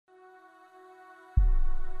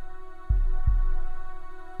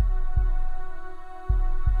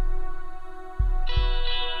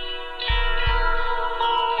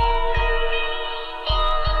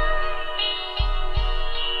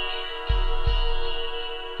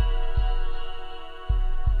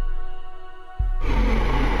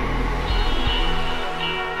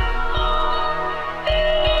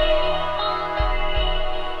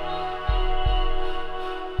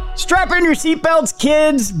strap in your seatbelts,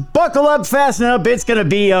 kids. Buckle up, fasten up. It's going to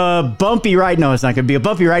be a bumpy ride. No, it's not going to be a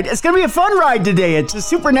bumpy ride. It's going to be a fun ride today. It's a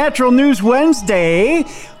Supernatural News Wednesday.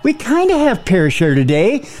 We kind of have Parashare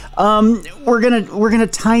today. We're gonna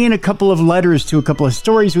tie in a couple of letters to a couple of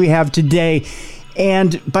stories we have today.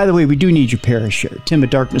 And by the way, we do need your Parashare. Tim at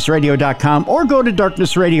darknessradio.com or go to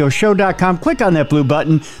darknessradioshow.com. Click on that blue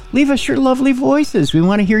button. Leave us your lovely voices. We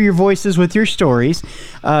want to hear your voices with your stories.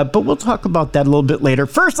 But we'll talk about that a little bit later.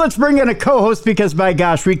 First, let's bring in a co-host because, my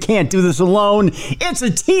gosh, we can't do this alone. It's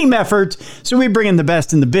a team effort. So we bring in the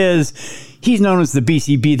best in the biz. He's known as the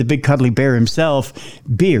BCB, the Big Cuddly Bear himself.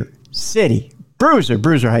 Beer City Bruiser.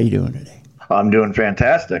 Bruiser, how you doing today? I'm doing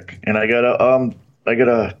fantastic. And I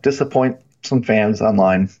gotta disappoint some fans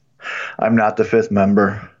online. I'm not the fifth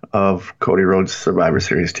member of Cody Rhodes' Survivor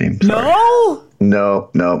Series team. Sorry. No.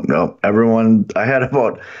 Everyone, I had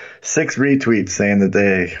about 6 retweets saying that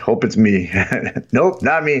they hope it's me. Nope,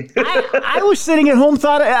 not me. I was sitting at home,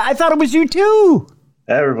 I thought it was you too.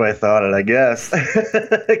 Everybody thought it, I guess,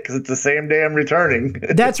 because it's the same day I'm returning.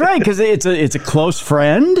 That's right, because it's a close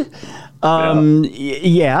friend.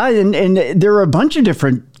 Yeah, and there are a bunch of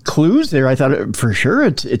different clues there. I thought for sure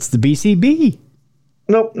it's the BCB.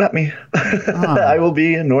 Nope, not me. I will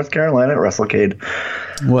be in North Carolina at WrestleCade.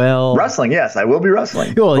 Well, wrestling, yes, I will be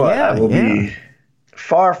wrestling. Well, but yeah, I will be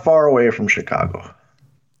far, far away from Chicago.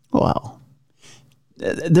 Well,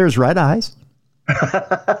 there's Red Eyes.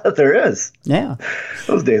 There is. Yeah.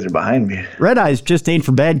 Those days are behind me. Red Eyes just ain't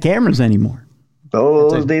for bad cameras anymore.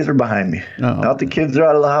 Those days are behind me. Now the kids are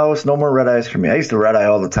out of the house, no more red eyes for me. I used to red eye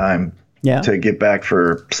all the time. Yeah. To get back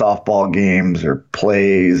for softball games or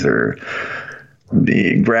plays or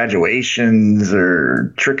the graduations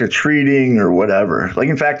or trick-or-treating or whatever. Like,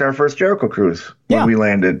 in fact, our first Jericho cruise, when we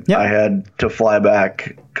landed, I had to fly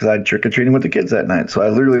back because I had trick-or-treating with the kids that night. So I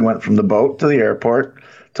literally went from the boat to the airport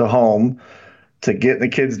to home to getting the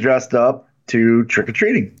kids dressed up to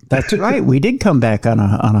trick-or-treating. That's right. We did come back on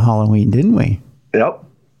a Halloween, didn't we? Yep.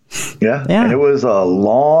 Yeah. And it was a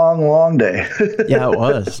long, long day. Yeah, it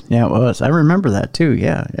was. I remember that too.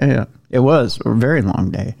 Yeah. It was a very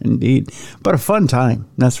long day indeed, but a fun time.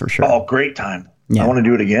 That's for sure. Oh, great time. Yeah. I want to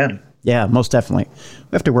do it again. Yeah, most definitely. We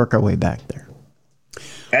have to work our way back there.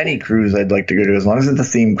 Any cruise I'd like to go to, as long as it's a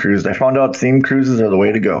theme cruise. I found out theme cruises are the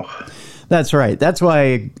way to go. That's right. That's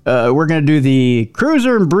why we're going to do the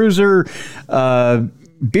Cruiser and Bruiser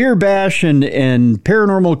Beer Bash and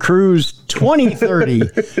Paranormal Cruise 2030.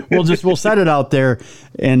 We'll set it out there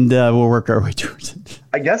and we'll work our way towards it.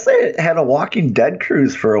 I guess they had a Walking Dead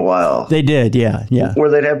cruise for a while. They did, yeah. Where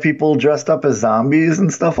they'd have people dressed up as zombies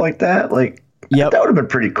and stuff like that. Like, that would have been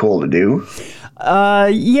pretty cool to do.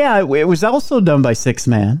 Yeah, it was also done by Six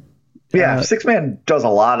Man. Yeah, Six Man does a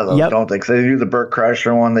lot of those, don't they? Because they do the Burt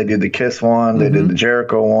Kreischer one, they did the Kiss one, they did the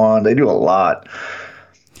Jericho one. They do a lot.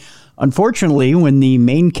 Unfortunately, when the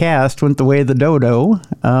main cast went the way of the dodo,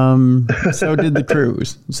 so did the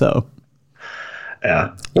cruise. So,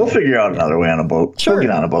 yeah, we'll figure out another way on a boat. Sure. We'll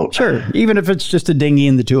get on a boat. Sure, even if it's just a dinghy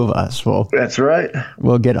and the two of us. Well, that's right.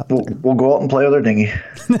 We'll get up. We'll go out and play with our dinghy.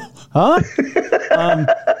 Huh?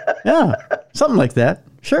 Yeah, something like that.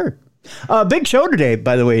 Sure. Big show today,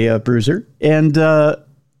 by the way, Bruiser. And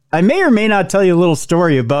I may or may not tell you a little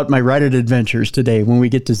story about my Reddit adventures today when we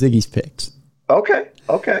get to Ziggy's Picks. Okay.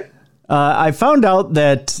 I found out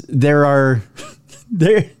that there are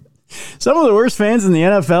some of the worst fans in the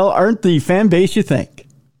NFL aren't the fan base you think.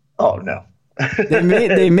 Oh, no.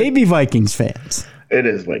 They may be Vikings fans. It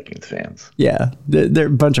is Vikings fans. Yeah, they're a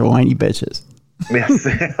bunch of whiny bitches. Yes,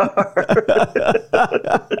 they are.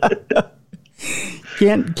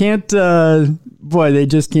 Boy, they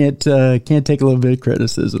just can't take a little bit of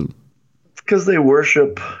criticism. It's because they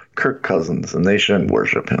worship Kirk Cousins, and they shouldn't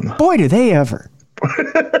worship him. Boy, do they ever.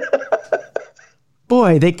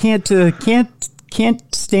 Boy, they can't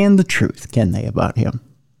stand the truth, can they, about him?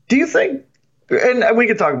 Do you think? And we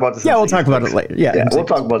can talk about this. Yeah, we'll talk about it later. Yeah, we'll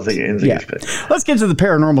talk about Ziggy's Picks. Let's get to the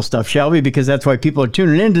paranormal stuff, shall we? Because that's why people are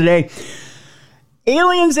tuning in today.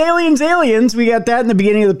 Aliens. We got that in the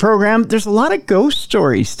beginning of the program. There's a lot of ghost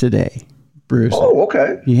stories today, Bruce. Oh,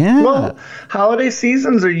 okay. Yeah. Well, holiday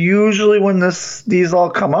seasons are usually when these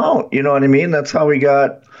all come out. You know what I mean? That's how we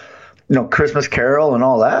got, Christmas Carol and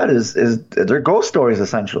all that is they're ghost stories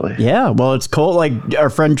essentially. Yeah. Well, it's cold. Like our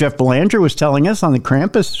friend Jeff Belanger was telling us on the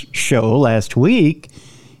Krampus show last week.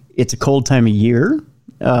 It's a cold time of year.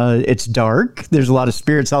 It's dark. There's a lot of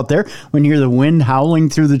spirits out there. When you hear the wind howling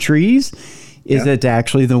through the trees, is it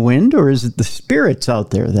actually the wind or is it the spirits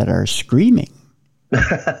out there that are screaming?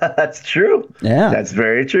 That's true. Yeah. That's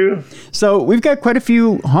very true. So we've got quite a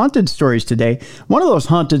few haunted stories today. One of those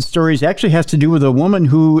haunted stories actually has to do with a woman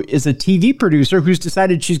who is a TV producer who's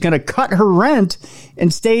decided she's going to cut her rent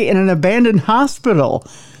and stay in an abandoned hospital.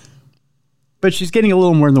 But she's getting a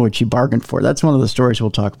little more than what she bargained for. That's one of the stories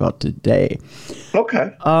we'll talk about today.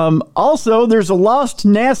 Okay. Also, there's a lost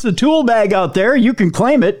NASA tool bag out there. You can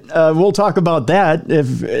claim it. We'll talk about that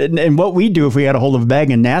and what we do if we had a hold of a bag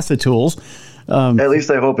of NASA tools. At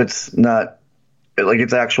least I hope it's not like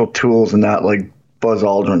it's actual tools and not like Buzz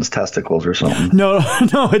Aldrin's testicles or something. No,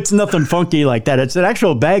 it's nothing funky like that. It's an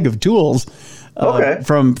actual bag of tools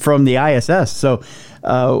from the ISS. So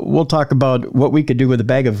we'll talk about what we could do with a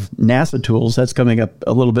bag of NASA tools. That's coming up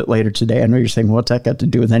a little bit later today. I know you're saying, what's that got to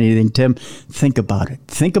do with anything, Tim? Think about it.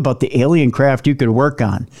 Think about the alien craft you could work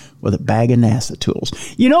on with a bag of NASA tools.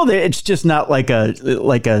 You know that it's just not like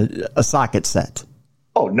a socket set.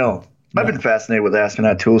 Oh, no. I've been fascinated with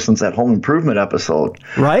astronaut tools since that Home Improvement episode.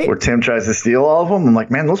 Right. Where Tim tries to steal all of them. I'm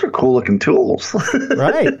like, man, those are cool looking tools.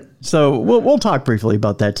 Right. So we'll talk briefly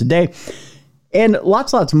about that today. And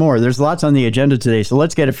lots more. There's lots on the agenda today. So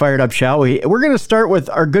let's get it fired up, shall we? We're going to start with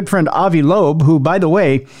our good friend Avi Loeb, who, by the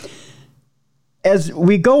way, as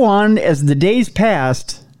we go on, as the days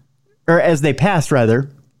passed, or as they passed, rather,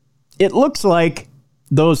 it looks like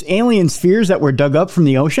those alien spheres that were dug up from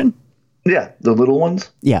the ocean. Yeah, the little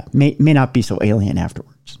ones. Yeah, may not be so alien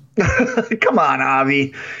afterwards. Come on,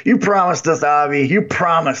 Avi. You promised us, Avi. You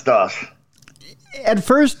promised us. At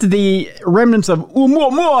first, the remnants of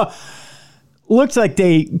Oumuamua looks like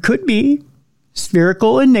they could be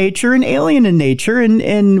spherical in nature and alien in nature,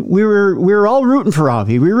 and we were all rooting for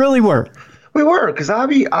Avi. We really were. We were, because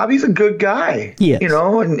Avi's a good guy. Yes. You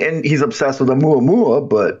know, and he's obsessed with Oumuamua,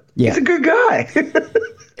 but he's a good guy.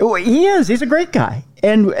 He is. He's a great guy.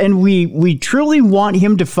 And we truly want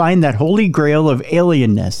him to find that holy grail of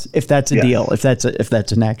alienness, if that's a deal, if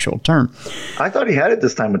that's an actual term. I thought he had it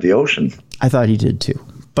this time with the ocean. I thought he did too.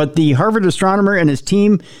 But the Harvard astronomer and his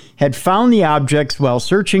team had found the objects while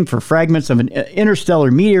searching for fragments of an interstellar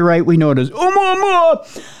meteorite we know it as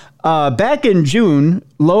Oumuamua. Back in June,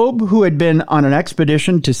 Loeb, who had been on an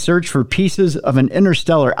expedition to search for pieces of an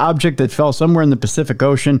interstellar object that fell somewhere in the Pacific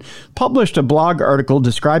Ocean, published a blog article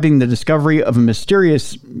describing the discovery of a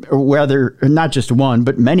mysterious, or rather, not just one,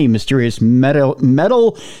 but many mysterious metal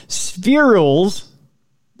spherules.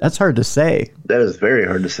 That's hard to say. That is very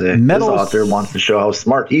hard to say. Metal, this author wants to show how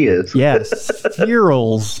smart he is. Yes,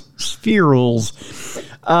 spherules.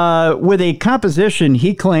 With a composition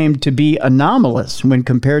he claimed to be anomalous when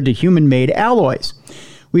compared to human-made alloys.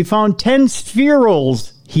 We found 10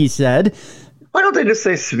 spherules, he said. Why don't they just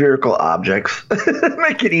say spherical objects?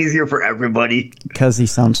 Make it easier for everybody. Because he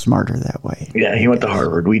sounds smarter that way. Yeah, he went to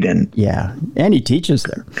Harvard. We didn't. Yeah, and he teaches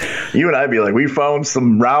there. You and I'd be like, we found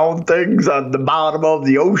some round things on the bottom of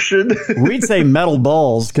the ocean. We'd say metal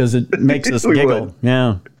balls because it makes us giggle. Would.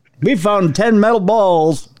 Yeah. We found 10 metal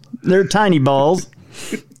balls. They're tiny balls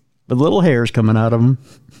with little hairs coming out of them.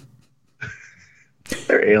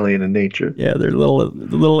 They're alien in nature. Yeah, they're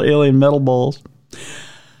little alien metal balls.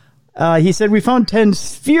 He said, we found 10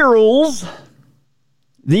 spherules.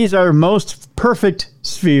 These are most perfect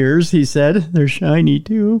spheres, he said. They're shiny,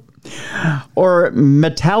 too. Or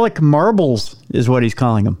metallic marbles is what he's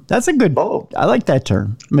calling them. That's a good... Oh. I like that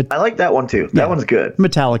term. I like that one, too. That one's good.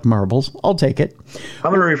 Metallic marbles. I'll take it. I'm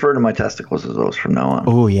going to refer to my testicles as those from now on.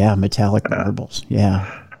 Oh, yeah, metallic marbles.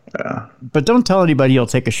 Yeah. But don't tell anybody you'll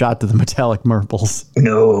take a shot to the metallic marbles.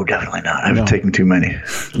 No, definitely not. I've taken too many.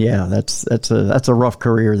 Yeah, that's a rough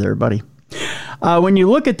career there, buddy. When you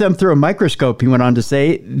look at them through a microscope, he went on to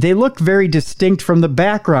say, they look very distinct from the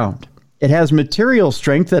background. It has material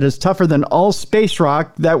strength that is tougher than all space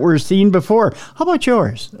rock that were seen before. How about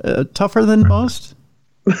yours? Tougher than most?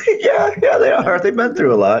 yeah, they are. They've been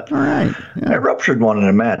through a lot. All right. Yeah. I ruptured one in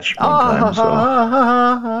a match one time.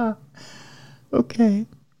 So. Okay.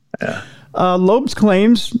 Yeah. Loeb's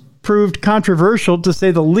claims proved controversial, to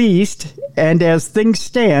say the least, and as things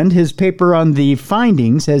stand, his paper on the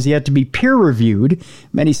findings has yet to be peer-reviewed.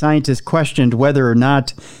 Many scientists questioned whether or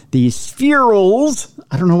not the spherules,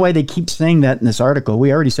 I don't know why they keep saying that in this article.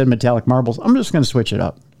 We already said metallic marbles. I'm just going to switch it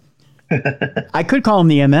up. I could call them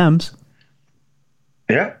the MMs.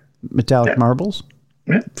 Yeah. Metallic marbles.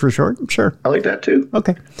 Yeah. For short? Sure. I like that too.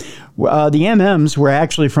 Okay. The MMs were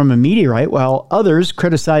actually from a meteorite, while others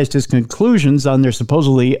criticized his conclusions on their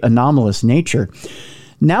supposedly anomalous nature.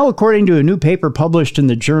 Now, according to a new paper published in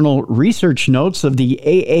the journal Research Notes of the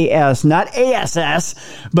AAS, not ASS,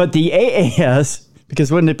 but the AAS,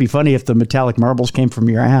 because wouldn't it be funny if the metallic marbles came from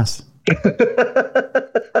your ass?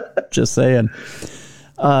 Just saying.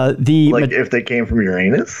 If they came from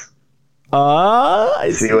Uranus?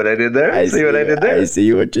 I see what I did there? I see what I did there? I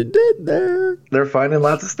see what you did there. They're finding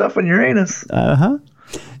lots of stuff on Uranus. Uh-huh.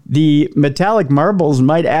 The metallic marbles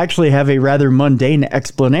might actually have a rather mundane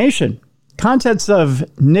explanation. Contents of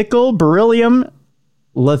nickel, beryllium,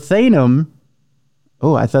 lithium.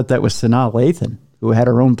 Oh, I thought that was Sanaa Lathan, who had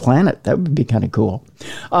her own planet. That would be kind of cool.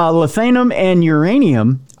 Lithium and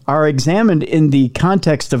uranium are examined in the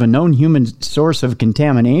context of a known human source of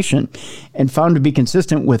contamination and found to be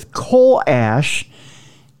consistent with coal ash,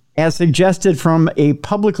 as suggested from a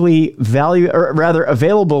publicly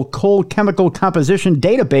available coal chemical composition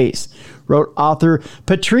database, wrote author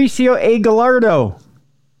Patricio A. Gallardo.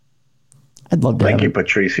 I'd love to. Thank you,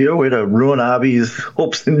 Patricio. Way to ruin Abby's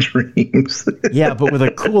hopes and dreams. Yeah, but with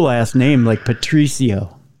a cool ass name like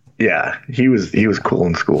Patricio. Yeah, he was cool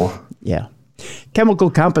in school. Yeah.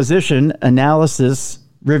 Chemical composition analysis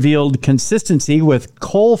revealed consistency with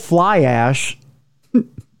coal fly ash.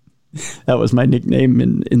 That was my nickname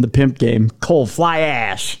in the pimp game. Coal fly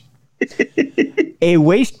ash. A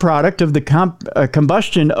waste product of the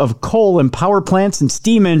combustion of coal in power plants and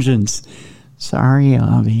steam engines. Sorry,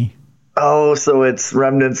 Avi. Oh, so it's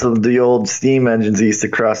remnants of the old steam engines that used to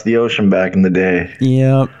cross the ocean back in the day.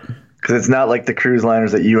 Yep. Because it's not like the cruise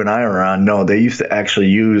liners that you and I are on. No, they used to actually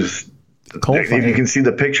use coal. You can see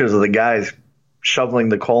the pictures of the guys shoveling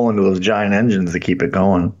the coal into those giant engines to keep it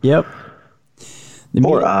going. Yep.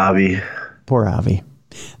 Poor Avi. Poor Avi.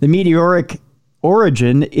 The meteoric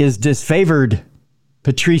origin is disfavored,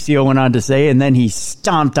 Patricio went on to say, and then he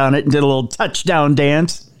stomped on it and did a little touchdown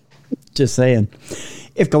dance. Just saying.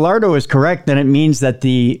 If Gallardo is correct, then it means that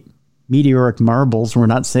the meteoric marbles, we're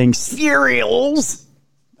not saying spherules,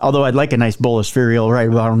 although I'd like a nice bowl of cereal right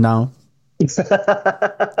about now,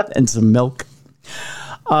 and some milk,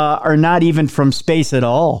 are not even from space at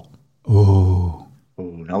all. Ooh.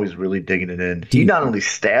 Ooh, now he's really digging it in. He not only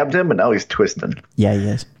stabbed him, but now he's twisting. Yeah, he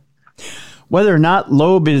is. Whether or not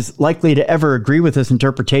Loeb is likely to ever agree with this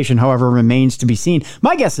interpretation, however, remains to be seen.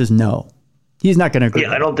 My guess is no. He's not going to agree.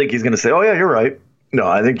 Yeah, I don't think he's going to say, oh, yeah, you're right. No,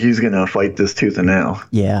 I think he's going to fight this tooth and nail.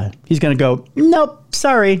 Yeah, he's going to go, nope,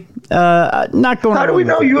 sorry, not going. How do we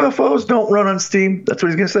know UFOs don't run on steam? That's what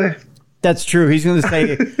he's going to say. That's true. He's going to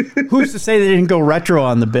say, who's to say they didn't go retro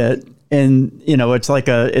on the bit? And, you know, it's like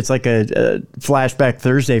a flashback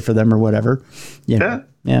Thursday for them or whatever. You know?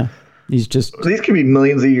 Yeah. He's just. These could be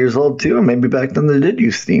millions of years old, too. And maybe back then they did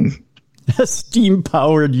use steam. A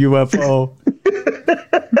steam-powered UFO.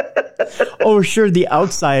 Oh, sure, the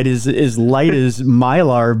outside is light as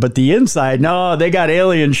Mylar, but the inside, no, they got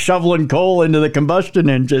aliens shoveling coal into the combustion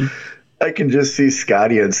engine. I can just see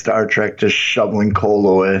Scotty in Star Trek just shoveling coal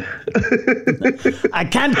away. I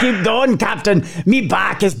can't keep going, Captain. Me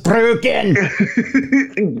back is broken.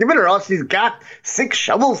 Give it her all. She's got 6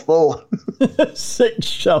 shovels full. 6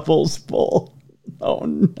 shovels full. Oh,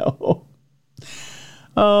 no.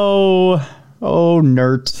 Oh,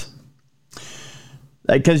 nerds.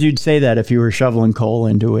 Because you'd say that if you were shoveling coal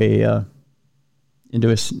into a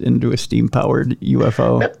steam powered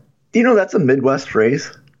UFO. You know, that's a Midwest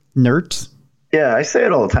phrase. Nerds. Yeah, I say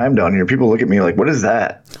it all the time down here. People look at me like, "What is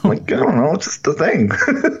that?" I'm like, I don't know. It's just a thing.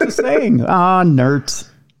 It's a saying. Nerds.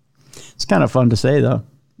 It's kind of fun to say, though.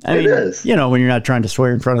 I mean, is. You know, when you're not trying to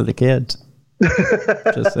swear in front of the kids.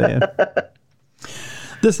 Just saying.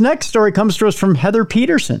 This next story comes to us from Heather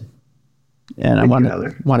Peterson. And I want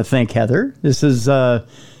to thank Heather. This is,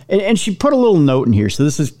 and she put a little note in here. So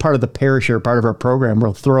this is part of the Parashare, part of our program.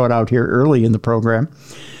 We'll throw it out here early in the program.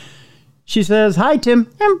 She says, "Hi, Tim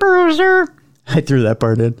and Bruiser." I threw that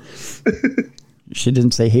part in. She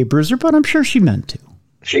didn't say, "Hey, Bruiser," but I'm sure she meant to.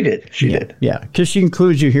 She did. She did. Yeah, because she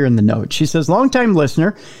includes you here in the note. She says, "Longtime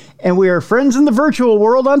listener, and we are friends in the virtual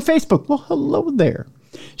world on Facebook." Well, hello there.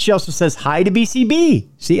 She also says, "Hi to BCB."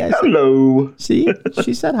 See, hello. See,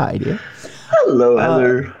 she said hi to you. Hello,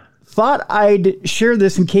 Heather. Thought I'd share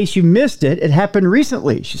this in case you missed it. It happened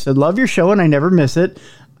recently. She said, "Love your show, and I never miss it.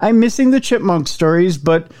 I'm missing the chipmunk stories,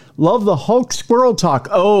 but love the Hulk squirrel talk."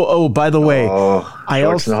 Oh, by the way. I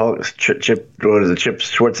also Chip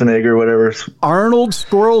Schwarzenegger, whatever. Arnold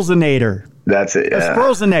Squirrelzenator. That's it. Yeah.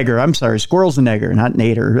 Squirrelzenegger. I'm sorry, Squirrelzenegger, not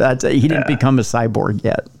Nader. He didn't become a cyborg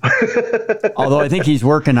yet. Although I think he's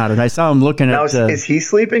working on it. I saw him looking at. Is he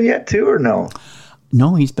sleeping yet too, or no?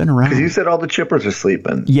 No, he's been around. Because you said all the chippers are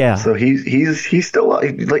sleeping. Yeah. So he's still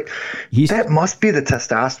like that must be the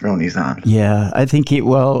testosterone he's on. Yeah, I think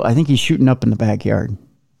he's shooting up in the backyard.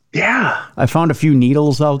 Yeah. I found a few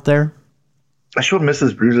needles out there. I showed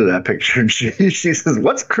Mrs. Bruiser that picture, and she says,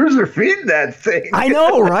 "What's Cruiser feeding that thing?" I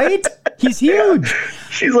know, right? He's huge. Yeah.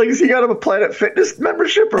 She's like, "Has he got him a Planet Fitness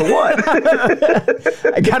membership or what?"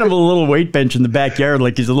 I got him a little weight bench in the backyard,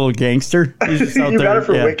 like he's a little gangster. He's just out You there. got it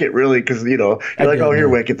for Wicket, really, because you're like, "Oh, here,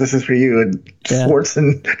 Wicket, this is for you." And Schwartz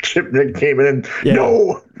and Chipnick came in, and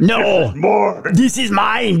no, more. This is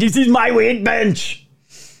mine. This is my weight bench.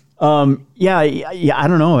 I don't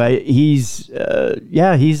know.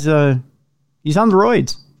 He's on the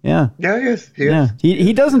roids. Yeah. Yeah, he is.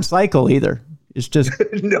 He doesn't cycle either. It's just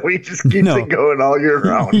no, he just keeps it going all year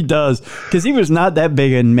round. He does, because he was not that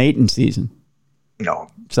big in mating season. No.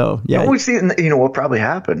 So yeah. We see, what probably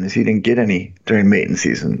happened is he didn't get any during mating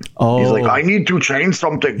season. Oh. He's like, I need to change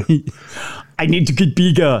something. I need to get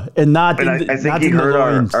bigger and not. And I think he heard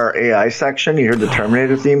our AI section. He heard the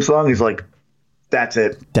Terminator theme song. He's like, that's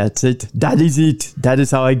it. That's it. That is it. That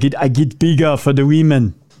is how I get bigger for the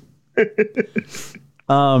women.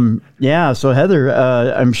 So Heather,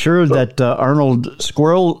 I'm sure that Arnold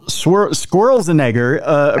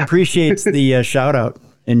Squirrelsenegger appreciates the shout out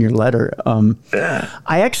in your letter.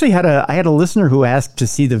 I actually had a listener who asked to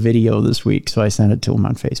see the video this week, so I sent it to him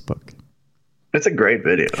on Facebook. It's a great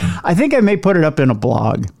video. I think I may put it up in a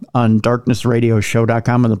blog on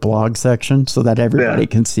darknessradioshow.com in the blog section so that everybody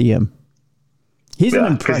can see him. He's an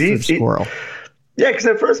impressive squirrel. Yeah, because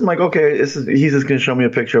at first I'm like, okay, he's just going to show me a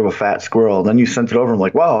picture of a fat squirrel. Then you sent it over. I'm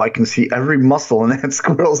like, wow, I can see every muscle in that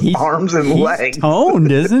squirrel's arms and legs. He's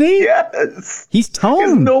toned, isn't he? Yes. He's toned. He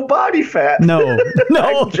has no body fat. No.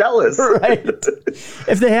 I'm jealous. Right.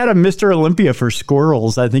 If they had a Mr. Olympia for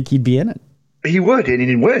squirrels, I think he'd be in it. He would, and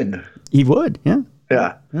he'd win. He would, yeah.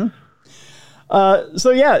 Yeah.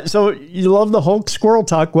 So you love the Hulk squirrel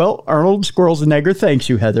talk. Well, Arnold Squirrelsenegger thanks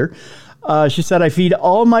you, Heather. She said, I feed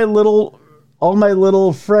all my little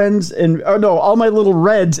friends all my little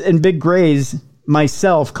reds and big grays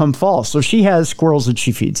myself come fall. So she has squirrels that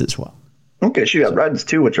she feeds as well. Okay, she got reds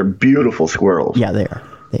too, which are beautiful squirrels. Yeah, they are.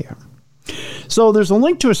 So there's a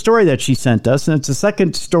link to a story that she sent us, and it's the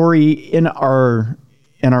second story in our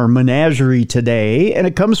menagerie today, and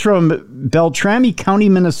it comes from Beltrami County,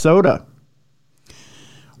 Minnesota,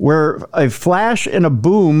 where a flash and a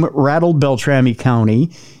boom rattled Beltrami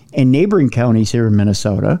County and neighboring counties here in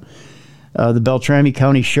Minnesota. The Beltrami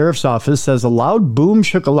County Sheriff's Office says a loud boom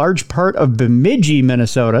shook a large part of Bemidji,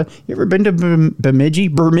 Minnesota. You ever been to Bemidji?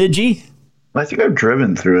 I think I've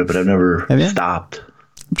driven through it, but I've never stopped.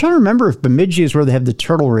 I'm trying to remember if Bemidji is where they have the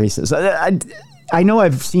turtle races. I know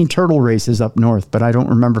I've seen turtle races up north, but I don't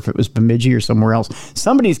remember if it was Bemidji or somewhere else.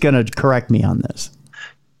 Somebody's going to correct me on this.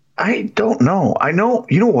 I don't know. I know.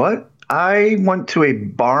 You know what? I went to a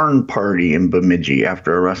barn party in Bemidji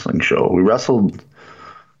after a wrestling show. We wrestled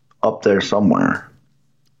up there somewhere.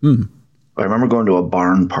 I remember going to a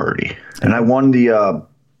barn party, and I won the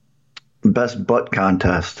best butt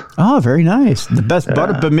contest. Oh, very nice. The best butt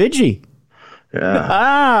of Bemidji.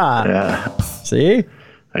 Yeah. Yeah. See?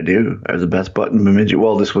 I do. I was the best butt in Bemidji.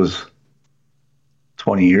 Well, this was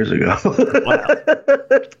 20 years ago. Wow.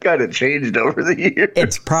 It's kind of changed over the years.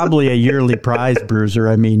 It's probably a yearly prize, Bruiser.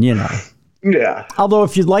 I mean, Yeah. Although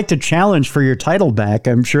if you'd like to challenge for your title back,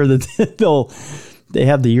 I'm sure that they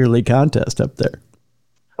have the yearly contest up there.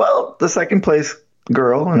 Well, the second place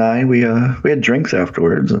girl and I, we had drinks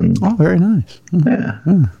afterwards. And oh, very nice. Yeah.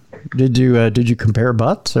 Did you compare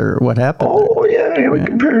butts or what happened? Oh, yeah. We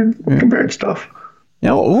compared stuff.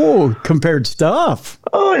 Compared stuff.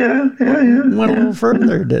 Oh, yeah. Went a little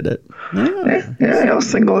further, did it? Yeah, I was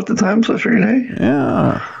single at the time, so I figured, hey.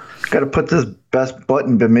 Yeah. Got to put this best butt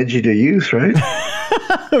in Bemidji to use, right?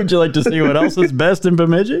 Would you like to see what else is best in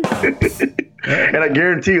Bemidji? And I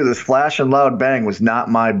guarantee you this flash and loud bang was not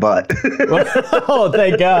my butt. Oh,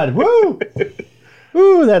 thank God. Woo!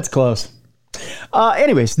 Woo, that's close.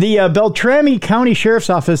 Anyways, the Beltrami County Sheriff's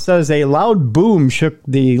Office says a loud boom shook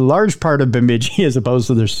the large part of Bemidji as opposed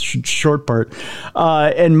to the short part.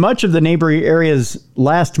 And much of the neighboring areas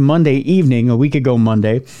last Monday evening, a week ago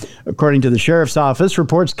Monday. According to the Sheriff's Office,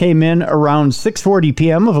 reports came in around 6:40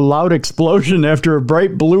 p.m. of a loud explosion after a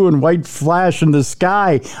bright blue and white flash in the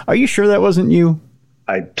sky. Are you sure that wasn't you?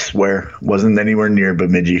 I swear. Wasn't anywhere near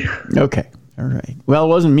Bemidji. Okay. All right. Well, it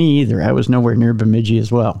wasn't me either. I was nowhere near Bemidji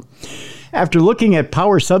as well. After looking at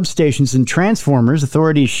power substations and transformers,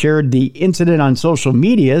 authorities shared the incident on social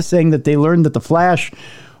media, saying that they learned that the flash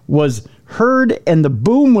was heard and the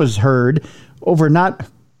boom was heard over not...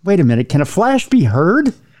 Wait a minute. Can a flash be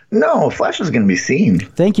heard? No, a flash is going to be seen.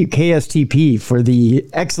 Thank you, KSTP, for the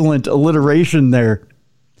excellent alliteration there.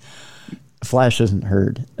 Flash isn't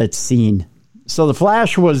heard. It's seen. So the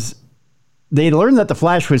flash was... They learned that the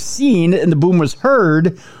flash was seen and the boom was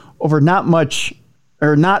heard over not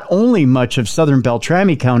only much of southern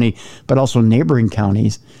Beltrami County, but also neighboring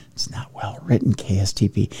counties. It's not well written,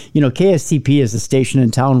 KSTP. KSTP is a station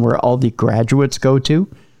in town where all the graduates go to.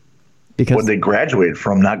 Because what they graduated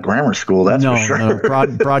from, not grammar school, that's for sure. No,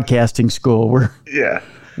 broadcasting school.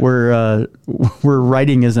 Where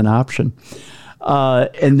writing is an option.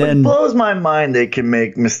 And then it blows my mind they can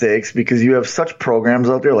make mistakes because you have such programs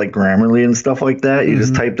out there like Grammarly and stuff like that. You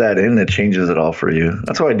just type that in and it changes it all for you.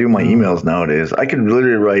 That's how I do my emails nowadays. I can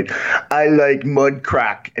literally write, "I like mud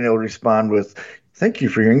crack," and it'll respond with, "Thank you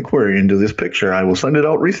for your inquiry into this picture. I will send it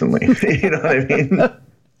out recently." You know what I mean?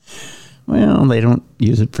 Well, they don't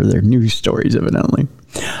use it for their news stories, evidently.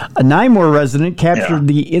 A Nymore resident captured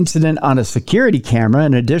the incident on a security camera.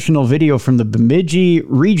 An additional video from the Bemidji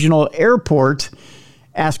Regional Airport,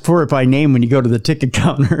 ask for it by name when you go to the ticket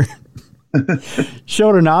counter,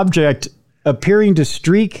 showed an object appearing to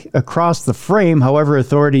streak across the frame. However,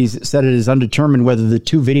 authorities said it is undetermined whether the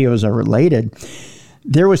two videos are related.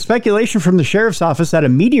 There was speculation from the sheriff's office that a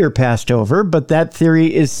meteor passed over, but that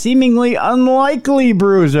theory is seemingly unlikely,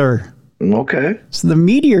 Bruiser. Okay. So the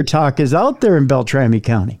meteor talk is out there in Beltrami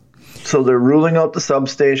County. So they're ruling out the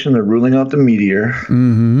substation. They're ruling out the meteor.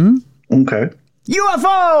 Mm-hmm. Okay.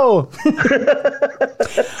 UFO!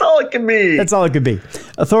 That's all it can be. That's all it could be.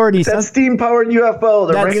 Authorities... That steam-powered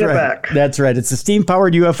UFO. They're bringing it back. That's right. It's a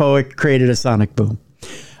steam-powered UFO. It created a sonic boom.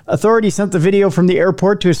 Authorities sent the video from the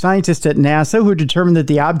airport to a scientist at NASA who determined that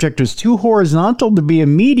the object was too horizontal to be a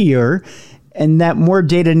meteor and that more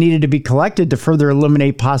data needed to be collected to further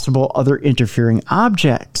eliminate possible other interfering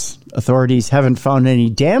objects. Authorities haven't found any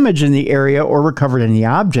damage in the area or recovered any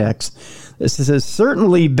objects. This has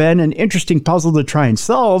certainly been an interesting puzzle to try and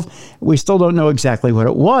solve. We still don't know exactly what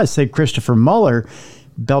it was, said Christopher Muller,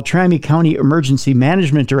 Beltrami County Emergency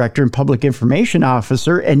Management Director and Public Information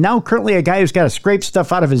Officer, and now currently a guy who's got to scrape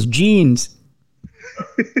stuff out of his jeans.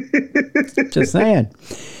 Just saying.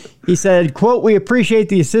 He said, quote, "We appreciate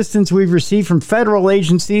the assistance we've received from federal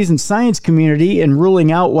agencies and science community in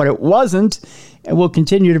ruling out what it wasn't, and we'll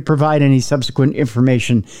continue to provide any subsequent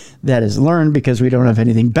information that is learned because we don't have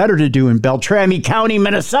anything better to do in Beltrami County,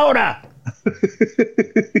 Minnesota."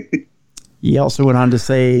 He also went on to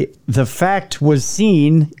say, "The fact was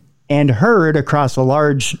seen and heard across a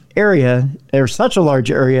large area, or such a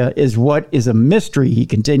large area, is what is a mystery," he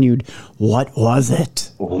continued. What was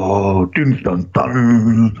it? Oh, dun, dun,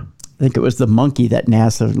 dun. I think it was the monkey that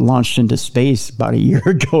NASA launched into space about a year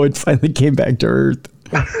ago. It finally came back to Earth.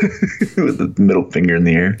 With the middle finger in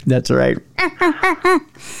the air. That's right.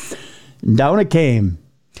 Down it came.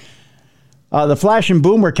 The flash and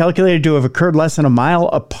boom were calculated to have occurred less than a mile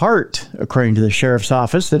apart, according to the sheriff's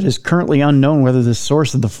office. It is currently unknown whether the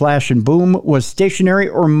source of the flash and boom was stationary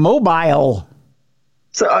or mobile.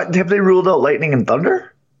 So have they ruled out lightning and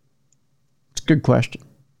thunder? It's a good question.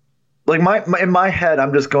 Like in my head,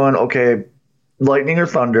 I'm just going, okay, lightning or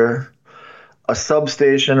thunder, a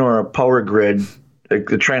substation or a power grid, like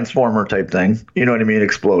the transformer type thing. You know what I mean?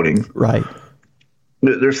 Exploding. Right.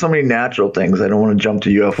 There's so many natural things. I don't want to jump to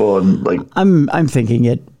UFO and like. I'm thinking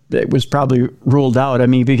it was probably ruled out. I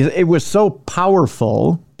mean, because it was so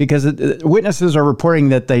powerful. Because witnesses are reporting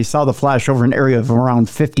that they saw the flash over an area of around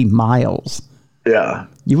 50 miles. Yeah.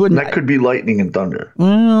 You wouldn't. That could be lightning and thunder.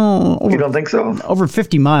 Well, you don't think so? Over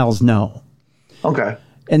 50 miles, no. Okay.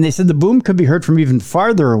 And they said the boom could be heard from even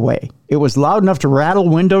farther away. It was loud enough to rattle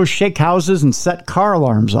windows, shake houses, and set car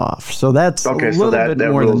alarms off. So that's okay. A So little that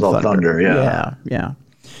bit more rules than out thunder. Yeah. Yeah.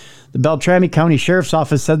 The Beltrami County Sheriff's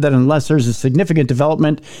Office said that unless there's a significant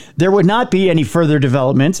development, there would not be any further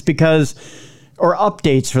developments or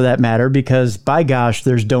updates for that matter, because by gosh,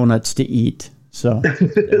 there's donuts to eat. So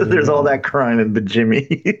there's all that crime in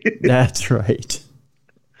Bajimmy. That's right.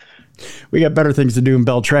 We got better things to do in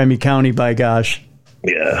Beltrami County, by gosh.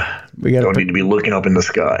 Yeah. We don't need to be looking up in the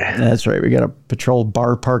sky. That's right. We got to patrol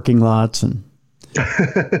bar parking lots, and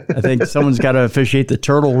I think someone's got to officiate the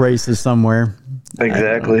turtle races somewhere.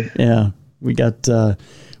 Exactly. Yeah. We got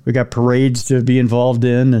parades to be involved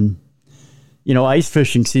in, and ice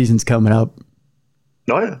fishing season's coming up.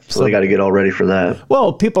 Oh yeah. So they got to get all ready for that.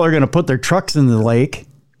 Well, people are going to put their trucks in the lake.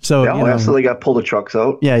 So so they got to pull the trucks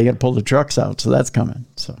out. Yeah, you got to pull the trucks out. So that's coming.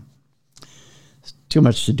 So it's too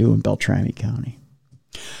much to do in Beltrami County.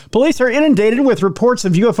 Police are inundated with reports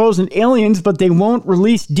of UFOs and aliens, but they won't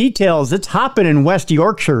release details. It's hopping in West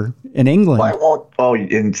Yorkshire in England. Why won't? Oh,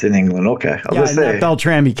 it's in England. Okay. I was gonna say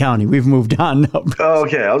Beltrami County. We've moved on. Oh,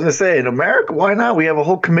 okay. I was going to say in America, why not? We have a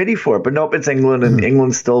whole committee for it. But nope, it's England, and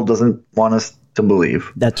England still doesn't want us to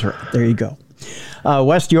believe. That's right. There you go.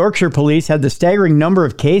 West Yorkshire police had the staggering number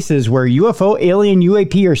of cases where UFO, alien,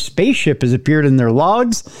 UAP, or spaceship has appeared in their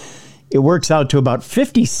logs. It works out to about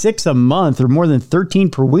 56 a month, or more than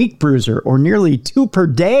 13 per week, Bruiser, or nearly 2 per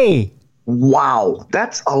day. Wow,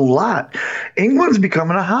 that's a lot. England's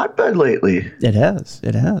becoming a hotbed lately. It has.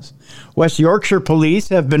 It has. West Yorkshire police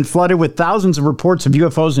have been flooded with thousands of reports of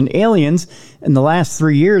UFOs and aliens in the last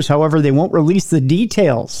 3 years. However, they won't release the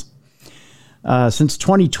details. Since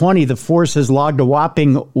 2020, the force has logged a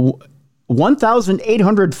whopping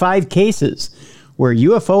 1,805 cases where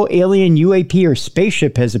UFO, alien, UAP, or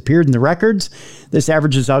spaceship has appeared in the records. This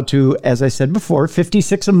averages out to, as I said before,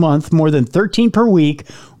 56 a month, more than 13 per week,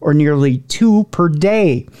 or nearly 2 per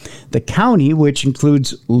day. The county, which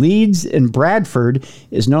includes Leeds and Bradford,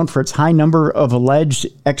 is known for its high number of alleged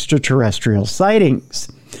extraterrestrial sightings.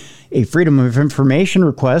 A Freedom of Information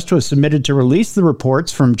request was submitted to release the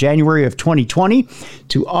reports from January of 2020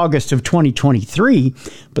 to August of 2023,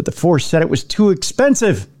 but the force said it was too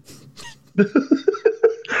expensive.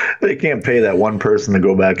 They can't pay that one person to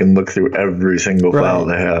go back and look through every single file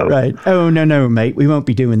they have. Right. Oh, no, mate. We won't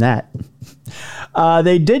be doing that.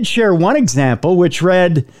 They did share one example, which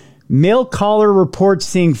read, male caller reports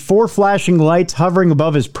seeing 4 flashing lights hovering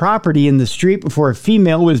above his property in the street before a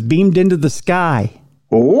female was beamed into the sky.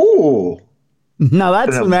 Oh. Now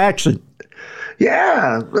that's some action.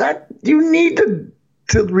 Yeah, that you need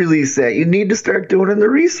to release that. You need to start doing the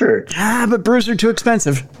research. But Bruiser too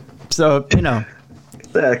expensive. So, Yeah,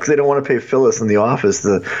 because they don't want to pay Phyllis in the office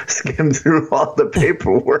to skim through all the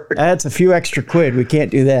paperwork. That's a few extra quid. We can't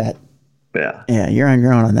do that. Yeah. Yeah, you're on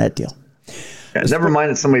your own on that deal. Yeah, never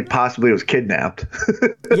mind that somebody possibly was kidnapped.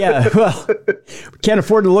 Yeah, well, we can't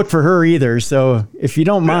afford to look for her either. So if you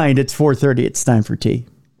don't mind, it's 4:30. It's time for tea.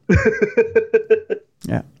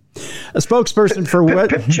 Yeah. A spokesperson for what?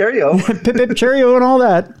 Pip Cheerio. Pip Cheerio and all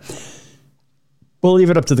that. We'll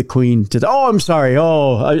leave it up to the Queen to. Oh, I'm sorry.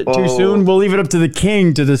 Too soon. We'll leave it up to the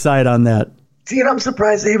King to decide on that. See, and I'm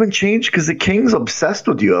surprised they haven't changed because the King's obsessed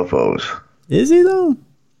with UFOs. Is he though?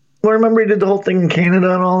 Well, remember he did the whole thing in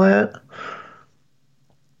Canada and all that.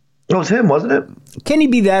 It was him, wasn't it? Can he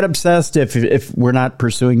be that obsessed if we're not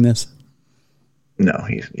pursuing this? No,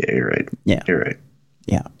 you're right. Yeah, you're right.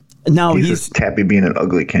 Yeah. Now he's just happy being an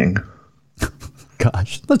ugly king.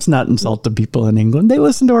 Gosh, let's not insult the people in England. They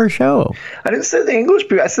listen to our show. I didn't say the English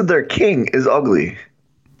people. I said their king is ugly.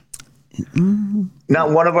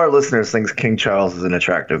 Not one of our listeners thinks King Charles is an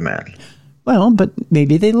attractive man. Well, but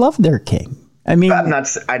maybe they love their king. I mean, I'm not.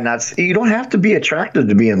 You don't have to be attractive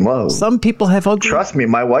to be in love. Some people have ugly. Trust me,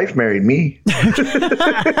 my wife married me. I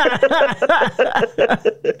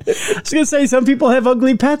was gonna say some people have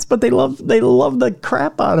ugly pets, but they love the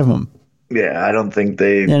crap out of them. Yeah, I don't think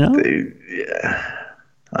they. Yeah,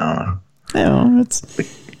 I don't know. I know it's.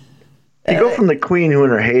 You go from the Queen, who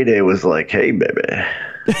in her heyday was like, "Hey, baby,"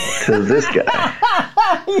 to this guy.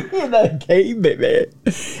 Like, hey, baby.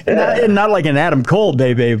 And not like an Adam Cole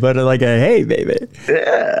baby, but like a hey, baby.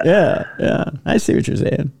 Yeah. I see what you're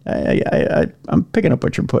saying. I'm picking up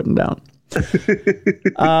what you're putting down.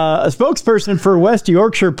 A spokesperson for West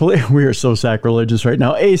Yorkshire Police. We are so sacrilegious right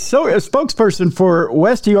now. A spokesperson for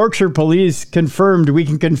West Yorkshire Police we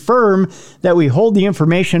can confirm that we hold the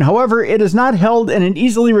information. However, it is not held in an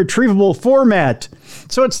easily retrievable format.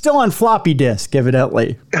 So it's still on floppy disk,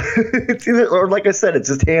 evidently. It's either, or like I said, it's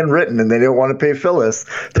just handwritten and they don't want to pay Phyllis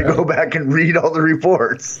to go back and read all the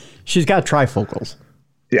reports. She's got trifocals.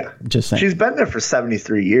 Yeah. Just saying. She's been there for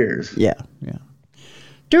 73 years. Yeah.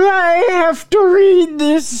 Do I have to read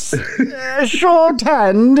this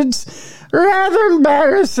shorthand? It's rather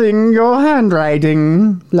embarrassing, your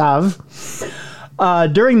handwriting, love.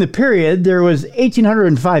 During the period, there was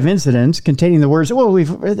 1,805 incidents containing the words. Well,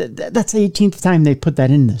 that's the 18th time they put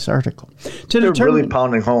that in this article. They're really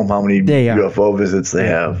pounding home how many UFO visits they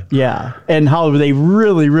have. Yeah, and how they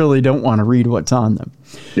really, really don't want to read what's on them.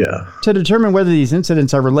 Yeah. To determine whether these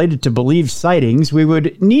incidents are related to believed sightings, we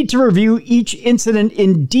would need to review each incident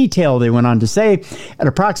in detail, they went on to say, at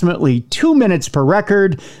approximately 2 minutes per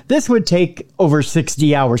record. This would take over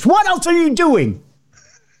 60 hours. What else are you doing?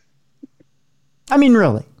 I mean,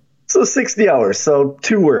 really. So 60 hours, so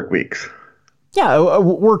 2 work weeks. Yeah, a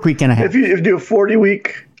work week and a half. If you do a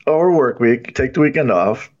 40-hour work week, take the weekend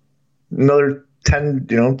off, another 10,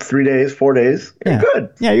 3 days, 4 days, you're good.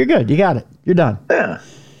 Yeah, you're good. You got it. You're done. Yeah.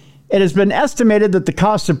 It has been estimated that the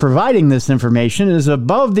cost of providing this information is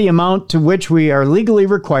above the amount to which we are legally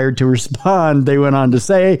required to respond, they went on to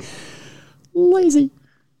say. Lazy.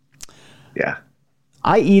 Yeah.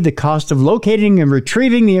 i.e. the cost of locating and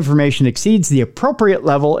retrieving the information exceeds the appropriate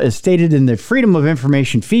level as stated in the Freedom of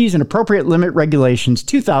Information Fees and Appropriate Limit Regulations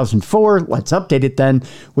 2004, let's update it then,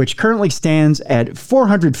 which currently stands at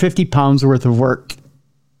 450 pounds worth of work.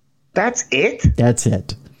 That's it? That's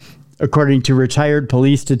it. According to retired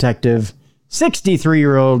police detective,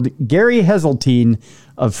 63-year-old Gary Heseltine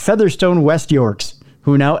of Featherstone, West Yorks,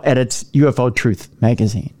 who now edits UFO Truth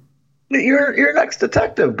magazine. You're next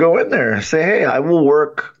detective. Go in there. Say, hey, I will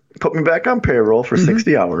work. Put me back on payroll for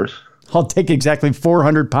 60 hours. I'll take exactly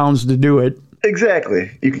 400 pounds to do it.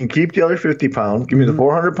 Exactly. You can keep the other 50 pounds. Give me the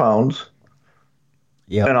 400 pounds.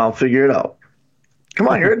 Yep. And I'll figure it out. Come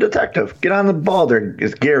on, you're a detective. Get on the ball there.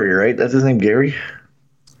 It's Gary, right? That's his name, Gary?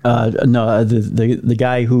 No, the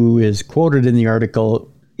guy who is quoted in the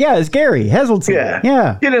article, yeah, it's Gary Heseltine.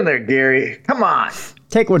 Yeah. Get in there, Gary. Come on.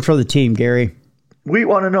 Take one for the team, Gary. We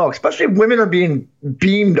want to know, especially if women are being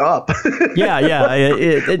beamed up. Yeah.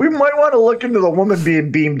 We might want to look into the woman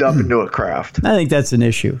being beamed up into a craft. I think that's an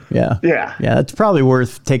issue. Yeah. It's probably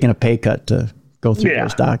worth taking a pay cut to go through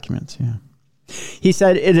those documents. Yeah. He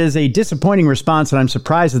said, it is a disappointing response, and I'm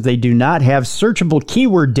surprised that they do not have searchable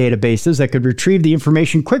keyword databases that could retrieve the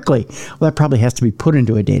information quickly. Well, that probably has to be put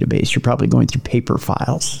into a database. You're probably going through paper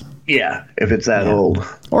files. Yeah, if it's that old.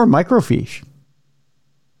 Or microfiche.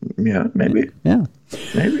 Yeah, maybe. Yeah.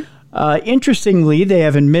 Maybe. Interestingly, they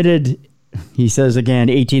have admitted, he says again,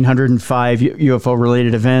 1,805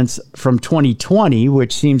 UFO-related events from 2020,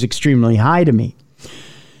 which seems extremely high to me.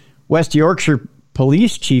 West Yorkshire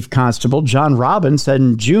Police Chief Constable John Robbins said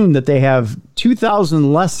in June that they have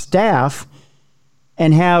 2,000 less staff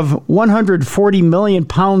and have 140 million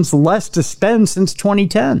pounds less to spend since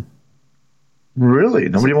 2010. Really?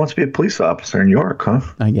 Nobody wants to be a police officer in York, huh?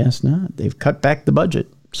 I guess not. They've cut back the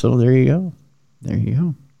budget. So there you go. There you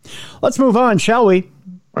go. Let's move on, shall we?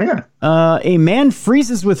 Oh, yeah. A man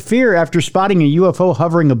freezes with fear after spotting a UFO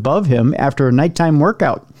hovering above him after a nighttime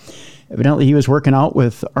workout. Evidently, he was working out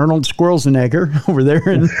with Arnold Schwarzenegger over there.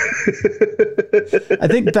 And I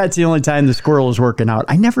think that's the only time the squirrel is working out.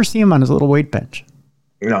 I never see him on his little weight bench.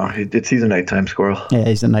 No, he's a nighttime squirrel. Yeah,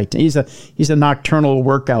 he's a nocturnal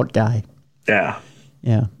workout guy. Yeah.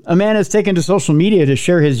 Yeah. A man has taken to social media to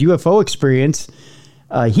share his UFO experience.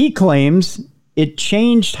 He claims it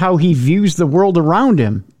changed how he views the world around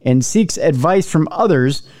him and seeks advice from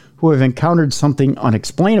others who have encountered something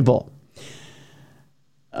unexplainable.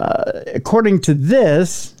 According to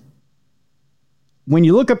this, when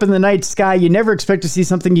you look up in the night sky, you never expect to see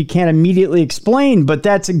something you can't immediately explain. But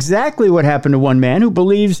that's exactly what happened to one man who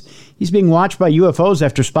believes he's being watched by UFOs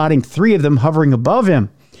after spotting 3 of them hovering above him.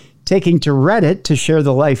 Taking to Reddit to share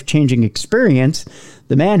the life-changing experience,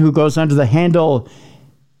 the man who goes under the handle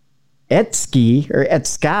Etsky,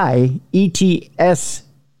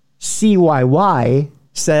 ETSCYY,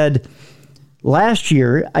 said, last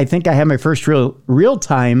year, I think I had my first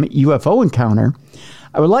real-time UFO encounter.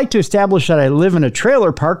 I would like to establish that I live in a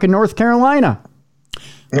trailer park in North Carolina.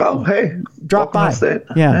 Oh, hey. Drop by.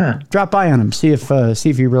 Yeah. Drop by on him. See if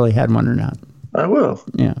he really had one or not. I will.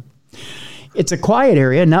 Yeah. It's a quiet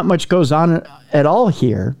area. Not much goes on at all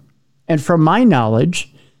here. And from my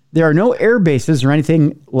knowledge, there are no air bases or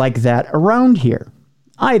anything like that around here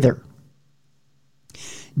either.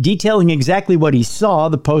 Detailing exactly what he saw,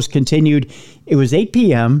 the post continued, it was 8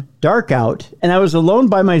 p.m., dark out, and I was alone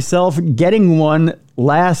by myself getting one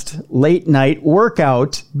last late night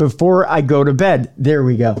workout before I go to bed. There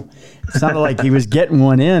we go. It sounded like he was getting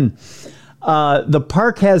one in. The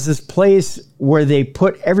park has this place where they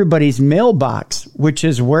put everybody's mailbox, which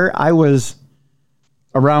is where I was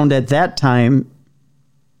around at that time.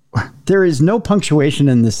 There is no punctuation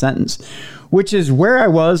in the sentence, which is where I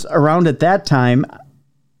was around at that time,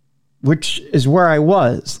 which is where I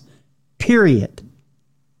was, period.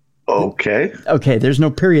 Okay. Okay, there's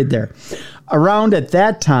no period there. Around at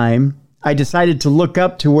that time, I decided to look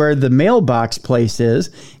up to where the mailbox place is,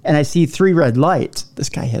 and I see 3 red lights. This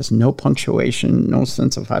guy has no punctuation, no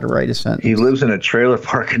sense of how to write a sentence. He lives in a trailer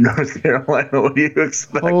park in North Carolina. What do you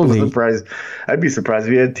expect? I'd be surprised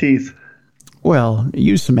if he had teeth. Well,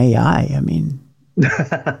 use some AI. I mean,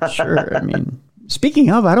 sure. I mean,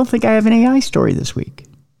 speaking of, I don't think I have an AI story this week.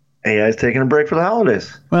 AI's taking a break for the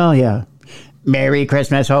holidays. Well, yeah. Merry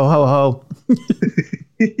Christmas, ho, ho, ho.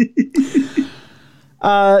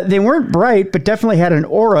 They weren't bright, but definitely had an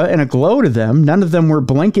aura and a glow to them. None of them were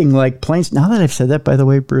blinking like planes. Now that I've said that, by the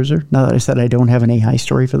way, Bruiser, now that I said I don't have an AI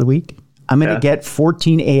story for the week, I'm going to get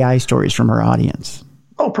 14 AI stories from our audience.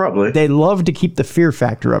 Oh, probably. They love to keep the fear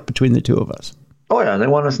factor up between the two of us. Oh, yeah. They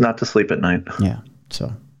want us not to sleep at night. Yeah.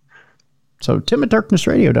 So Tim at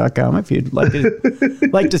darknessradio.com if you'd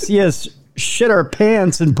like to see us shit our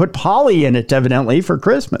pants and put Polly in it, evidently, for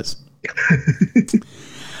Christmas.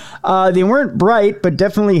 They weren't bright, but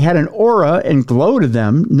definitely had an aura and glow to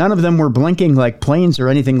them. None of them were blinking like planes or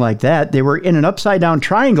anything like that. They were in an upside-down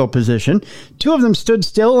triangle position. Two of them stood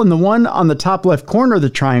still, and the one on the top left corner of the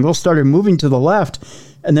triangle started moving to the left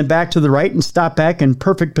and then back to the right and stopped back in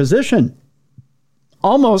perfect position.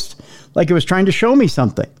 Almost like it was trying to show me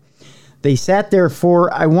something. They sat there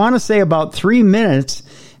for, I want to say, about 3 minutes,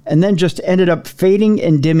 and then just ended up fading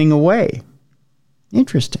and dimming away.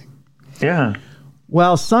 Interesting. Yeah.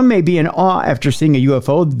 While some may be in awe after seeing a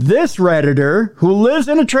UFO, this Redditor, who lives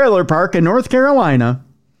in a trailer park in North Carolina,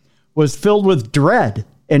 was filled with dread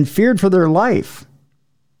and feared for their life.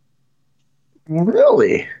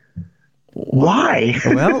 Really? Why?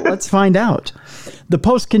 Well, let's find out. The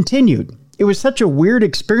post continued. It was such a weird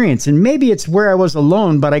experience, and maybe it's where I was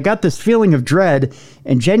alone, but I got this feeling of dread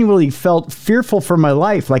and genuinely felt fearful for my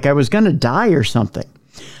life, like I was going to die or something.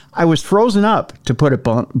 I was frozen up, to put it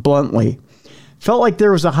bluntly. Felt like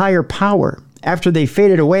there was a higher power. After they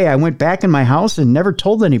faded away, I went back in my house and never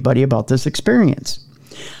told anybody about this experience.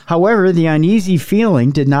 However, the uneasy feeling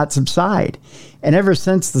did not subside. And ever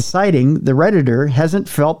since the sighting, the Redditor hasn't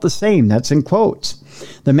felt the same. That's in quotes.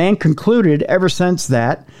 The man concluded, ever since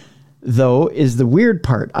that, though, is the weird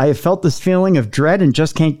part. I have felt this feeling of dread and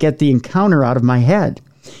just can't get the encounter out of my head.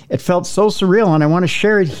 It felt so surreal, and I want to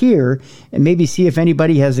share it here and maybe see if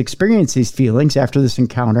anybody has experienced these feelings after this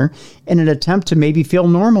encounter in an attempt to maybe feel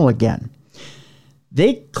normal again.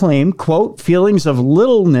 They claim, quote, feelings of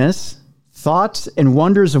littleness, thoughts and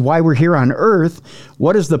wonders of why we're here on Earth,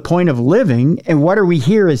 what is the point of living, and what are we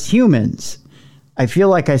here as humans? I feel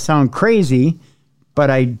like I sound crazy, but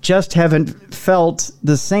I just haven't felt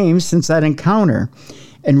the same since that encounter,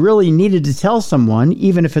 and really needed to tell someone,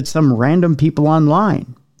 even if it's some random people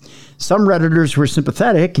online. Some Redditors were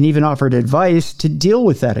sympathetic and even offered advice to deal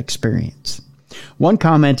with that experience. One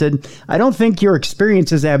commented, I don't think your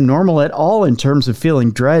experience is abnormal at all in terms of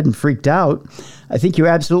feeling dread and freaked out. I think you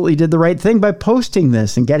absolutely did the right thing by posting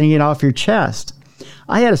this and getting it off your chest.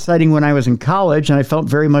 I had a sighting when I was in college, and I felt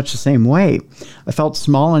very much the same way. I felt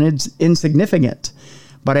small and insignificant,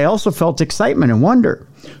 but I also felt excitement and wonder.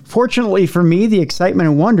 Fortunately for me, the excitement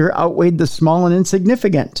and wonder outweighed the small and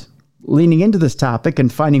insignificant. Leaning into this topic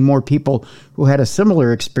and finding more people who had a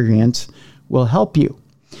similar experience will help you.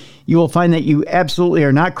 You will find that you absolutely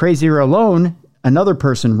are not crazy or alone, another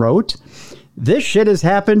person wrote. This shit has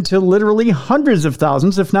happened to literally hundreds of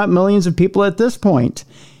thousands, if not millions of people at this point.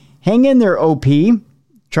 Hang in there, OP.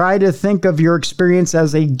 Try to think of your experience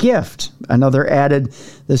as a gift. Another added,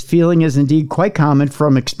 this feeling is indeed quite common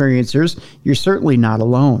from experiencers. You're certainly not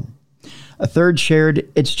alone. A third shared,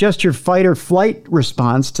 it's just your fight or flight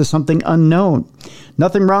response to something unknown.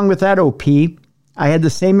 Nothing wrong with that, OP. I had the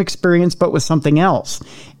same experience, but with something else.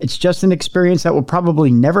 It's just an experience that will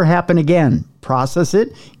probably never happen again. Process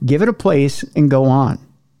it, give it a place, and go on.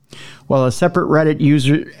 While a separate Reddit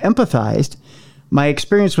user empathized, my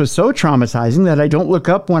experience was so traumatizing that I don't look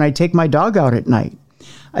up when I take my dog out at night.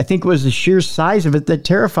 I think it was the sheer size of it that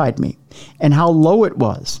terrified me, and how low it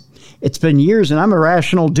was. It's been years, and I'm a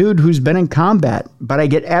rational dude who's been in combat, but I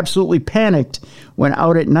get absolutely panicked when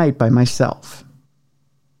out at night by myself.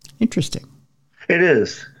 Interesting. It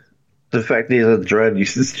is. The fact that you have dread, you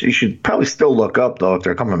should probably still look up, though, if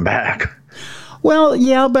they're coming back. Well,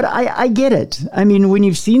 yeah, but I get it. I mean, when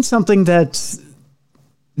you've seen something that's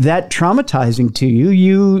that traumatizing to you,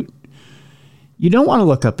 you don't want to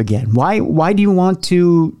look up again. Why do you want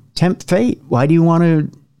to tempt fate? Why do you want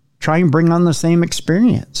to try and bring on the same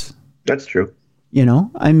experience? That's true. You know,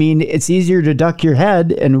 I mean, it's easier to duck your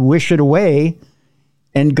head and wish it away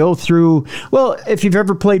and go through, well, if you've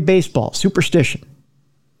ever played baseball, superstition,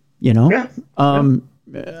 you know? Yeah.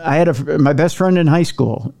 I had my best friend in high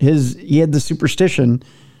school. He had the superstition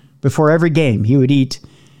before every game. He would eat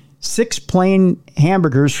 6 plain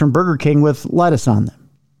hamburgers from Burger King with lettuce on them.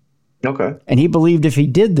 Okay. And he believed if he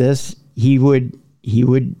did this, he would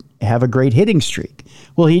have a great hitting streak.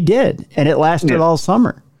 Well, he did, and it lasted all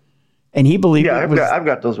summer. And he believed I've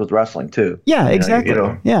got those with wrestling too. Yeah, exactly.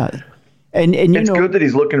 Yeah. And it's good that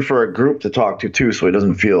he's looking for a group to talk to too, so he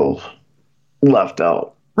doesn't feel left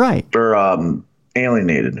out. Right. Or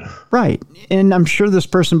alienated. Right. And I'm sure this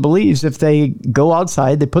person believes if they go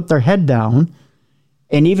outside, they put their head down,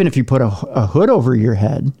 and even if you put a hood over your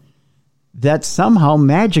head, that somehow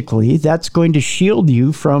magically that's going to shield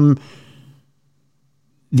you from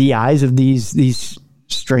the eyes of these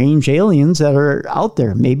strange aliens that are out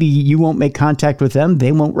there. Maybe you won't make contact with them.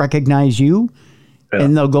 They won't recognize you,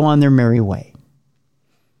 and they'll go on their merry way.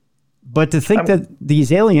 But to think that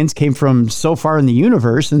these aliens came from so far in the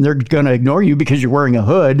universe and they're going to ignore you because you're wearing a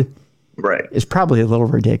hood, right, is probably a little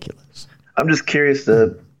ridiculous. I'm just curious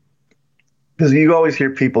because you always hear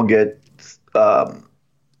people get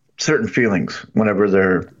certain feelings whenever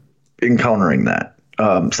they're encountering that,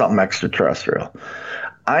 something extraterrestrial.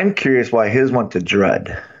 I'm curious why his went to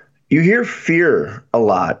dread. You hear fear a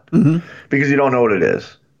lot because you don't know what it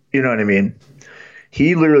is. You know what I mean?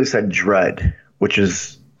 He literally said dread, which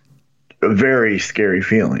is a very scary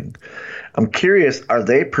feeling. I'm curious, are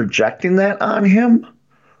they projecting that on him?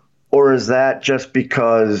 Or is that just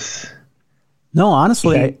because No,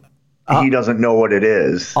 honestly, he doesn't know what it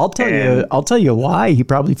is? I'll tell you why he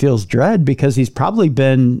probably feels dread, because he's probably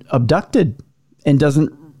been abducted and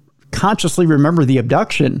doesn't consciously remember the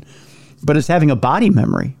abduction, but is having a body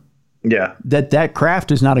memory. Yeah. That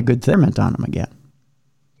craft is not a good thing on him again.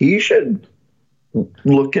 He should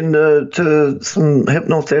look into some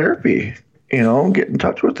hypnotherapy, get in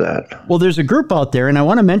touch with that. Well, there's a group out there, and I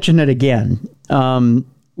want to mention it again.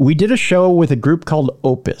 We did a show with a group called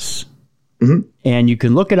Opus, and you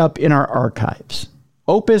can look it up in our archives.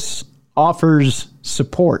 Opus offers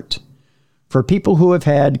support for people who have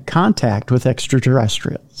had contact with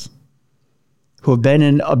extraterrestrials, who have been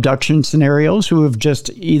in abduction scenarios, who have just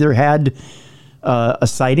either had a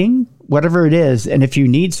sighting, whatever it is. And if you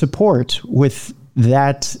need support with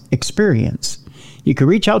that experience, you can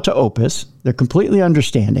reach out to Opus. They're completely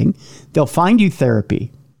understanding. They'll find you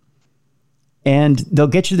therapy, and they'll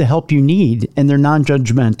get you the help you need, and they're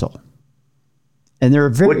non-judgmental. And they're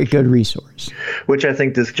a very good resource. Which I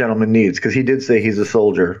think this gentleman needs, because he did say he's a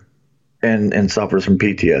soldier and suffers from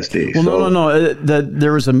PTSD. Well, no.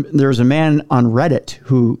 There was a man on Reddit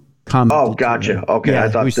who commented. Oh, gotcha. Okay, yeah, I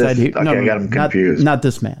thought I got him confused. Not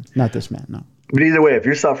this man, no. But either way, if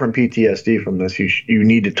you're suffering PTSD from this, you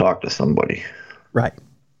need to talk to somebody. Right,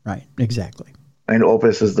 exactly. And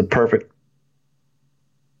Opus is the perfect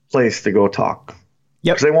place to go talk.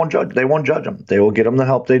 Yep. Because they won't judge him. They will get him the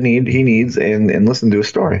help he needs and listen to his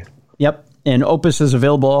story. Yep. And Opus is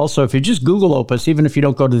available also. If you just Google Opus, even if you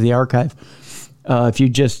don't go to the archive, if you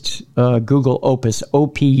just Google Opus,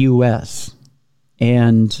 OPUS,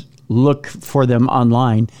 and look for them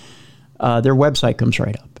online, their website comes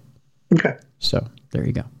right up. Okay. So there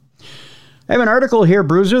you go. I have an article here,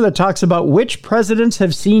 Bruiser, that talks about which presidents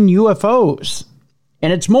have seen UFOs.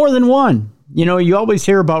 And it's more than one. You always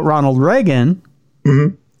hear about Ronald Reagan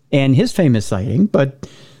and his famous sighting, but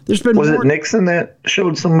there's been Was it Nixon that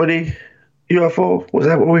showed somebody UFO? Was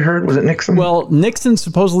that what we heard? Was it Nixon? Well, Nixon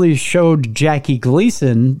supposedly showed Jackie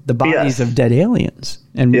Gleason the bodies of dead aliens.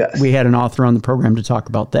 And we had an author on the program to talk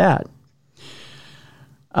about that.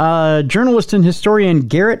 Journalist and historian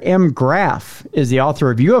Garrett M. Graff is the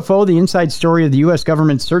author of UFO, the inside story of the U.S.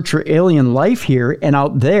 government's search for alien life here and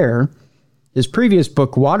out there. His previous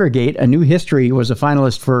book, Watergate, A New History, was a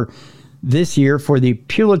finalist for this year for the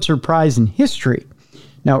Pulitzer Prize in History.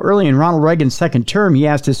 Now, early in Ronald Reagan's second term, he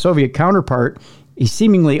asked his Soviet counterpart a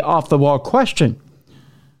seemingly off-the-wall question.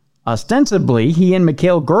 Ostensibly, he and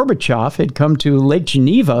Mikhail Gorbachev had come to Lake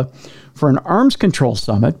Geneva for an arms control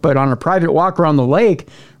summit, but on a private walk around the lake,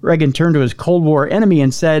 Reagan turned to his Cold War enemy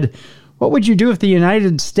and said, "What would you do if the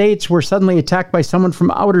United States were suddenly attacked by someone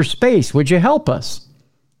from outer space? Would you help us?"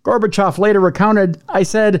 Gorbachev later recounted, "I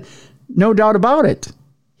said, no doubt about it."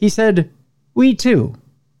 He said, "We too."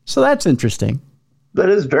 So that's interesting. That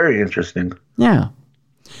is very interesting. Yeah.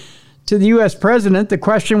 To the U.S. president, the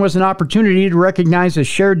question was an opportunity to recognize a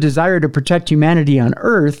shared desire to protect humanity on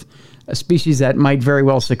Earth, a species that might very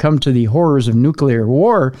well succumb to the horrors of nuclear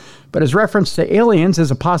war, but his reference to aliens as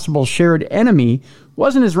a possible shared enemy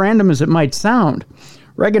wasn't as random as it might sound.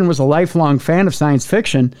 Reagan was a lifelong fan of science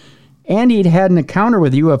fiction, and he'd had an encounter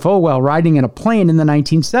with a UFO while riding in a plane in the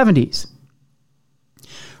 1970s.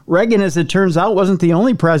 Reagan, as it turns out, wasn't the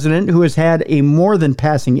only president who has had a more than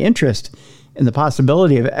passing interest in the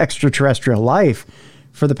possibility of extraterrestrial life.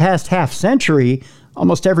 For the past half century,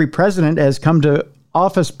 almost every president has come to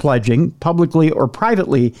office pledging, publicly or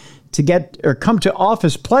privately, publicly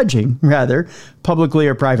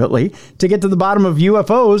or privately, to get to the bottom of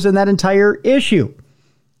UFOs and that entire issue.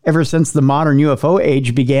 Ever since the modern UFO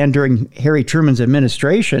age began during Harry Truman's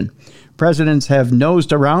administration, presidents have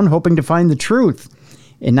nosed around hoping to find the truth.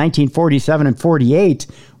 In 1947 and 48,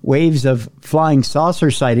 waves of flying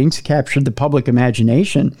saucer sightings captured the public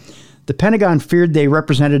imagination. The Pentagon feared they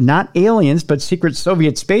represented not aliens, but secret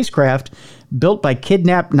Soviet spacecraft built by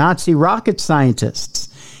kidnapped Nazi rocket scientists.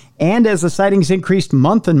 And as the sightings increased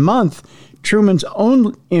month and month, Truman's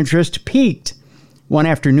own interest peaked. One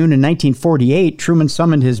afternoon in 1948, Truman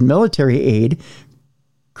summoned his military aide,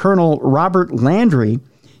 Colonel Robert Landry,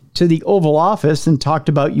 to the Oval Office and talked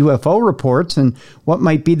about UFO reports and what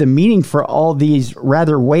might be the meaning for all these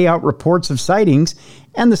rather way out reports of sightings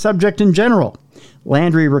and the subject in general.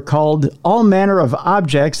 Landry recalled all manner of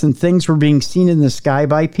objects and things were being seen in the sky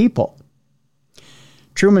by people.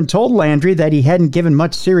 Truman told Landry that he hadn't given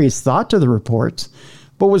much serious thought to the reports,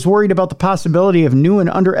 but was worried about the possibility of new and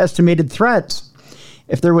underestimated threats.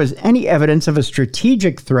 If there was any evidence of a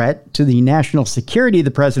strategic threat to the national security,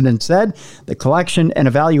 the president said, the collection and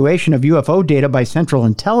evaluation of UFO data by Central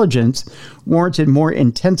Intelligence warranted more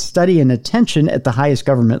intense study and attention at the highest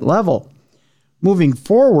government level. Moving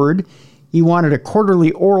forward, he wanted a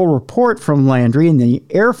quarterly oral report from Landry and the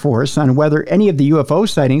Air Force on whether any of the UFO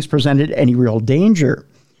sightings presented any real danger.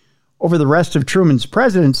 Over the rest of Truman's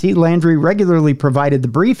presidency, Landry regularly provided the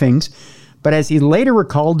briefings, but as he later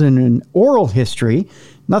recalled in an oral history,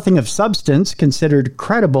 nothing of substance considered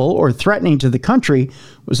credible or threatening to the country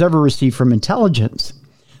was ever received from intelligence.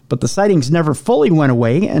 But the sightings never fully went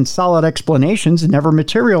away, and solid explanations never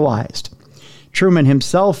materialized. Truman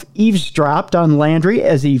himself eavesdropped on Landry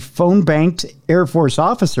as he phone-banked Air Force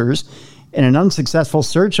officers in an unsuccessful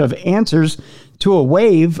search of answers to a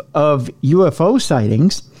wave of UFO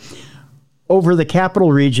sightings over the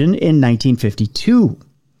capital region in 1952.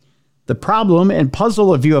 The problem and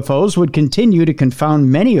puzzle of UFOs would continue to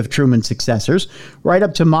confound many of Truman's successors right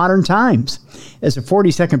up to modern times. As the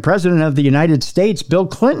 42nd president of the United States, Bill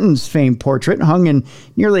Clinton's famed portrait hung in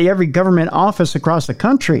nearly every government office across the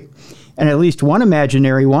country, and at least one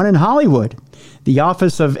imaginary one in Hollywood. The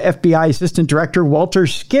office of FBI Assistant Director Walter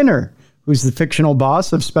Skinner, who's the fictional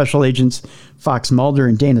boss of Special Agents Fox Mulder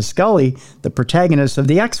and Dana Scully, the protagonists of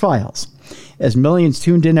The X-Files. As millions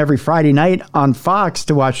tuned in every Friday night on Fox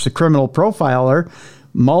to watch the criminal profiler,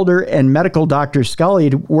 Mulder and medical doctor Scully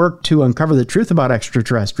worked to uncover the truth about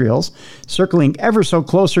extraterrestrials. Circling ever so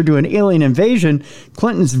closer to an alien invasion,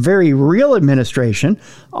 Clinton's very real administration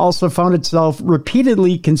also found itself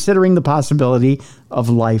repeatedly considering the possibility of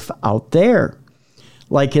life out there.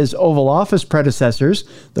 Like his Oval Office predecessors,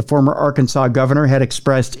 the former Arkansas governor had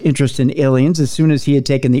expressed interest in aliens as soon as he had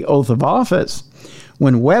taken the oath of office.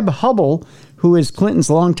 When Webb Hubbell, who is Clinton's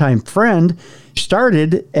longtime friend,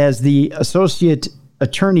 started as the Associate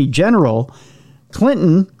Attorney General,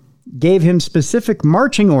 Clinton gave him specific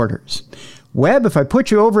marching orders. Webb, if I put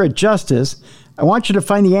you over at Justice, I want you to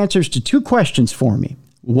find the answers to two questions for me.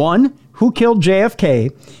 One, who killed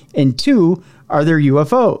JFK? And two, are there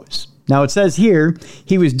UFOs? Now, it says here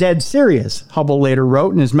he was dead serious, Hubbell later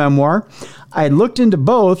wrote in his memoir. I had looked into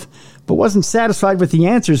both, but wasn't satisfied with the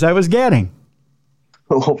answers I was getting.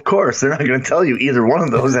 Well, of course, they're not going to tell you either one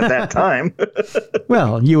of those at that time.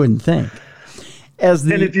 Well, you wouldn't think.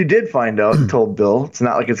 And if you did find out and told Bill, it's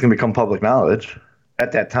not like it's going to become public knowledge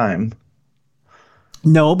at that time.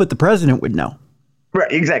 No, but the president would know.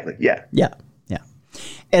 Right, exactly, yeah. Yeah.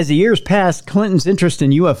 As the years passed, Clinton's interest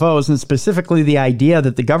in UFOs, and specifically the idea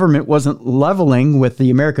that the government wasn't leveling with the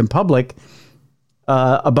American public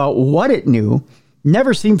about what it knew,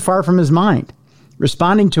 never seemed far from his mind.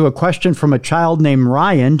 Responding to a question from a child named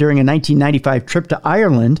Ryan during a 1995 trip to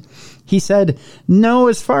Ireland, he said, "No,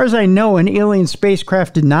 as far as I know, an alien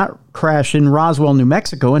spacecraft did not crash in Roswell, New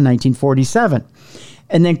Mexico in 1947.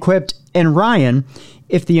 And then quipped, "And Ryan,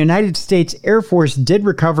 if the United States Air Force did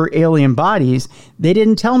recover alien bodies, they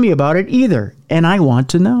didn't tell me about it either, and I want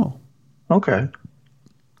to know." Okay.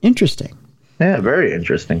 Interesting. Yeah, very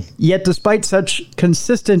interesting. Yet despite such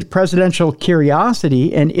consistent presidential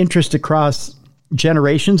curiosity and interest across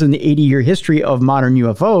generations in the 80-year history of modern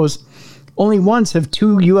UFOs, only once have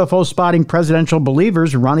two UFO spotting presidential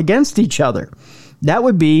believers run against each other. That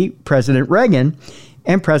would be President Reagan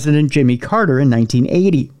and President Jimmy Carter in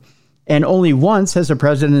 1980. And only once has a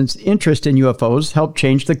president's interest in UFOs helped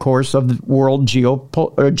change the course of the world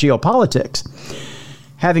geopolitics.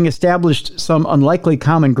 Having established some unlikely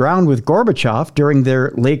common ground with Gorbachev during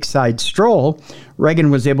their lakeside stroll,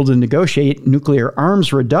 Reagan was able to negotiate nuclear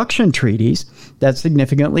arms reduction treaties that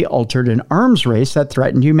significantly altered an arms race that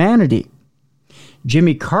threatened humanity.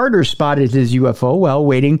 Jimmy Carter spotted his UFO while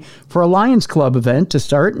waiting for a Lions Club event to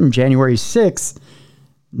start on January 6,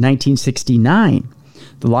 1969.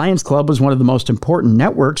 The Lions Club was one of the most important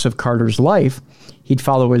networks of Carter's life. He'd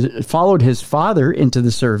followed his father into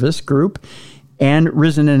the service group and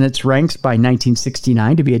risen in its ranks by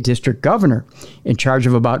 1969 to be a district governor in charge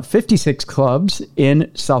of about 56 clubs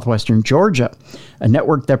in southwestern Georgia, a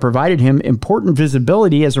network that provided him important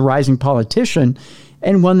visibility as a rising politician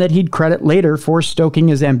and one that he'd credit later for stoking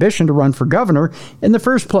his ambition to run for governor in the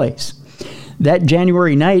first place. That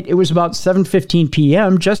January night, it was about 7:15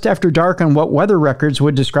 p.m., just after dark on what weather records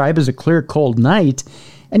would describe as a clear, cold night,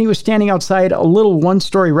 and he was standing outside a little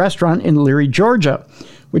one-story restaurant in Leary, Georgia,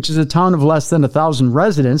 which is a town of less than 1,000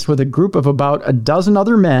 residents, with a group of about a dozen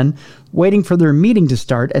other men waiting for their meeting to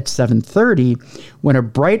start at 7:30 when a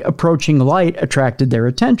bright approaching light attracted their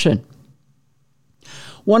attention.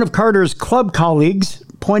 One of Carter's club colleagues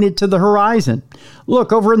pointed to the horizon.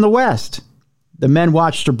 "Look, over in the west." The men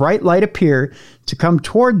watched a bright light appear to come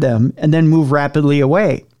toward them and then move rapidly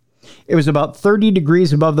away. It was about 30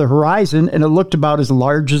 degrees above the horizon, and it looked about as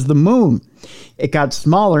large as the moon. It got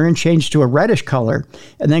smaller and changed to a reddish color,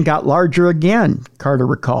 and then got larger again, Carter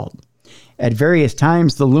recalled. At various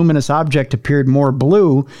times, the luminous object appeared more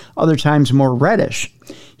blue, other times more reddish.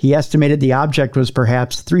 He estimated the object was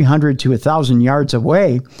perhaps 300 to 1,000 yards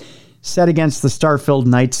away, set against the star-filled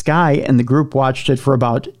night sky, and the group watched it for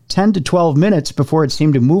about 10 to 12 minutes before it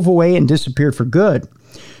seemed to move away and disappear for good.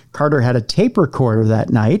 Carter had a tape recorder that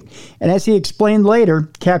night, and as he explained later,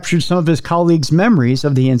 captured some of his colleagues' memories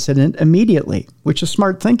of the incident immediately, which is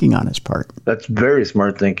smart thinking on his part. That's very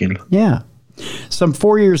smart thinking. Yeah. Some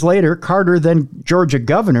 4 years later, Carter, then Georgia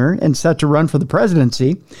governor and set to run for the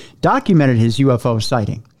presidency, documented his UFO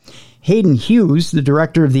sighting. Hayden Hughes, the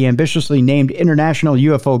director of the ambitiously named International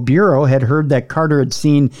UFO Bureau, had heard that Carter had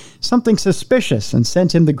seen something suspicious and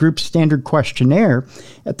sent him the group's standard questionnaire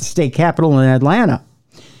at the state capitol in Atlanta.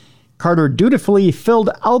 Carter dutifully filled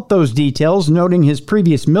out those details, noting his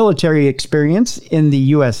previous military experience in the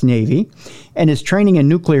U.S. Navy and his training in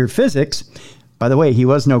nuclear physics. By the way, he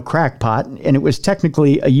was no crackpot, and it was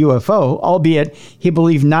technically a UFO, albeit he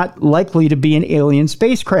believed not likely to be an alien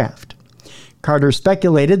spacecraft. Carter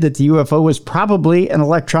speculated that the UFO was probably an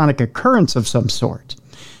electronic occurrence of some sort.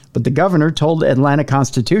 But the governor told Atlanta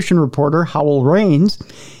Constitution reporter Howell Raines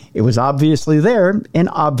it was obviously there and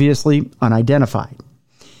obviously unidentified.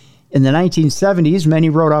 In the 1970s, many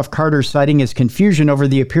wrote off Carter's sighting as confusion over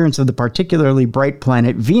the appearance of the particularly bright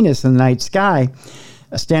planet Venus in the night sky,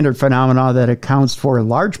 a standard phenomenon that accounts for a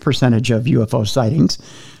large percentage of UFO sightings.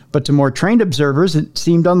 But to more trained observers, it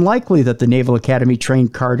seemed unlikely that the Naval Academy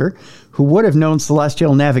trained Carter, who would have known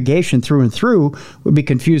celestial navigation through and through, would be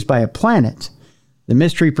confused by a planet. The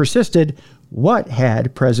mystery persisted. What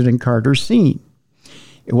had President Carter seen?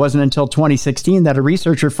 It wasn't until 2016 that a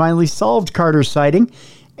researcher finally solved Carter's sighting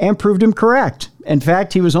and proved him correct. In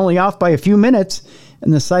fact, he was only off by a few minutes,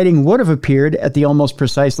 and the sighting would have appeared at the almost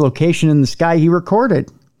precise location in the sky he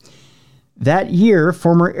recorded. That year,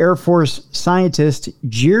 former Air Force scientist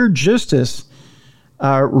Geer Justice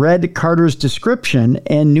read Carter's description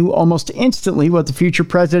and knew almost instantly what the future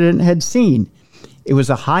president had seen. It was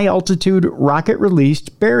a high-altitude,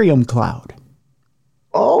 rocket-released barium cloud.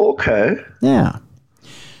 Oh, okay. Yeah.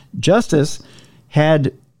 Justice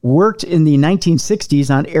had worked in the 1960s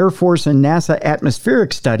on Air Force and NASA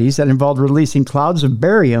atmospheric studies that involved releasing clouds of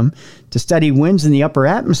barium to study winds in the upper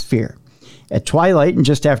atmosphere. At twilight and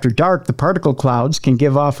just after dark, the particle clouds can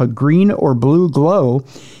give off a green or blue glow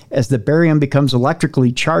as the barium becomes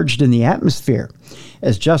electrically charged in the atmosphere.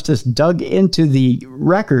 As Justice dug into the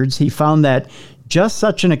records, he found that just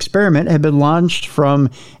such an experiment had been launched from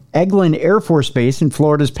Eglin Air Force Base in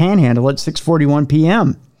Florida's Panhandle at 6:41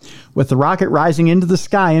 p.m., with the rocket rising into the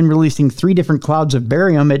sky and releasing 3 different clouds of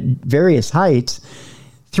barium at various heights.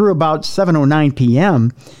 Through about 7:09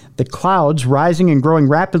 p.m., the clouds, rising and growing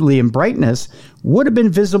rapidly in brightness, would have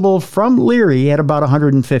been visible from Leary at about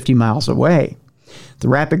 150 miles away. The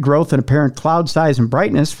rapid growth in apparent cloud size and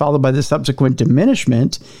brightness, followed by the subsequent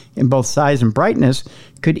diminishment in both size and brightness,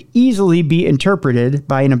 could easily be interpreted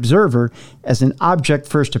by an observer as an object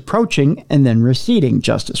first approaching and then receding,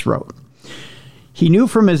 Justice wrote. He knew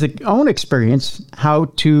from his own experience how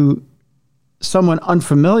to someone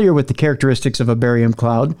unfamiliar with the characteristics of a barium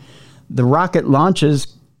cloud, the rocket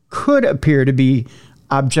launches could appear to be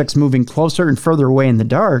objects moving closer and further away in the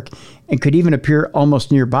dark, and could even appear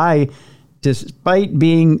almost nearby despite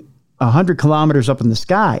being 100 kilometers up in the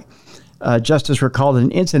sky. Justice recalled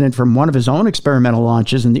an incident from one of his own experimental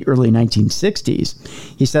launches in the early 1960s.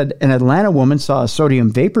 He said an Atlanta woman saw a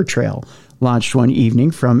sodium vapor trail launched one evening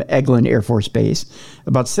from Eglin Air Force Base,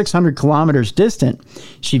 about 600 kilometers distant.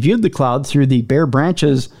 She viewed the cloud through the bare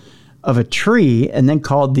branches of a tree and then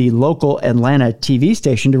called the local Atlanta TV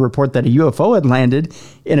station to report that a UFO had landed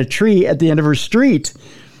in a tree at the end of her street.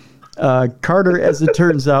 Carter, as it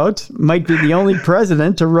turns out, might be the only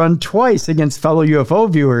president to run twice against fellow UFO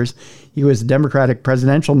viewers. He was a Democratic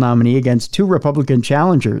presidential nominee against 2 Republican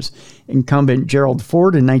challengers, incumbent Gerald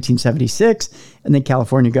Ford in 1976 and then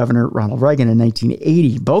California Governor Ronald Reagan in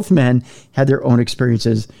 1980. Both men had their own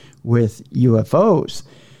experiences with UFOs.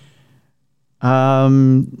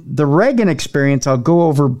 The Reagan experience, I'll go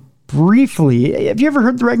over briefly. Have you ever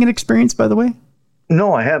heard the Reagan experience, by the way?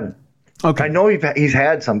 No, I haven't. Okay. I know he's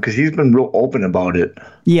had some because he's been real open about it.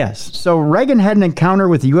 Yes. So Reagan had an encounter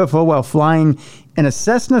with a UFO while flying in a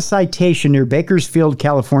Cessna Citation near Bakersfield,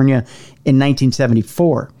 California in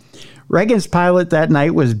 1974. Reagan's pilot that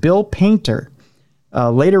night was Bill Painter.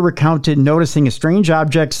 Later recounted noticing a strange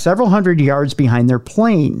object several hundred yards behind their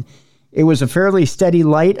plane. It was a fairly steady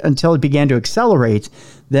light until it began to accelerate.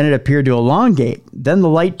 Then it appeared to elongate. Then the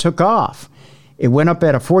light took off. It went up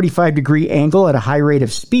at a 45-degree angle at a high rate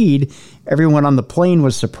of speed. Everyone on the plane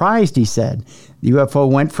was surprised, he said. The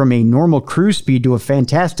UFO went from a normal cruise speed to a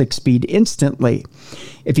fantastic speed instantly.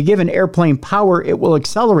 If you give an airplane power, it will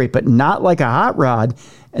accelerate, but not like a hot rod.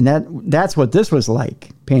 And that's what this was like,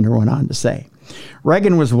 Painter went on to say.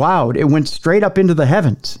 Reagan was wowed. It went straight up into the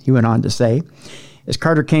heavens, he went on to say. As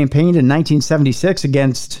Carter campaigned in 1976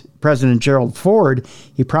 against President Gerald Ford,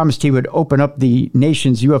 he promised he would open up the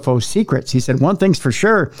nation's UFO secrets. He said, "One thing's for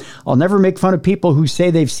sure, I'll never make fun of people who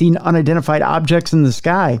say they've seen unidentified objects in the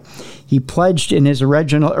sky." He pledged in his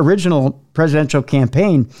original presidential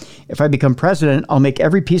campaign, "If I become president, I'll make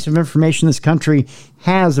every piece of information this country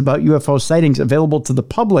has about UFO sightings available to the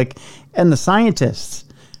public and the scientists."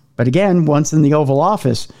 But again, once in the Oval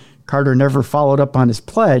Office, Carter never followed up on his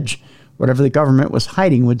pledge. Whatever the government was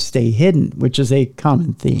hiding would stay hidden, which is a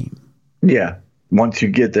common theme. Yeah. Once you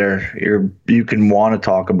get there, you can want to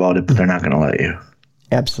talk about it, but they're not going to let you.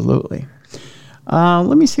 Absolutely.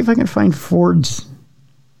 Let me see if I can find Ford's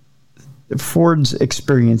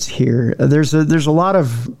experience here. There's a lot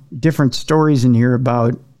of different stories in here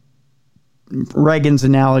about Reagan's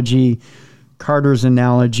analogy, Carter's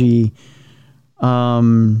analogy.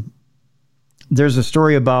 There's a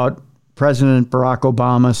story about President Barack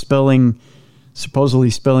Obama supposedly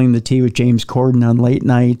spilling the tea with James Corden on late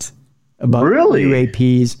night about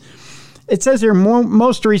UAPs. It says here,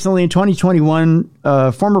 most recently in 2021,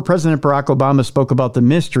 former President Barack Obama spoke about the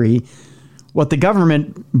mystery, what the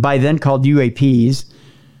government by then called UAPs,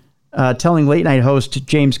 telling late night host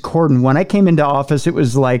James Corden, "When I came into office, it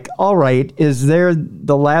was like, all right, is there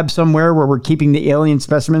the lab somewhere where we're keeping the alien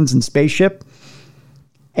specimens in spaceship?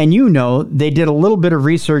 And they did a little bit of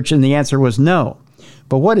research and the answer was no.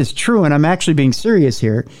 But what is true, and I'm actually being serious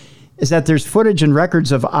here, is that there's footage and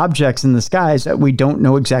records of objects in the skies that we don't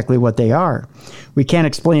know exactly what they are. We can't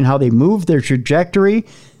explain how they moved, their trajectory.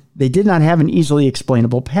 They did not have an easily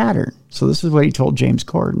explainable pattern." So this is what he told James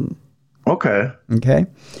Corden. Okay.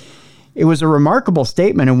 It was a remarkable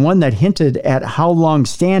statement and one that hinted at how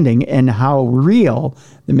long-standing and how real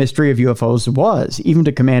the mystery of UFOs was, even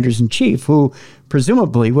to commanders-in-chief, who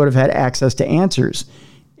presumably would have had access to answers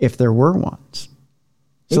if there were ones.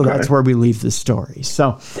 So that's where we leave the story.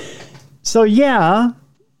 So yeah,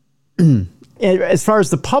 as far as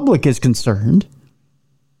the public is concerned,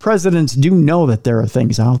 presidents do know that there are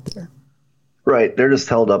things out there. Right. They're just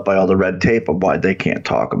held up by all the red tape of why they can't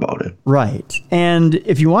talk about it. Right. And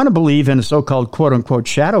if you want to believe in a so-called quote-unquote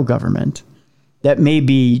shadow government that may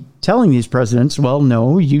be telling these presidents, well,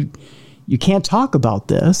 no, you can't talk about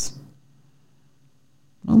this.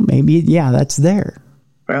 Well, maybe, yeah, that's there.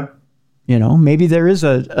 Yeah. Maybe there is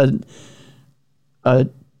a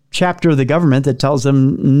chapter of the government that tells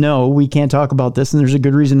them, no, we can't talk about this, and there's a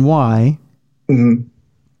good reason why.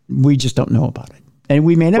 Mm-hmm. We just don't know about it. And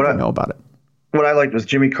we may never know about it. What I liked was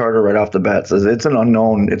Jimmy Carter right off the bat says it's an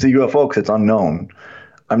unknown. It's a UFO because it's unknown.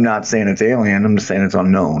 I'm not saying it's alien. I'm just saying it's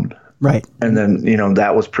unknown. Right. And then,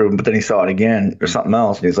 that was proven. But then he saw it again or something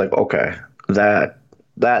else. And he's like, okay, that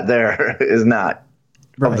there is not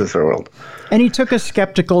of this world. And he took a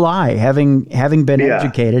skeptical eye. Having been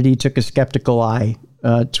educated, he took a skeptical eye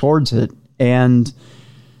towards it and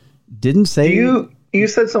didn't say. You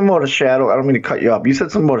said something about a shadow. I don't mean to cut you off. You said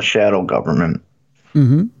something about a shadow government.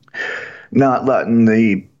 Mm-hmm. Not letting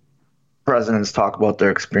the presidents talk about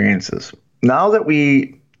their experiences. Now that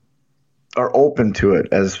we are open to it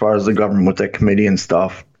as far as the government with that committee and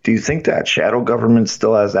stuff, do you think that shadow government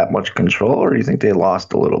still has that much control, or do you think they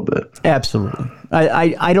lost a little bit? Absolutely.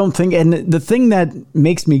 I don't think, and the thing that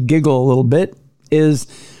makes me giggle a little bit is,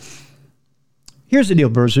 here's the deal,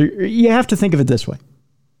 Bruiser. You have to think of it this way.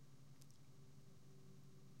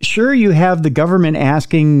 Sure, you have the government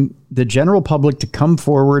asking the general public to come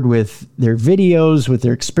forward with their videos, with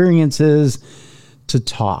their experiences, to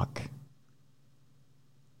talk.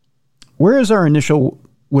 Where is our initial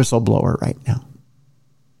whistleblower right now?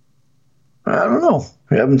 I don't know.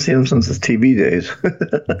 We haven't seen him since his TV days.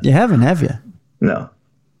 You haven't, have you? No.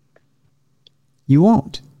 You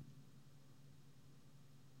won't.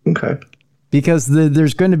 Okay. Because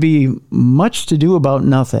there's going to be much to do about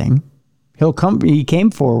nothing. He came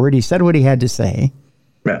forward. He said what he had to say.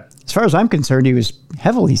 Yeah. As far as I'm concerned, he was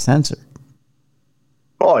heavily censored.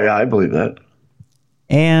 Oh, yeah, I believe that.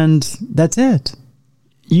 And that's it.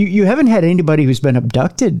 You haven't had anybody who's been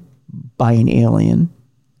abducted by an alien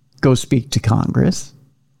go speak to Congress.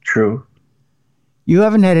 True. You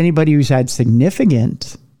haven't had anybody who's had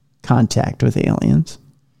significant contact with aliens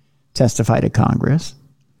testify to Congress.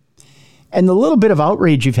 And the little bit of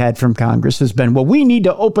outrage you've had from Congress has been, well, we need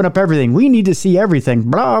to open up everything. We need to see everything,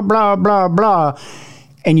 blah, blah, blah, blah.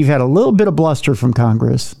 And you've had a little bit of bluster from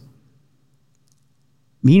Congress.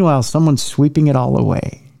 Meanwhile, someone's sweeping it all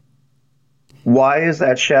away. Why is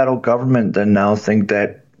that shadow government then now think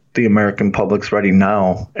that the American public's ready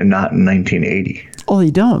now and not in 1980? Oh,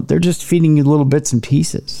 they don't. They're just feeding you little bits and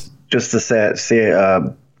pieces. Just to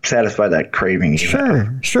satisfy that craving.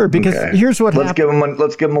 Sure. Because here's what happens.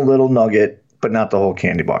 Let's give them a little nugget, but not the whole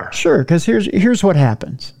candy bar. Sure, because here's what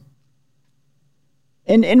happens.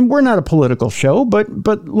 And we're not a political show, but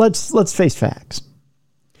let's face facts.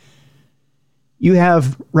 You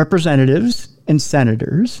have representatives and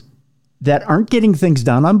senators that aren't getting things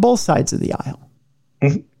done on both sides of the aisle.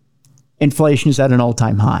 Mm-hmm. Inflation is at an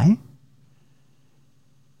all-time high.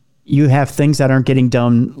 You have things that aren't getting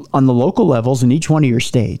done on the local levels in each one of your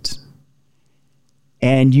states.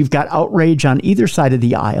 And you've got outrage on either side of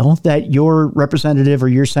the aisle that your representative or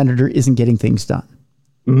your senator isn't getting things done.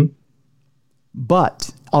 Mm-hmm.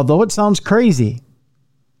 But although it sounds crazy,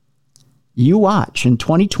 you watch in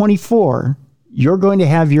 2024, you're going to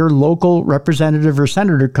have your local representative or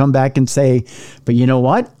senator come back and say, but you know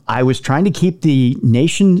what? I was trying to keep the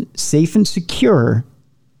nation safe and secure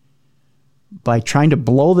by trying to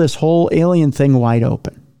blow this whole alien thing wide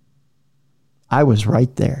open. I was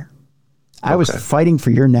right there. I was fighting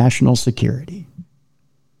for your national security,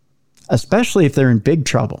 especially if they're in big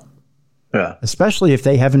trouble. Yeah. Especially if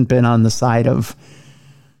they haven't been on the side of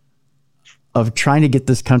trying to get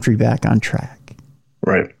this country back on track.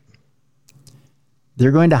 Right.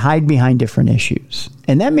 They're going to hide behind different issues.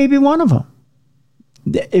 And that may be one of them.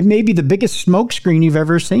 It may be the biggest smokescreen you've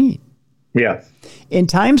ever seen. Yeah. In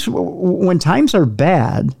times when times are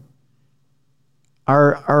bad,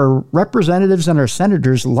 our representatives and our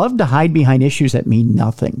senators love to hide behind issues that mean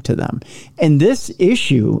nothing to them. And this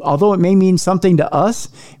issue, although it may mean something to us,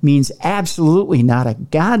 means absolutely not a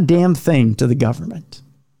goddamn thing to the government.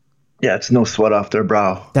 Yeah, it's no sweat off their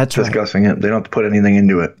brow. That's right. Discussing it. They don't have to put anything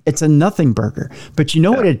into it. It's a nothing burger. But you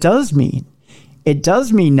know what it does mean? It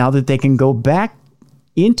does mean now that they can go back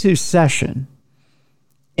into session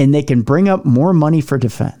and they can bring up more money for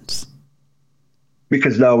defense.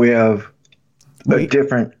 Because now we have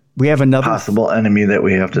we have another possible enemy that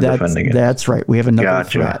we have to defend against. That's right. We have another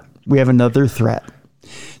threat. We have another threat.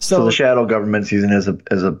 So the shadow government's using it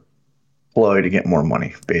as a ploy to get more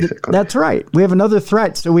money, basically. That's right. We have another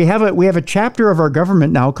threat. So we have a chapter of our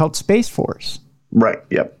government now called Space Force. Right.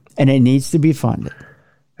 Yep. And it needs to be funded.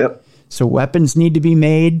 Yep. So weapons need to be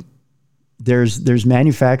made. There's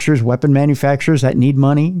manufacturers, weapon manufacturers that need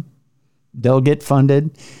money. They'll get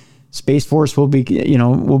funded. Space Force will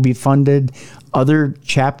be funded. Other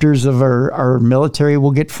chapters of our military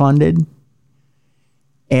will get funded.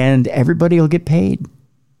 And everybody will get paid.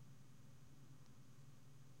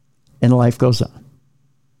 And life goes on.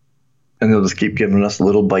 And they'll just keep giving us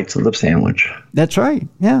little bites of the sandwich. That's right.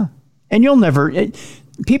 Yeah. And you'll never...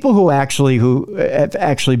 people who have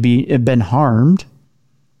actually been harmed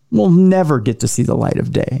will never get to see the light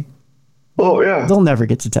of day. Oh, yeah. They'll never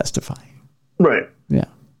get to testify. Right. Yeah.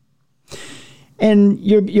 And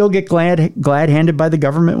you'll get glad-handed by the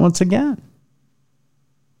government once again.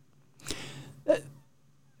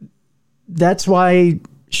 That's why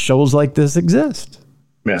shows like this exist.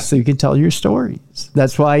 Yeah. So you can tell your stories.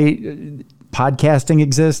 That's why podcasting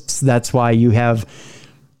exists. That's why you have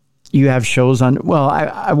shows on, well,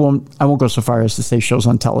 I won't go so far as to say shows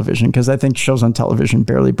on television, because I think shows on television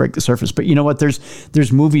barely break the surface. But you know what?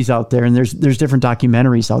 There's movies out there, and there's different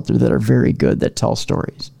documentaries out there that are very good that tell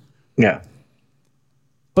stories. Yeah.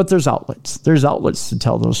 But there's outlets. There's outlets to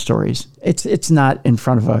tell those stories. It's not in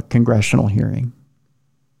front of a congressional hearing.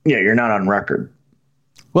 Yeah, you're not on record.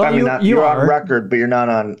 Well, you're on record, but you're not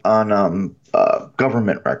on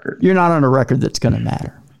government record. You're not on a record that's going to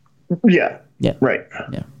matter. Yeah. Yeah. Right.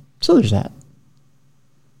 Yeah. So there's that.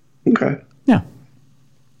 Okay. Yeah.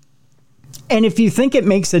 And if you think it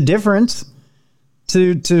makes a difference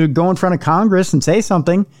to go in front of Congress and say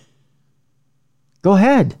something, go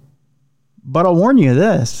ahead. But I'll warn you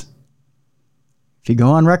this. If you go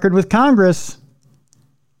on record with Congress,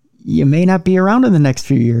 you may not be around in the next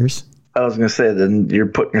few years. I was going to say, then you're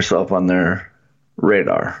putting yourself on their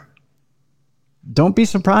radar. Don't be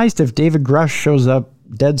surprised if David Grush shows up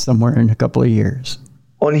dead somewhere in a couple of years.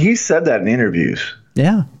 Well, and he said that in interviews.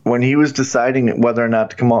 Yeah. When he was deciding whether or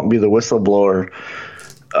not to come out and be the whistleblower,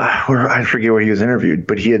 I forget where he was interviewed,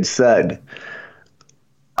 but he had said,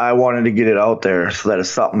 I wanted to get it out there so that if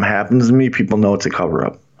something happens to me, people know it's a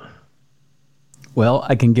cover-up. Well,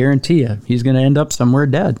 I can guarantee you he's going to end up somewhere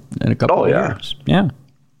dead in a couple of years. Yeah.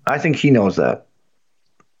 I think he knows that.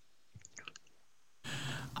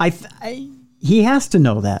 He has to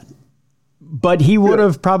know that. But he would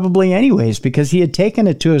have probably anyways, because he had taken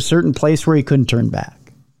it to a certain place where he couldn't turn back.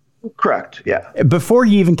 Correct, yeah. Before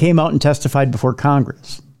he even came out and testified before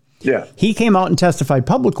Congress. Yeah. He came out and testified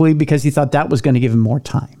publicly because he thought that was going to give him more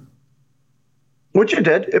time. Which it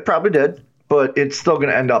did. It probably did. But it's still going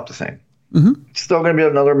to end up the same. Mm-hmm. It's still going to be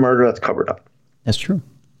another murder that's covered up. That's true.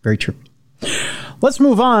 Very true. Let's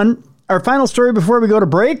move on. Our final story before we go to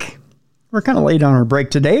break. We're kind of late on our break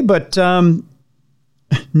today, but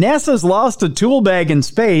NASA's lost a tool bag in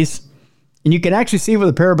space, and you can actually see it with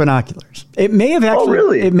a pair of binoculars. It may have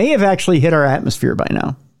actually, It may have actually hit our atmosphere by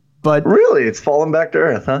now. But really, it's falling back to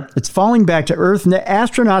Earth, huh? It's falling back to Earth, and the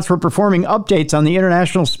astronauts were performing updates on the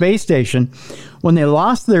International Space Station when they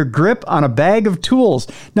lost their grip on a bag of tools.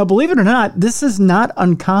 Now, believe it or not, this is not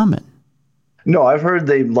uncommon. No, I've heard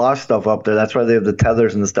they lost stuff up there. That's why they have the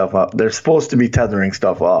tethers and the stuff up. They're supposed to be tethering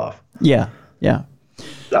stuff off. Yeah, yeah.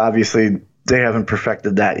 Obviously, they haven't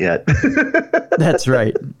perfected that yet. That's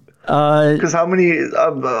right. Because how many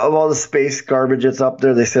of all the space garbage that's up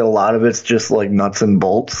there, they say a lot of it's just like nuts and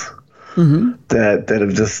bolts that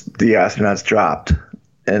have just the astronauts dropped,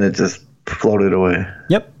 and it just floated away.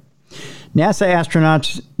 Yep. NASA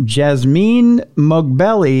astronauts Jasmine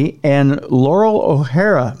Mogbelli and Laurel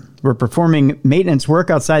O'Hara were performing maintenance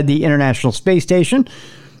work outside the International Space Station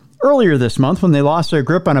earlier this month when they lost their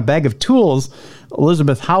grip on a bag of tools.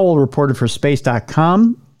 Elizabeth Howell reported for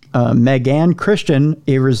Space.com. Megan Christian,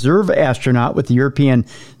 a reserve astronaut with the European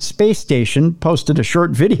Space Station, posted a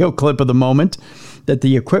short video clip of the moment that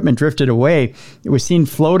the equipment drifted away. It was seen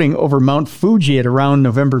floating over Mount Fuji at around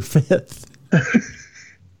November 5th.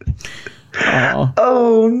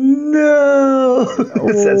 Oh, no.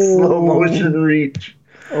 It's that slow motion reach.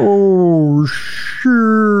 Oh,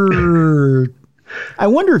 sure. I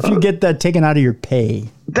wonder if you get that taken out of your pay.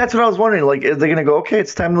 That's what I was wondering. Like, are they going to go, okay,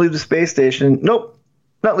 it's time to leave the space station? Nope.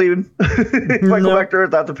 Not leaving. If I go back to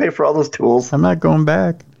Earth, I have to pay for all those tools. I'm not going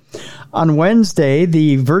back. On Wednesday,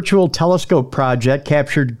 the Virtual Telescope Project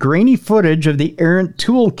captured grainy footage of the errant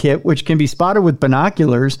toolkit, which can be spotted with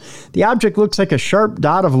binoculars. The object looks like a sharp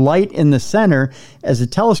dot of light in the center as the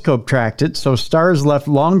telescope tracked it, so stars left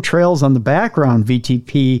long trails on the background,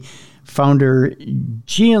 VTP founder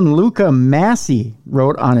Gianluca Massi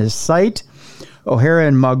wrote on his site. O'Hara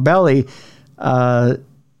and Mogbelli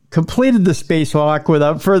completed the spacewalk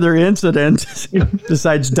without further incident,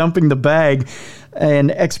 besides dumping the bag.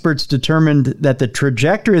 And experts determined that the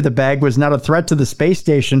trajectory of the bag was not a threat to the space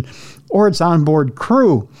station or its onboard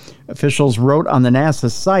crew. Officials wrote on the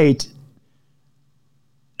NASA site.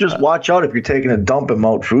 Just watch out if you're taking a dump at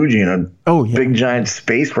Mount Fuji and a big giant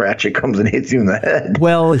space ratchet comes and hits you in the head.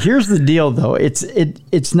 Well, here's the deal, though.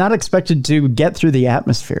 It's not expected to get through the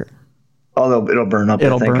atmosphere. Oh, it'll burn up.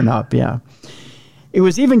 It'll burn up, yeah. It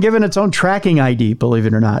was even given its own tracking ID, believe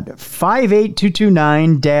it or not.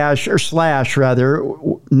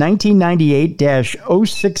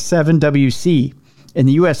 58229-1998-067WC in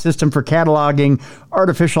the U.S. System for Cataloging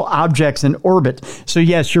Artificial Objects in Orbit. So,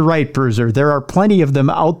 yes, you're right, Bruiser. There are plenty of them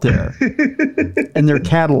out there, and they're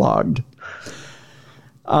cataloged.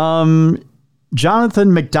 Jonathan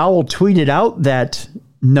McDowell tweeted out that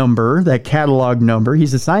number, that catalog number.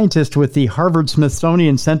 He's a scientist with the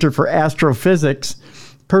Harvard-Smithsonian Center for Astrophysics.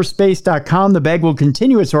 Per Space.com, the bag will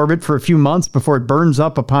continue its orbit for a few months before it burns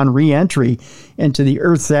up upon re-entry into the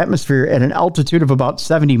Earth's atmosphere at an altitude of about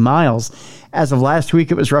 70 miles. As of last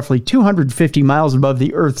week, it was roughly 250 miles above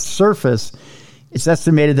the Earth's surface. It's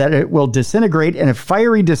estimated that it will disintegrate in a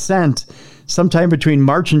fiery descent sometime between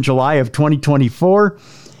March and July of 2024.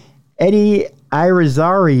 Eddie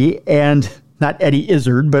Irizarry and not Eddie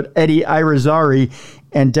Izzard, but Eddie Irizarry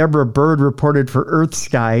and Deborah Bird reported for Earth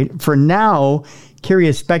Sky. For now,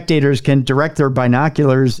 curious spectators can direct their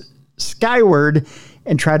binoculars skyward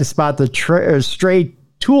and try to spot the stray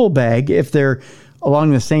tool bag if they're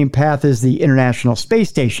along the same path as the International Space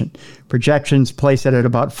Station. Projections place it at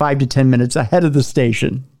about 5 to 10 minutes ahead of the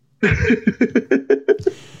station.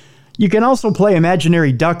 You can also play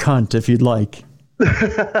imaginary duck hunt if you'd like.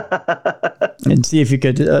 And see if you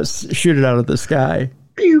could shoot it out of the sky.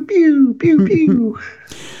 Pew, pew, pew, pew.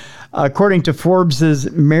 According to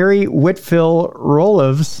Forbes' Mary Whitfill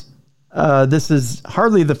Roloves, This is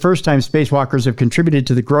hardly the first time spacewalkers have contributed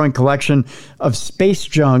to the growing collection of space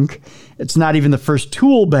junk. It's not even the first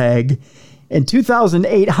tool bag. In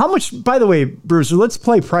 2008, how much, by the way, Bruiser, let's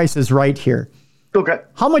play prices right here. Okay.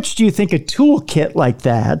 How much do you think a toolkit like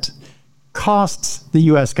that costs the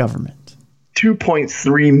U.S. government?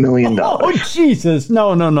 $2.3 million. Oh, Jesus.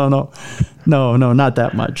 No, not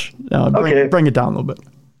that much. Bring it down a little bit.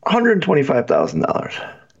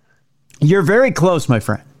 $125,000. You're very close, my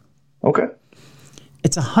friend. Okay.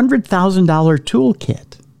 It's a $100,000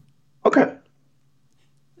 toolkit. Okay.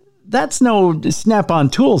 That's no Snap-on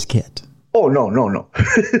Tools kit. Oh, no.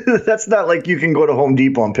 That's not like you can go to Home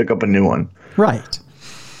Depot and pick up a new one. Right.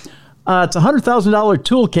 It's a $100,000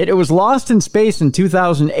 toolkit. It was lost in space in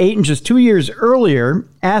 2008, and just 2 years earlier,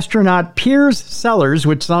 astronaut Piers Sellers,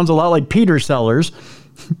 which sounds a lot like Peter Sellers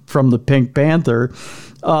from the Pink Panther,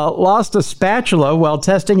 lost a spatula while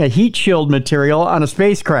testing a heat shield material on a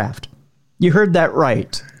spacecraft. You heard that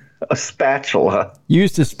right. A spatula?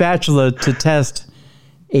 Used a spatula to test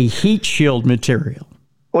a heat shield material.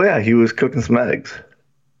 Oh, yeah, he was cooking some eggs.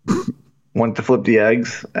 Went to flip the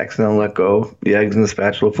eggs, accidentally let go. The eggs and the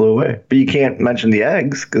spatula flew away. But you can't mention the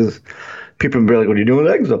eggs because people will be like, what are you doing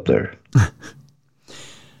with eggs up there?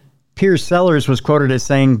 Piers Sellers was quoted as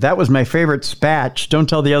saying, "That was my favorite spatch. Don't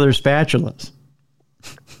tell the other spatulas."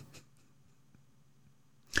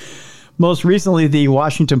 Most recently, the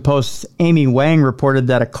Washington Post's Amy Wang reported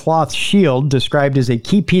that a cloth shield described as a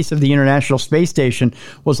key piece of the International Space Station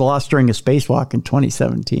was lost during a spacewalk in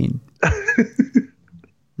 2017.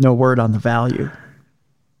 No word on the value.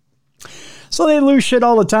 So they lose shit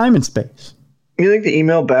all the time in space. You think the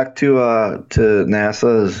email back to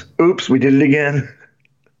NASA is, oops, we did it again?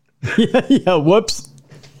 yeah, whoops.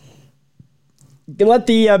 Let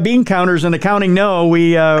the bean counters and accounting know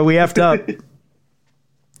we effed up.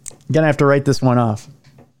 Gonna have to write this one off.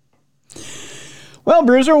 Well,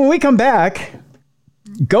 Bruiser, when we come back,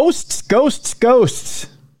 ghosts,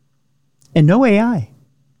 and no AI.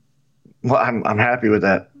 Well, I'm happy with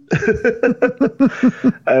that.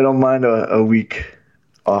 I don't mind a week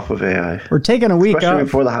off of AI. We're taking a week especially off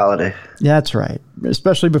before the holiday. Yeah, that's right.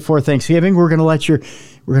 Especially before Thanksgiving, we're gonna let your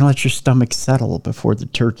stomach settle before the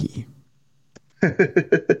turkey.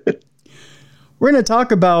 We're going to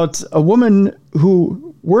talk about a woman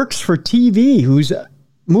who works for TV who's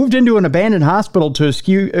moved into an abandoned hospital to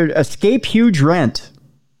escape huge rent.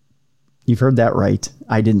 You've heard that right.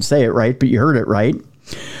 I didn't say it right, but you heard it right.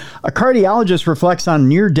 A cardiologist reflects on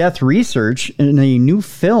near-death research in a new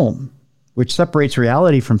film, which separates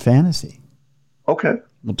reality from fantasy. Okay.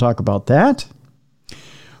 We'll talk about that.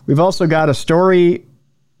 We've also got a story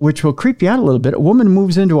which will creep you out a little bit. A woman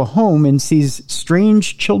moves into a home and sees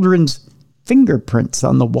strange children's fingerprints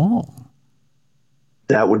on the wall.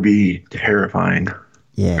 That would be terrifying.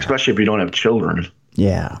 Yeah. Especially if you don't have children.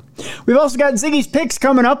 Yeah. We've also got Ziggy's Picks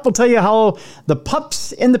coming up. We'll tell you how the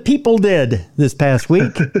pups and the people did this past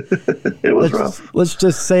week. It was rough. Let's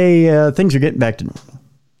just say things are getting back to normal.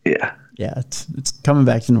 Yeah. Yeah, it's coming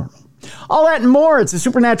back to normal. All that and more. It's a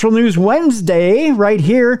Supernatural News Wednesday right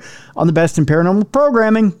here on the Best in Paranormal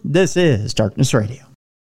Programming. This is Darkness Radio.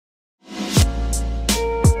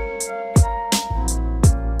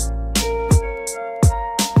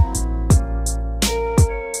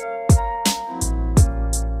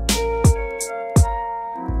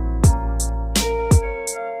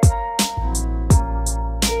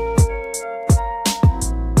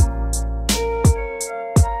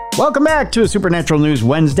 Welcome back to a Supernatural News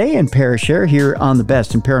Wednesday and Parashare here on the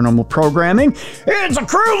Best in Paranormal Programming. It's a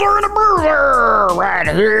Cruiser and a Bruiser right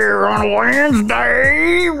here on a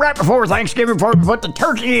Wednesday, right before Thanksgiving, before we put the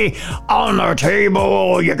turkey on the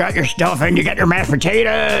table. You got your stuffing, you got your mashed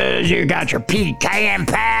potatoes, you got your pecan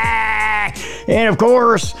pie, and of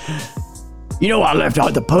course, you know I left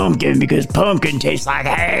out the pumpkin because pumpkin tastes like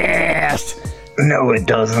ass. No, it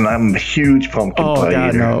doesn't. I'm a huge pumpkin pie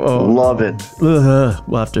eater. No. Oh. Love it. We'll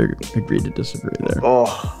have to agree to disagree there.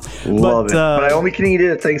 Oh, love it. But I only can eat it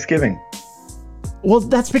at Thanksgiving. Well,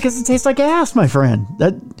 that's because it tastes like ass, my friend.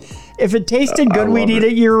 If it tasted good, we'd eat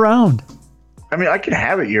it year round. I mean, I can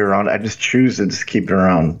have it year round. I just choose to just keep it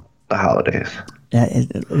around the holidays.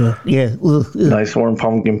 Yeah. Nice warm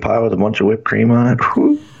pumpkin pie with a bunch of whipped cream on it.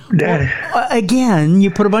 Whew, Daddy. Again, you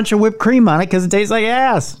put a bunch of whipped cream on it because it tastes like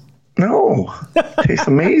ass. No, it tastes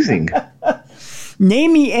amazing.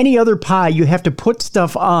 Name me any other pie you have to put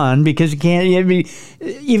stuff on because you can't,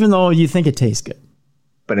 even though you think it tastes good.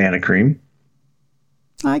 Banana cream.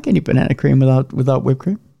 I can eat banana cream without whipped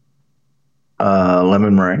cream.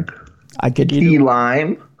 Lemon meringue. I could eat key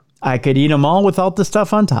lime. I could eat them all without the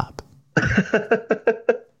stuff on top.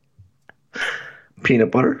 Peanut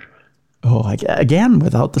butter. Again,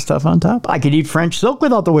 without the stuff on top. I could eat French silk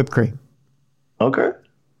without the whipped cream. Okay.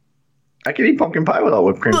 I could eat pumpkin pie without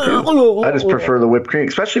whipped cream too. I just prefer the whipped cream,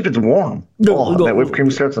 especially if it's warm. That whipped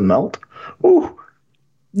cream starts to melt. Ooh.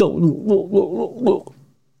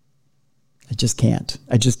 I just can't.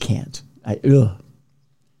 It's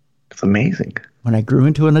amazing. When I grew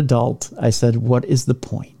into an adult, I said, what is the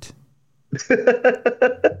point?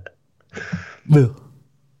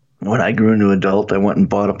 When I grew into an adult, I went and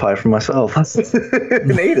bought a pie for myself and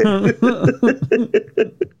ate it.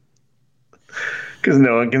 Because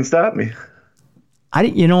no one can stop me. I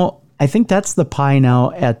think that's the pie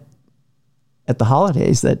now at the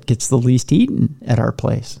holidays that gets the least eaten at our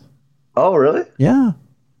place. Oh, really? Yeah.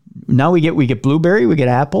 Now we get blueberry, we get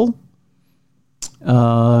apple,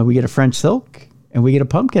 we get a French silk, and we get a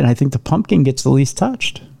pumpkin. I think the pumpkin gets the least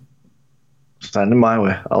touched. Send it my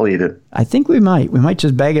way. I'll eat it. I think we might. We might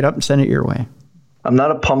just bag it up and send it your way. I'm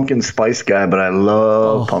not a pumpkin spice guy, but I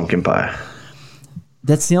love pumpkin pie.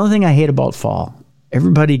 That's the only thing I hate about fall.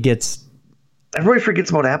 Everybody forgets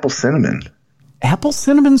about apple cinnamon. Apple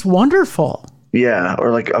cinnamon's wonderful. Yeah,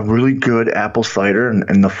 or like a really good apple cider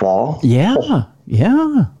in the fall. Yeah,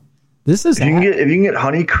 yeah. This is if you can get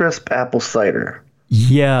Honeycrisp apple cider.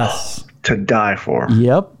 Yes. To die for.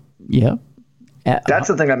 Yep. That's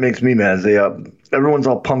the thing that makes me mad. Is everyone's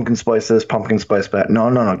all pumpkin spice this, pumpkin spice that.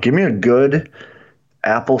 No. Give me a good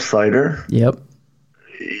apple cider. Yep.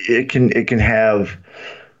 It can have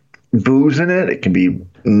booze in it. It can be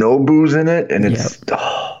no booze in it, and it's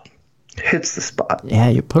hits the spot. Yeah,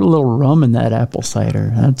 you put a little rum in that apple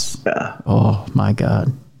cider. Oh my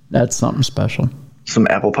God, that's something special. Some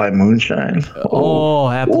apple pie moonshine.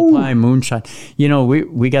 Apple pie moonshine.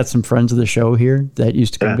 We got some friends of the show here that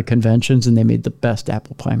used to come to conventions, and they made the best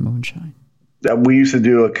apple pie moonshine. We used to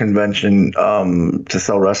do a convention to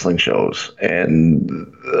sell wrestling shows, and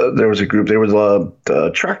there was a group. There was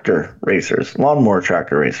tractor racers, lawnmower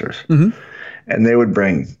tractor racers, and they would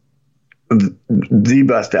bring the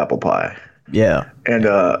best apple pie. Yeah, and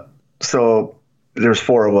so there's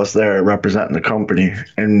 4 of us there representing the company,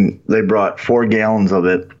 and they brought 4 gallons of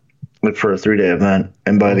it for a 3-day event.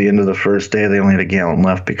 And by the end of the first day, they only had a gallon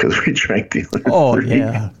left because we drank the other 3.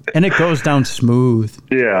 Yeah, and it goes down smooth.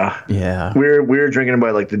 Yeah. We were drinking it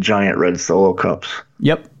by like the giant red Solo cups.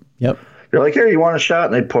 Yep. They're like, "Here, you want a shot?"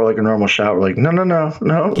 And they pour like a normal shot. We're like, no.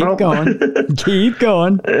 Keep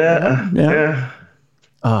going. Yeah.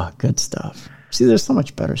 Oh, good stuff. See, there's so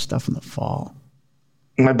much better stuff in the fall.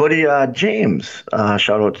 My buddy James,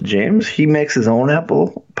 shout out to James. He makes his own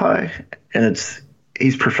apple pie, and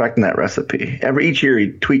he's perfecting that recipe. Each year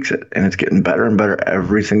he tweaks it, and it's getting better and better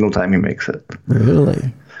every single time he makes it.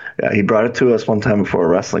 Really? Yeah, he brought it to us one time before a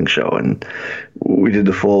wrestling show, and we did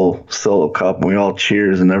the full Solo cup, and we all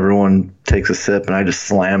cheers, and everyone takes a sip, and I just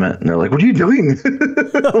slam it, and they're like, "What are you doing?"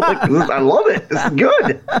 I'm like, "I love it. It's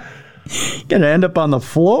good." Gonna end up on the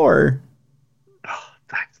floor. Oh,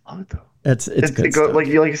 I love it though. It's good stuff. Like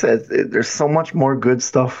you said, there's so much more good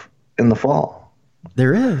stuff in the fall.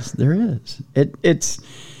 There is. It's.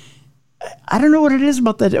 I don't know what it is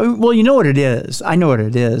about that. Well, you know what it is. I know what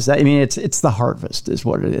it is. I mean, it's the harvest is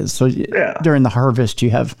what it is. So during the harvest,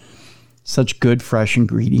 you have such good fresh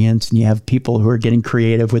ingredients, and you have people who are getting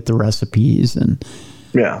creative with the recipes, and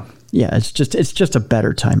it's just a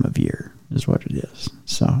better time of year is what it is.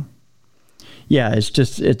 So it's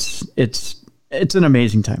an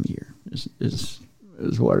amazing time of year is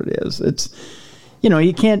what it is. It's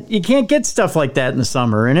you can't get stuff like that in the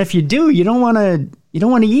summer, and if you do, you don't want to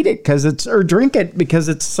eat it or drink it because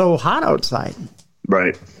it's so hot outside.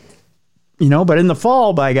 Right. But in the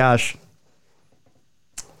fall, by gosh.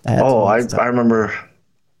 I remember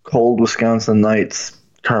cold Wisconsin nights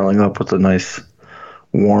curling up with a nice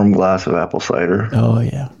warm glass of apple cider. Oh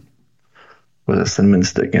yeah. With a cinnamon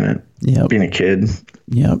stick in it. Yeah. Being a kid.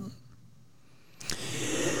 Yep.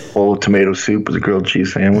 Bowl of tomato soup with a grilled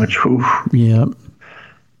cheese sandwich. Whew. Yep.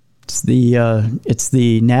 It's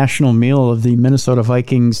the national meal of the Minnesota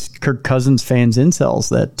Vikings Kirk Cousins fans incels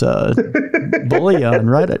that bully on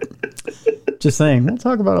Reddit. Just saying. We'll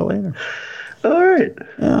talk about it later. All right.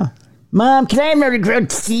 Yeah. Mom, can I have another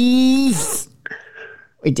grilled cheese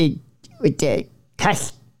with the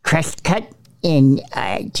crust cut and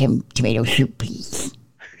some tomato soup, please?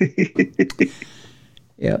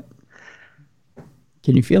 Yep.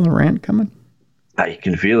 Can you feel the rant coming? I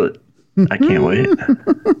can feel it. I can't wait.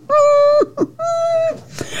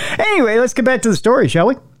 Anyway, let's get back to the story, shall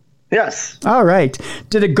we? Yes. All right.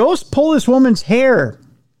 Did a ghost pull this woman's hair?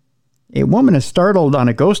 A woman is startled on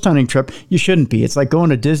a ghost hunting trip. You shouldn't be. It's like going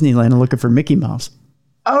to Disneyland and looking for Mickey Mouse.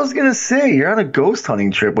 I was going to say, you're on a ghost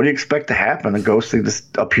hunting trip. What do you expect to happen? A ghost to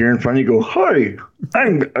just appear in front of you and go, "Hi,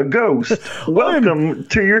 I'm a ghost. Welcome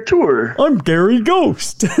to your tour. I'm Gary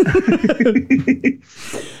Ghost."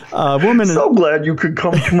 Woman. So glad you could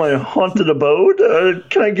come to my haunted abode.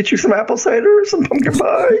 Can I get you some apple cider or some pumpkin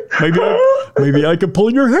pie? Maybe I could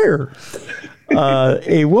pull your hair.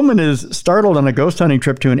 A woman is startled on a ghost hunting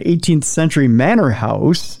trip to an 18th century manor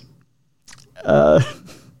house.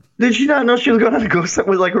 Did she not know she was going on a ghost hunt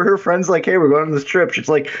with her friends? Like, hey, we're going on this trip. She's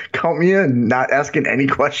like, count me in, not asking any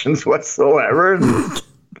questions whatsoever.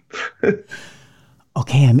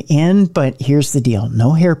 Okay, I'm in, but here's the deal.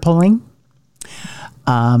 No hair pulling,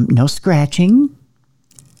 no scratching,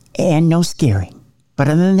 and no scaring. But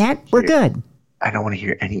other than that, we're good. I don't want to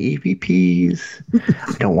hear any EVPs.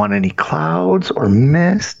 I don't want any clouds or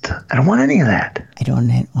mist. I don't want any of that. I don't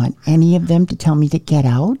want any of them to tell me to get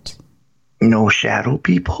out. No shadow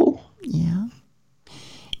people. Yeah.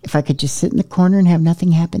 If I could just sit in the corner and have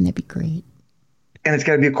nothing happen, that'd be great. And it's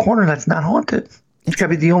got to be a corner that's not haunted. It's got to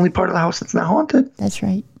be the only part of the house that's not haunted. That's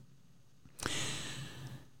right.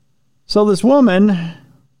 So this woman,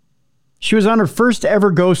 she was on her first ever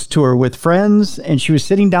ghost tour with friends, and she was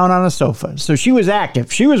sitting down on a sofa. So she was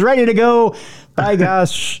active. She was ready to go. By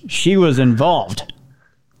gosh, she was involved.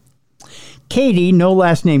 Katie, no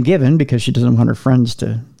last name given because she doesn't want her friends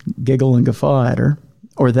to giggle and guffaw at her,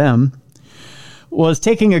 or them, was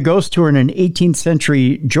taking a ghost tour in an 18th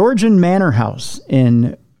century Georgian manor house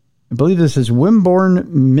in, I believe this is Wimborne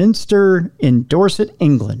Minster in Dorset,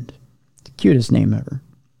 England. The cutest name ever.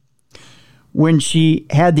 When she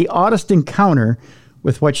had the oddest encounter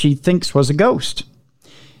with what she thinks was a ghost.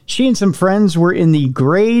 She and some friends were in the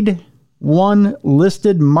Grade 1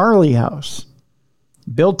 listed Marley house,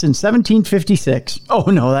 built in 1756. Oh,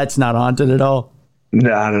 no, that's not haunted at all.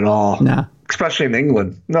 Not at all. Nah. Especially in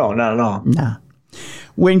England. No, not at all. Nah.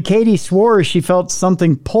 When Katie swore she felt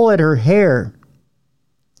something pull at her hair.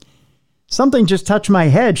 "Something just touched my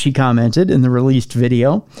head," she commented in the released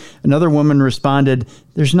video. Another woman responded,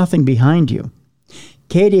 "There's nothing behind you."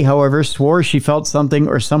 Katie, however, swore she felt something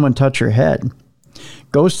or someone touch her head.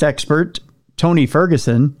 Ghost expert Tony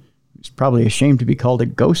Ferguson, who's probably ashamed to be called a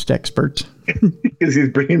ghost expert. Because he's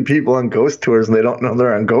bringing people on ghost tours and they don't know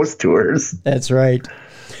they're on ghost tours. That's right.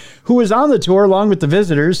 Who was on the tour along with the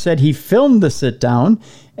visitors, said he filmed the sit down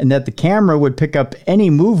and that the camera would pick up any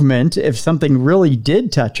movement if something really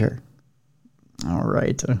did touch her. All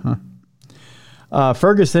right.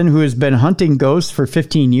 Ferguson, who has been hunting ghosts for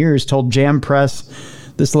 15 years, told Jam Press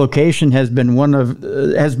this location has been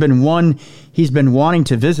one he's been wanting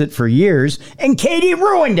to visit for years, and Katie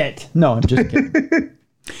ruined it. No, I'm just kidding.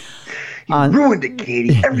 You ruined it,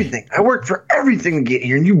 Katie. Everything. I worked for everything to get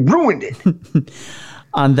here, and you ruined it.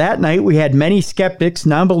 On that night, we had many skeptics,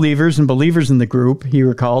 non-believers, and believers in the group, he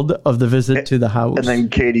recalled, of the visit to the house. And then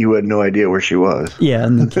Katie, who had no idea where she was. Yeah,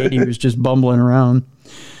 and then Katie was just bumbling around.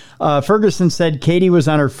 Ferguson said Katie was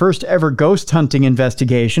on her first ever ghost hunting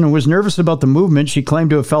investigation and was nervous about the movement she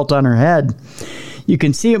claimed to have felt on her head. You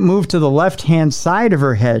can see it move to the left-hand side of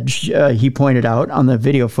her head, he pointed out on the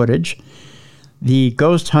video footage. The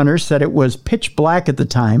ghost hunter said it was pitch black at the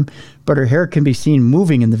time, but her hair can be seen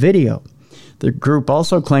moving in the video. The group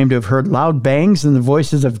also claimed to have heard loud bangs and the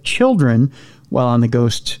voices of children while on the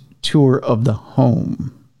ghost tour of the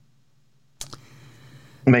home.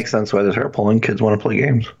 Makes sense why there's hair pulling. Kids want to play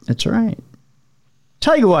games. That's right.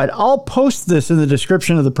 Tell you what, I'll post this in the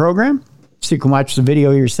description of the program so you can watch the video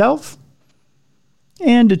yourself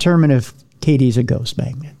and determine if Katie's a ghost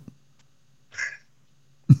magnet.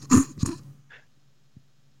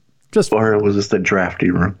 Or it was just a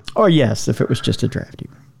drafty room. Or yes, if it was just a drafty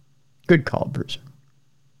room. Good call, Bruiser.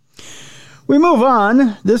 We move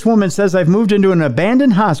on. This woman says, "I've moved into an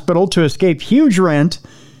abandoned hospital to escape huge rent,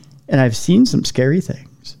 and I've seen some scary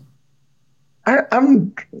things."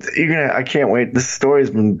 I can't wait. This story's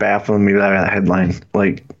been baffling me, that headline.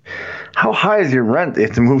 Like, how high is your rent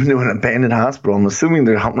if to move into an abandoned hospital? I'm assuming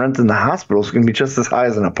the rent in the hospital is going to be just as high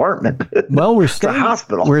as an apartment. Well, we're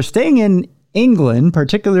staying in England,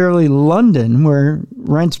 particularly London, where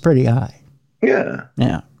rent's pretty high. Yeah.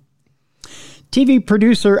 Yeah. TV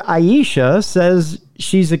producer Aisha says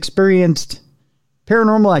she's experienced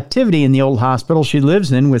paranormal activity in the old hospital she lives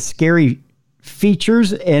in with scary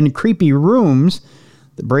features and creepy rooms.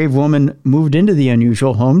 The brave woman moved into the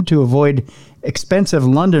unusual home to avoid expensive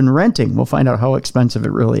London renting. We'll find out how expensive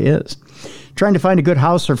it really is. Trying to find a good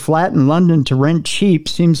house or flat in London to rent cheap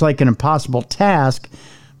seems like an impossible task,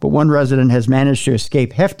 but one resident has managed to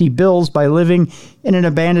escape hefty bills by living in an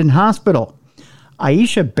abandoned hospital.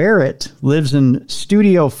 Aisha Barrett lives in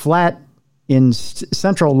studio flat in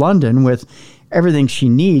central London with everything she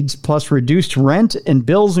needs, plus reduced rent and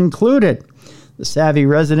bills included. The savvy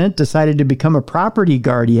resident decided to become a property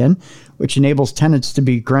guardian, which enables tenants to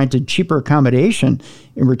be granted cheaper accommodation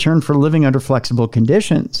in return for living under flexible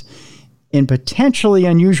conditions in potentially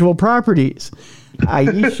unusual properties.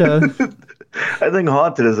 Aisha... I think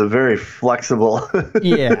haunted is a very flexible...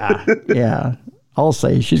 Yeah. I'll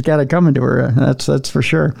say she's got it coming to her. That's for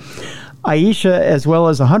sure. Aisha, as well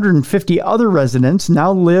as 150 other residents,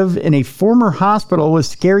 now live in a former hospital with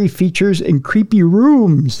scary features and creepy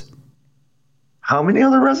rooms. How many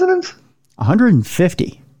other residents?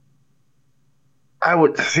 150. I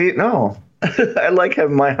would see. No, I like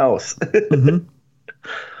having my house. Mm-hmm.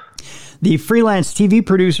 The freelance TV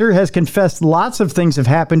producer has confessed lots of things have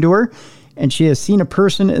happened to her, and she has seen a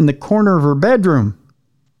person in the corner of her bedroom.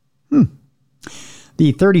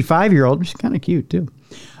 The 35-year-old, she's kind of cute too,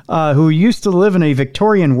 who used to live in a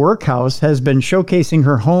Victorian workhouse, has been showcasing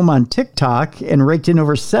her home on TikTok and raked in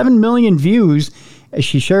over 7 million views as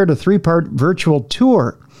she shared a 3-part virtual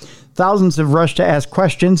tour. Thousands have rushed to ask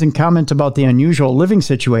questions and comment about the unusual living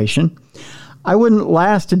situation. I wouldn't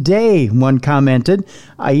last a day, one commented.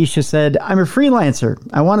 Aisha said, I'm a freelancer.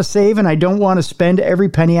 I want to save and I don't want to spend every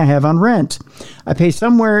penny I have on rent. I pay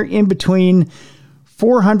somewhere in between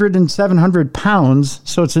 400 and 700 pounds,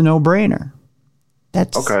 so it's a no-brainer.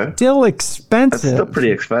 That's still expensive. That's still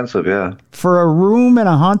pretty expensive, yeah. For a room in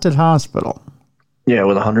a haunted hospital. Yeah,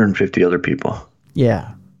 with 150 other people.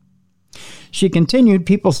 Yeah. She continued,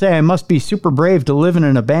 people say I must be super brave to live in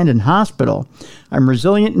an abandoned hospital. I'm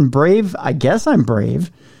resilient and brave. I guess I'm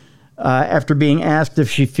brave. After being asked if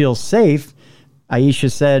she feels safe,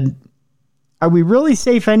 Aisha said, are we really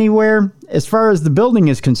safe anywhere? As far as the building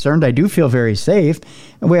is concerned, I do feel very safe,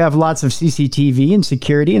 and we have lots of CCTV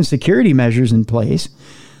and security measures in place.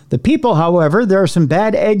 The people, however, there are some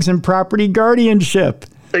bad eggs in property guardianship.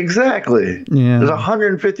 Exactly. Yeah. There's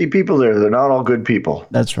 150 people there. They're not all good people.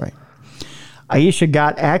 That's right. Aisha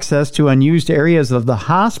got access to unused areas of the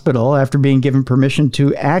hospital after being given permission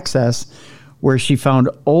to access, where she found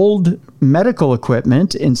old medical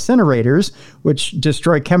equipment, incinerators, which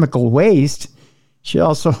destroy chemical waste. She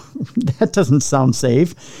also, that doesn't sound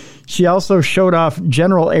safe. She also showed off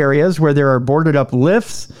general areas where there are boarded up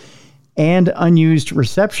lifts and unused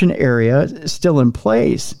reception area still in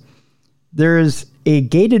place. There is a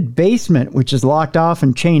gated basement, which is locked off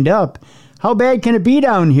and chained up. How bad can it be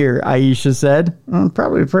down here? Aisha said.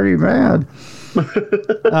 Probably pretty bad.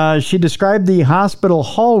 She described the hospital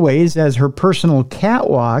hallways as her personal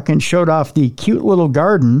catwalk and showed off the cute little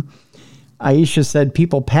garden. Aisha said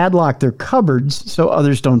people padlock their cupboards so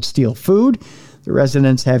others don't steal food. The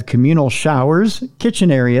residents have communal showers, kitchen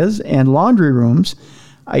areas, and laundry rooms.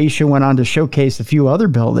 Aisha went on to showcase a few other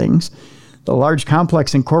buildings. The large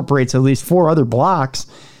complex incorporates at least 4 other blocks,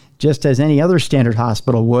 just as any other standard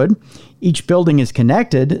hospital would. Each building is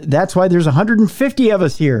connected. That's why there's 150 of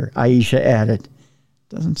us here, Aisha added.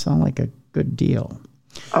 Doesn't sound like a good deal.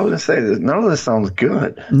 I was going to say, none of this sounds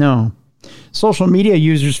good. No. Social media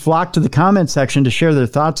users flocked to the comment section to share their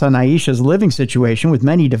thoughts on Aisha's living situation, with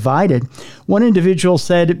many divided. One individual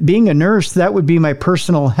said, being a nurse, that would be my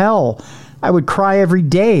personal hell. I would cry every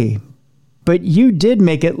day. But you did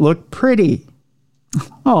make it look pretty.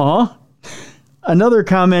 Aw. Another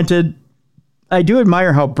commented, I do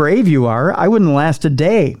admire how brave you are. I wouldn't last a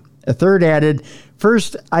day. A third added,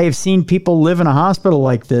 first, I have seen people live in a hospital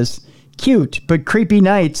like this. Cute, but creepy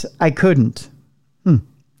nights, I couldn't.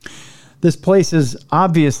 This place is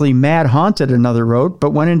obviously mad haunted, another wrote,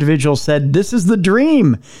 but one individual said, this is the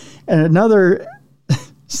dream. And another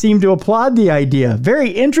seemed to applaud the idea.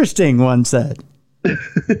 Very interesting, one said.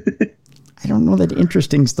 I don't know that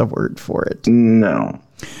interesting's the word for it. No.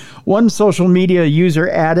 One social media user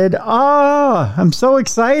added, I'm so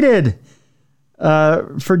excited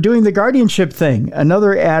for doing the guardianship thing.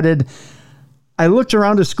 Another added, I looked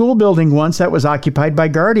around a school building once that was occupied by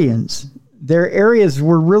guardians. Their areas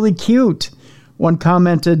were really cute. One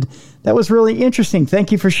commented, that was really interesting.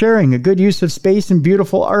 Thank you for sharing. A good use of space and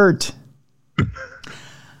beautiful art.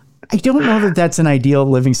 I don't know that that's an ideal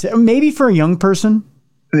living. Maybe for a young person.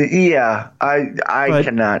 Yeah, I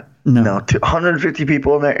cannot. No, 150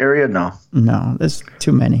 people in that area? No. No, there's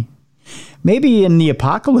too many. Maybe in the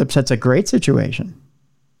apocalypse, that's a great situation.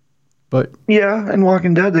 But yeah, in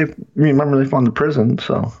Walking Dead, they found the prison,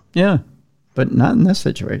 so. Yeah, but not in this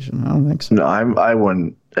situation. I don't think so. No, I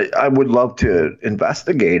wouldn't. I would love to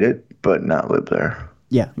investigate it, but not live there.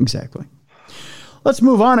 Yeah, exactly. Let's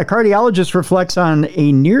move on. A cardiologist reflects on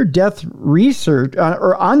a near-death research,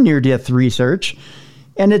 on near-death research,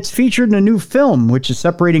 and it's featured in a new film, which is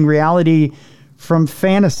separating reality from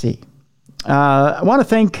fantasy. I want to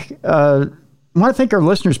thank I want to thank our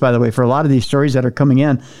listeners, by the way, for a lot of these stories that are coming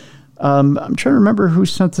in. I'm trying to remember who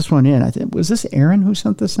sent this one in. Was this Aaron who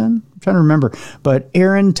sent this in? I'm trying to remember. But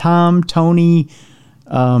Aaron, Tom, Tony,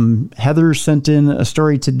 Heather sent in a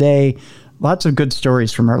story today. Lots of good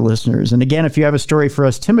stories from our listeners. And again, if you have a story for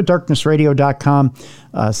us, tim@darknessradio.com,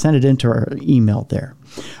 send it into our email there.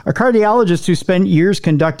 A cardiologist who spent years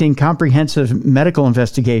conducting comprehensive medical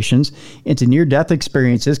investigations into near-death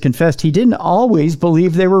experiences confessed he didn't always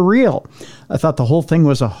believe they were real. I thought the whole thing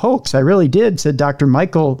was a hoax. I really did, said Dr.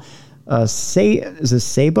 Michael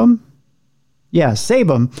Sabum? Yeah,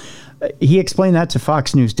 Sabum. He explained that to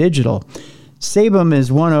Fox News Digital. Sabum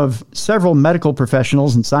is one of several medical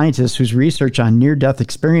professionals and scientists whose research on near-death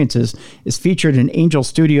experiences is featured in Angel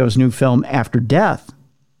Studios' new film, After Death.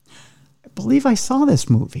 I believe I saw this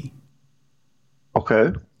movie.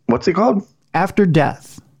 Okay. What's it called? After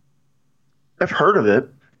Death. I've heard of it.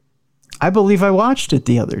 I believe I watched it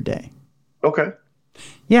the other day. Okay.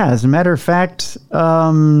 Yeah, as a matter of fact,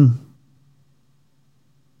 I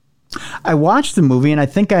watched the movie, and I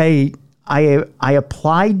think I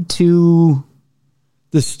applied to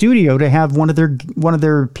the studio to have one of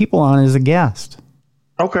their people on as a guest.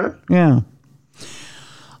 Okay. Yeah.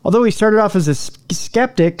 Although he started off as a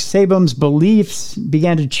skeptic, Sabum's beliefs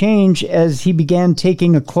began to change as he began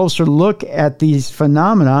taking a closer look at these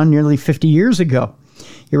phenomena nearly 50 years ago.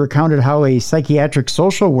 He recounted how a psychiatric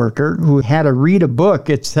social worker who had to read a book,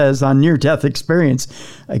 it says, on near-death experience.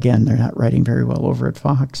 Again, they're not writing very well over at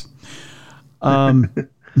Fox.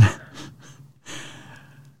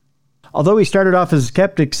 Although he started off as a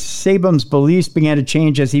skeptic, Sabum's beliefs began to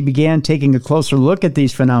change as he began taking a closer look at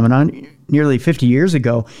these phenomena nearly 50 years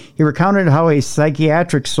ago. He recounted how a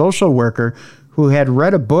psychiatric social worker who had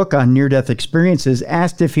read a book on near-death experiences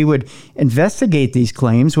asked if he would investigate these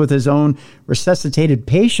claims with his own resuscitated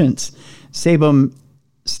patients. Sabum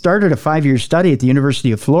started a 5-year study at the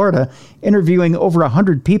University of Florida, interviewing over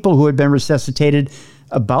 100 people who had been resuscitated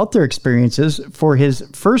about their experiences for his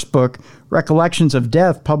first book, Recollections of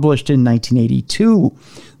Death, published in 1982.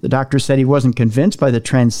 The doctor said he wasn't convinced by the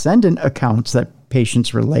transcendent accounts that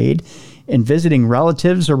patients relayed in visiting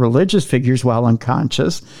relatives or religious figures while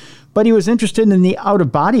unconscious, but he was interested in the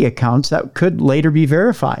out-of-body accounts that could later be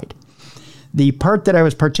verified. The part that I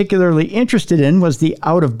was particularly interested in was the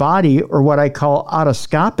out-of-body, or what I call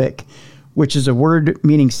autoscopic, which is a word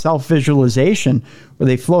meaning self-visualization, where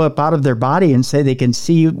they flow up out of their body and say they can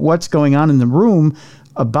see what's going on in the room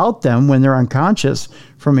about them when they're unconscious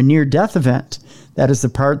from a near-death event. That is the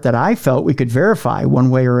part that I felt we could verify one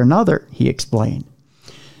way or another, he explained.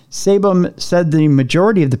 Sabum said the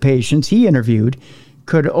majority of the patients he interviewed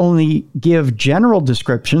could only give general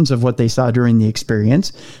descriptions of what they saw during the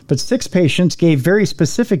experience, but 6 patients gave very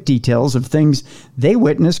specific details of things they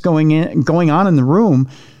witnessed going on in the room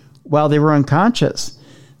while they were unconscious.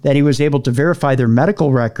 That he was able to verify their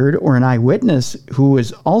medical record or an eyewitness who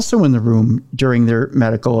was also in the room during their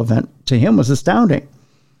medical event, to him, was astounding.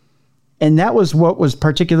 And that was what was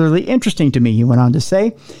particularly interesting to me, he went on to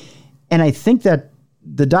say. And I think that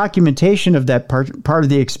the documentation of that part of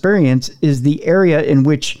the experience is the area in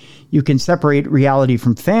which you can separate reality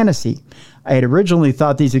from fantasy. I had originally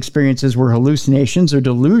thought these experiences were hallucinations or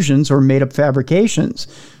delusions or made-up fabrications,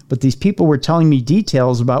 but these people were telling me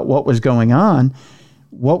details about what was going on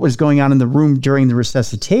in the room during the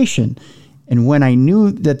resuscitation. And when I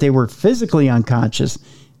knew that they were physically unconscious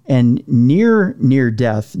and near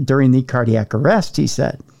death during the cardiac arrest, he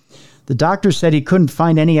said. The doctor said he couldn't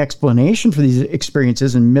find any explanation for these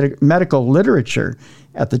experiences in medical literature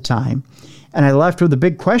at the time, and I left with a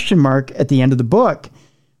big question mark at the end of the book.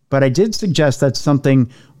 But I did suggest that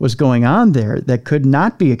something was going on there that could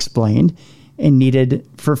not be explained and needed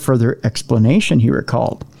for further explanation, he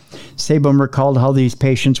recalled. Sabum recalled how these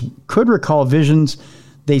patients could recall visions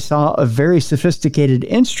they saw of very sophisticated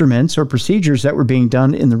instruments or procedures that were being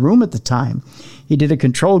done in the room at the time. He did a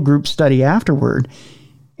control group study afterward,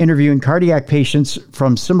 interviewing cardiac patients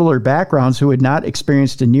from similar backgrounds who had not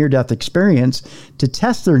experienced a near-death experience to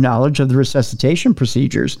test their knowledge of the resuscitation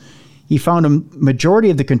procedures. He found a majority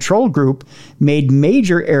of the control group made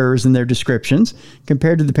major errors in their descriptions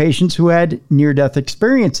compared to the patients who had near-death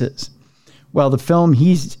experiences. While the film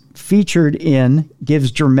he's featured in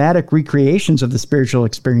gives dramatic recreations of the spiritual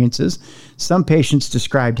experiences some patients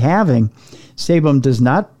described having, Sabum does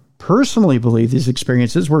not personally believe these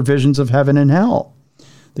experiences were visions of heaven and hell.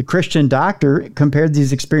 The Christian doctor compared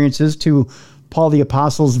these experiences to Paul the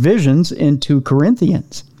Apostle's visions in 2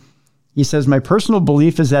 Corinthians. He says, "My personal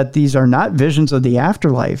belief is that these are not visions of the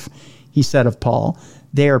afterlife," he said of Paul.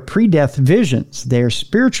 "They are pre-death visions. They are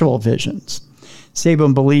spiritual visions."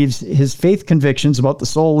 Sabin believes his faith convictions about the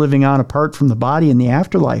soul living on apart from the body in the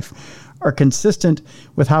afterlife are consistent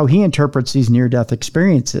with how he interprets these near-death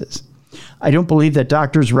experiences. I don't believe that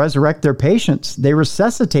doctors resurrect their patients. They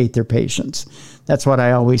resuscitate their patients. That's what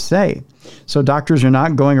I always say. So doctors are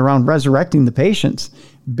not going around resurrecting the patients.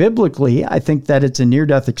 Biblically, I think that it's a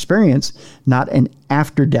near-death experience, not an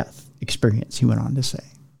after-death experience, he went on to say.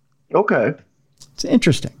 Okay. It's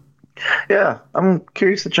interesting. Yeah, I'm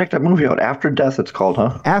curious to check that movie out. After Death, it's called,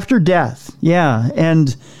 huh? After Death, yeah.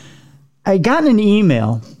 And I got an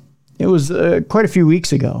email. It was quite a few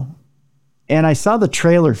weeks ago. And I saw the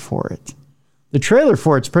trailer for it. The trailer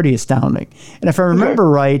for it's pretty astounding. And if I remember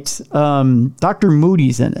right, Dr.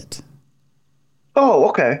 Moody's in it. Oh,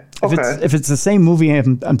 okay. If it's the same movie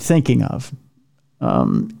I'm thinking of.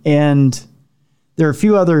 And there are a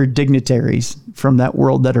few other dignitaries from that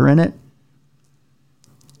world that are in it.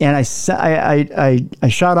 And I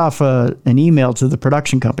shot off an email to the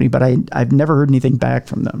production company, but I've never heard anything back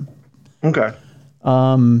from them. Okay.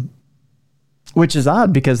 Which is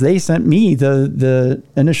odd because they sent me the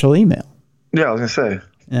initial email. Yeah, I was going to say.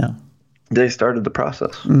 Yeah. They started the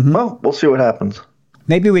process. Mm-hmm. Well, we'll see what happens.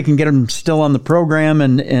 Maybe we can get them still on the program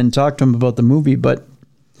and talk to them about the movie, but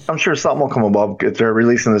I'm sure something will come about if they're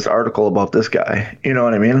releasing this article about this guy. You know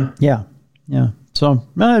what I mean? Yeah. Yeah. So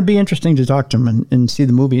it'd be interesting to talk to them and see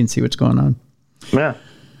the movie and see what's going on. Yeah.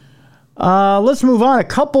 Let's move on. A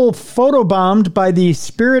couple photobombed by the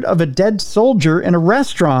spirit of a dead soldier in a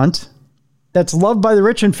restaurant that's loved by the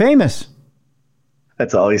rich and famous.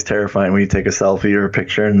 That's always terrifying when you take a selfie or a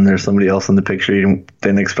picture and there's somebody else in the picture you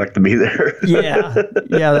didn't expect to be there. Yeah.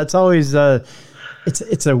 That's always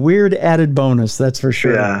it's a weird added bonus, that's for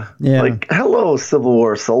sure. Yeah. Like, hello, Civil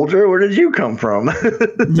War soldier. Where did you come from?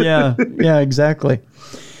 Yeah, exactly.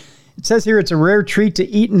 It says here it's a rare treat to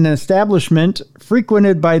eat in an establishment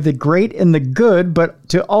frequented by the great and the good, but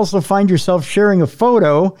to also find yourself sharing a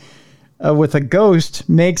photo with a ghost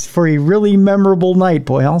makes for a really memorable night,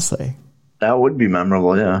 boy, I'll say. That would be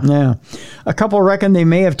memorable, yeah. Yeah. A couple reckon they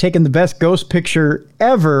may have taken the best ghost picture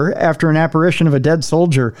ever after an apparition of a dead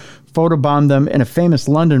soldier photobombed them in a famous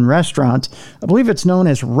London restaurant. I believe it's known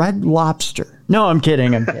as Red Lobster. No, I'm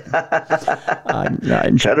kidding.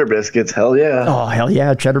 Cheddar biscuits, hell yeah. Oh, hell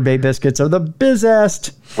yeah. Cheddar Bay biscuits are the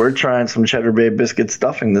bizzest. We're trying some Cheddar Bay biscuit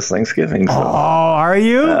stuffing this Thanksgiving. So. Oh, are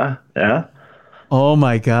you? Yeah. Oh,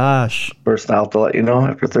 my gosh. First, I'll have to let you know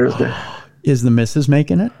after Thursday. Is the missus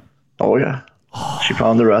making it? Oh, yeah. She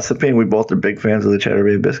found the recipe, and we both are big fans of the Cheddar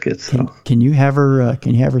Bay biscuits. So. Can you have her?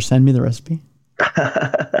 Can you have her send me the recipe?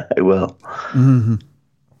 I will. Mm-hmm.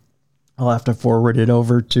 I'll have to forward it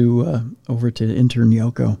over to intern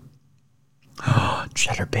Yoko. Oh,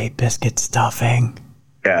 Cheddar Bay biscuit stuffing.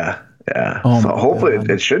 Yeah. Oh, so hopefully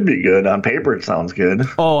it should be good. On paper, it sounds good.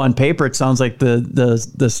 Oh, on paper, it sounds like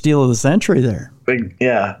the steal of the century there.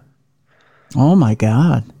 Yeah. Oh my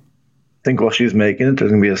God. I think while she's making it,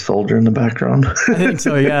 there's going to be a soldier in the background. I think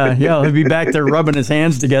so, yeah. Yeah, he'll be back there rubbing his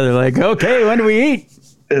hands together like, okay, when do we eat?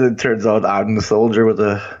 And it turns out I'm the soldier with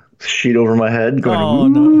a sheet over my head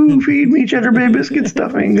going, no. Feed me Cheddar Bay biscuit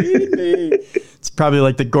stuffing. Feed me. It's probably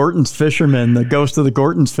like the Gorton's fisherman, the ghost of the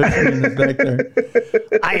Gorton's fisherman is back there.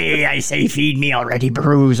 I say feed me already,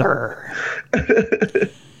 Bruiser.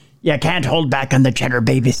 You can't hold back on the Cheddar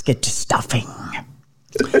Bay biscuit stuffing.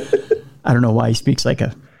 I don't know why he speaks like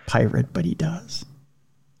a pirate, but he does.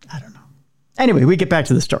 I don't know. Anyway, we get back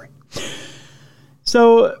to the story.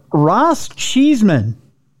 So Ross Cheeseman,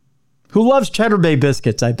 who loves Cheddar Bay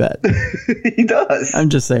biscuits, I bet. He does. I'm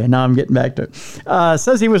just saying. Now I'm getting back to it.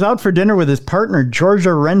 Says he was out for dinner with his partner,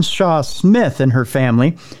 Georgia Renshaw Smith, and her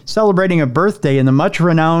family, celebrating a birthday in the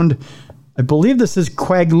much-renowned, I believe this is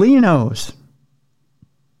Quaglino's.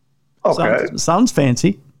 Okay. Sounds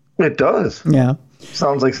fancy. It does. Yeah.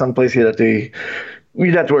 Sounds like someplace you'd have to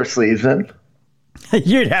wear sleeves in.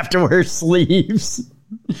 You'd have to wear sleeves.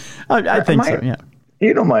 I think so, yeah.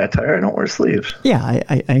 You know my attire. I don't wear sleeves. Yeah,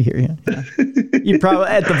 I hear you. Yeah. You probably,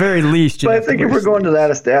 at the very least, but I think if we're going to that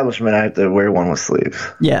establishment, I have to wear one with sleeves.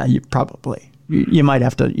 Yeah, you probably. You might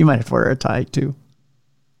have to wear a tie too.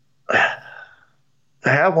 I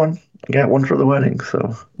have one. I got one for the wedding,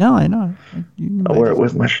 so. No, I know. I'll wear it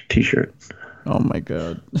with my t-shirt. Oh my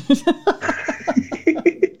God.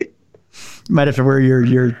 You might have to wear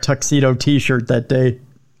your tuxedo t-shirt that day.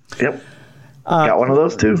 Yep. Got one of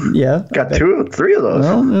those too. Yeah. Got 3 of those.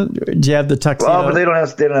 Well, do you have the tuxedo? Well, but they don't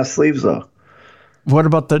have sleeves though. What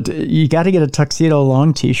about you got to get a tuxedo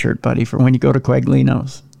long t-shirt, buddy, for when you go to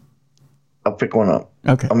Quaglino's. I'll pick one up.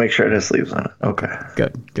 Okay. I'll make sure it has sleeves on it. Okay.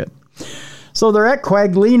 Good. So they're at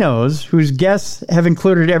Quaglino's, whose guests have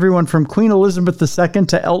included everyone from Queen Elizabeth II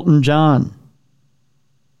to Elton John.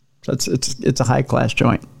 So it's a high class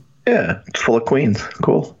joint. Yeah, it's full of queens.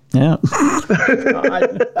 Cool. Yeah.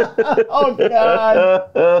 Oh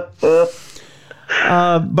God.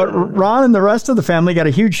 But Ron and the rest of the family got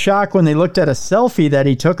a huge shock when they looked at a selfie that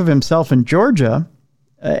he took of himself in Georgia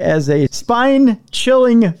as a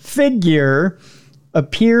spine-chilling figure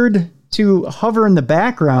appeared to hover in the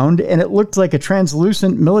background, and it looked like a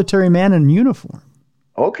translucent military man in uniform.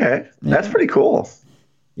 Okay, that's pretty cool.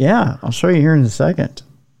 Yeah, I'll show you here in a second.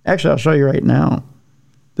 Actually, I'll show you right now.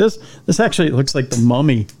 This actually looks like the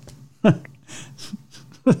Mummy.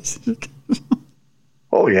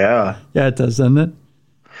 Oh, yeah. Yeah, it does, doesn't it?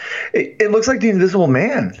 It looks like the Invisible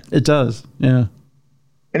Man. It does, yeah.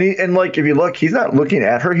 And like, if you look, he's not looking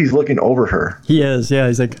at her, he's looking over her. He is, yeah.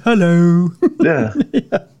 He's like, hello. Yeah.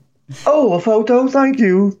 Yeah. Oh, a photo, thank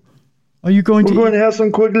you. Are you going We're going to have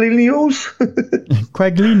some Quaglinos.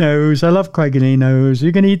 Quaglinos. I love Quaglinos.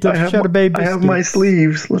 You can eat the cheddar bay biscuits. I have my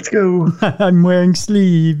sleeves. Let's go. I'm wearing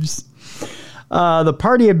sleeves. The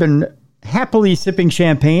party had been happily sipping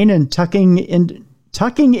champagne and tucking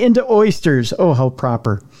into oysters. Oh, how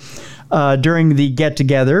proper. During the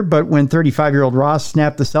get-together, but when 35-year-old Ross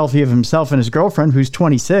snapped the selfie of himself and his girlfriend, who's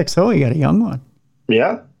 26, oh, he got a young one.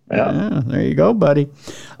 Yeah. There you go, buddy.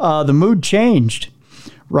 The mood changed.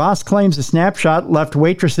 Ross claims the snapshot left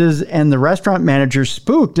waitresses and the restaurant manager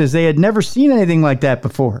spooked as they had never seen anything like that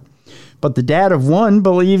before. But the dad of one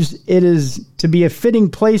believes it is to be a fitting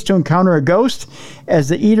place to encounter a ghost, as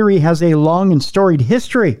the eatery has a long and storied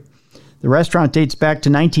history. The restaurant dates back to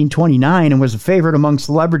 1929 and was a favorite among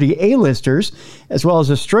celebrity A-listers, as well as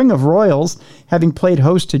a string of royals, having played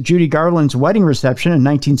host to Judy Garland's wedding reception in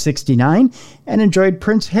 1969 and enjoyed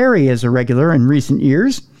Prince Harry as a regular in recent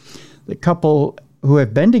years. The couple, who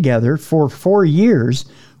have been together for 4 years,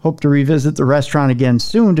 hope to revisit the restaurant again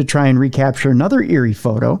soon to try and recapture another eerie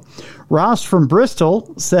photo. Ross from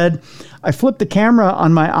Bristol said, I flipped the camera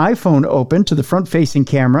on my iPhone open to the front-facing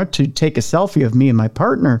camera to take a selfie of me and my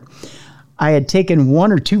partner. I had taken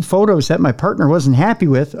 1 or 2 photos that my partner wasn't happy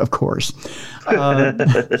with, of course.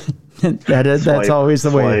 That's always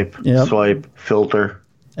the way. Swipe, filter.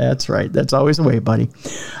 That's right. That's always the way, buddy.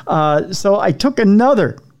 So I took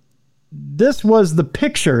another. This was the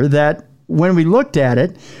picture that, when we looked at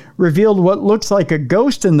it, revealed what looks like a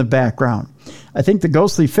ghost in the background. I think the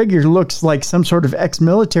ghostly figure looks like some sort of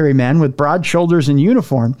ex-military man with broad shoulders and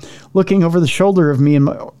uniform, looking over the shoulder of me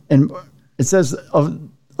and it says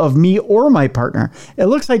of me or my partner. It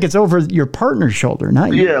looks like it's over your partner's shoulder,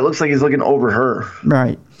 not you. Yeah, it looks like he's looking over her.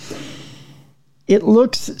 Right. It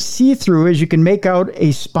looks see-through as you can make out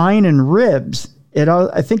a spine and ribs.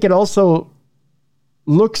 I think it also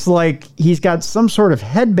looks like he's got some sort of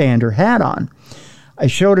headband or hat on. I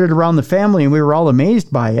showed it around the family and we were all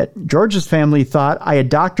amazed by it. George's family thought I had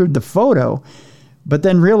doctored the photo, but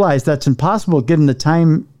then realized that's impossible given the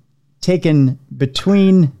time taken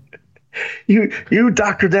between... You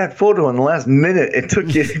doctored that photo in the last minute. It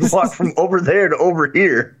took you to walk from over there to over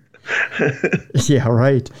here. Yeah,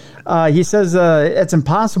 right. He says it's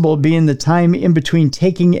impossible being the time in between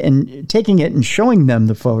taking it and showing them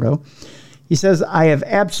the photo. He says, I have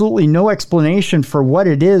absolutely no explanation for what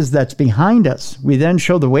it is that's behind us. We then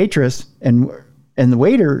show the waitress and the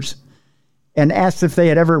waiters and asked if they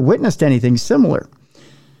had ever witnessed anything similar.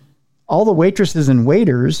 All the waitresses and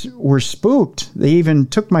waiters were spooked. They even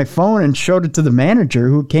took my phone and showed it to the manager,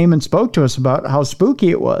 who came and spoke to us about how spooky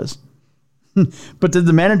it was. But did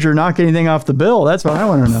the manager knock anything off the bill? That's what I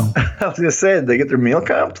want to know. I was going to say, did they get their meal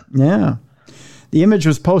comped? Yeah. The image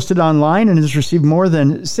was posted online and has received more than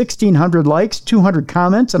 1,600 likes, 200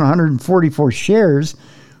 comments, and 144 shares,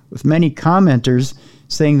 with many commenters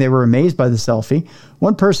saying they were amazed by the selfie.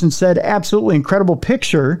 One person said, absolutely incredible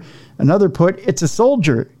picture. Another put, it's a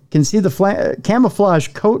soldier. Can see the camouflage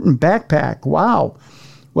coat and backpack. Wow.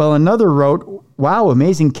 Well, another wrote, wow,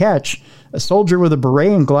 amazing catch. A soldier with a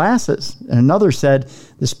beret and glasses. And another said,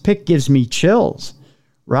 this pic gives me chills.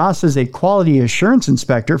 Ross is a quality assurance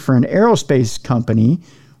inspector for an aerospace company,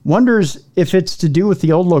 wonders if it's to do with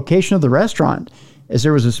the old location of the restaurant, as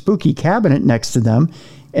there was a spooky cabinet next to them,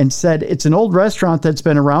 and said it's an old restaurant that's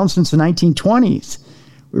been around since the 1920s.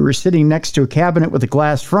 We were sitting next to a cabinet with a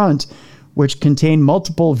glass front, which contained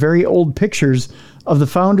multiple very old pictures of the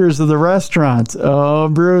founders of the restaurant. Oh,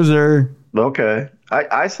 Bruiser. Okay.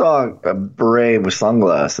 I saw a beret with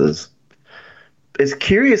sunglasses. It's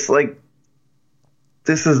curious, like,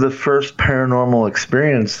 this is the first paranormal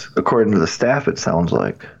experience, according to the staff, it sounds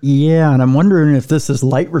like. Yeah, and I'm wondering if this is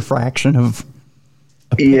light refraction of...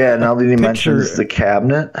 now that he mentions the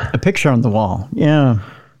cabinet. A picture on the wall, yeah.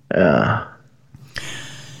 Yeah.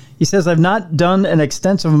 He says, I've not done an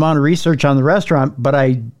extensive amount of research on the restaurant, but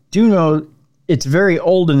I do know it's very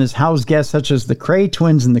old and has housed guests such as the Cray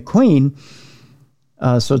twins and the Queen.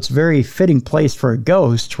 So it's a very fitting place for a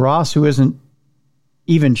ghost. Ross, who isn't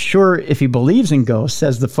even sure if he believes in ghosts,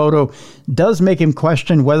 says the photo does make him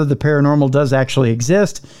question whether the paranormal does actually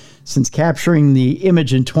exist. Since capturing the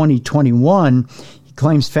image in 2021, he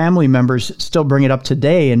claims family members still bring it up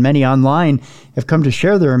today, and many online have come to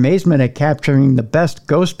share their amazement at capturing the best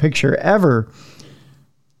ghost picture ever.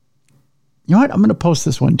 You know what? I'm going to post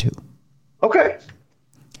this one too. Okay.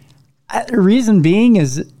 The reason being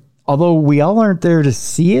is, although we all aren't there to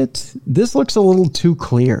see it, this looks a little too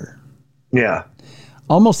clear. Yeah.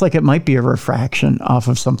 Almost like it might be a refraction off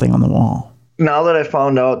of something on the wall. Now that I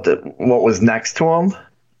found out that what was next to him,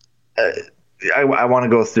 I want to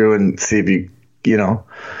go through and see if you know.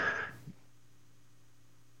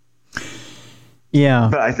 Yeah.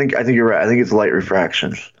 But I think you're right. I think it's light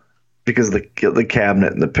refraction because of the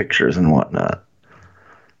cabinet and the pictures and whatnot.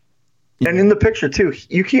 Yeah. And in the picture too,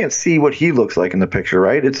 you can't see what he looks like in the picture,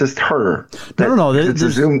 right? It's just her. No. It's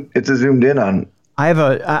a zoomed in on.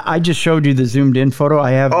 I just showed you the zoomed in photo.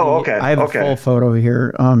 I have a full photo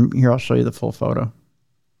here. Here, I'll show you the full photo.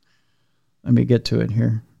 Let me get to it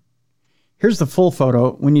here. Here's the full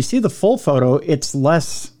photo. When you see the full photo, it's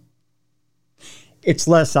less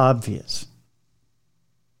obvious.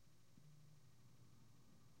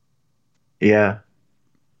 Yeah.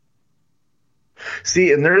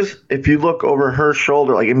 See, and if you look over her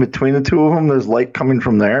shoulder, like in between the two of them, there's light coming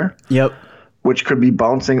from there. Yep. Which could be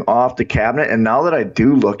bouncing off the cabinet. And now that I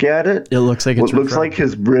do look at it, it looks like what looks like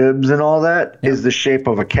his ribs and all that is the shape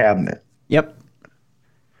of a cabinet. Yep.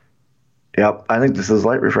 Yep. I think this is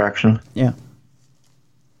light refraction. Yeah.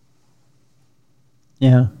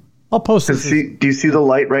 Yeah. I'll post this. Do you see the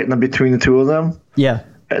light right in between the two of them? Yeah.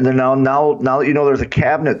 And then now that you know there's a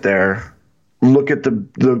cabinet there, look at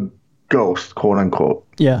the ghost, quote unquote.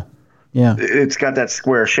 Yeah. Yeah. It's got that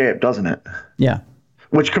square shape, doesn't it? Yeah.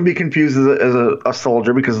 Which can be confused as a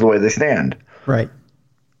soldier because of the way they stand. Right.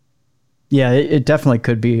 Yeah, it definitely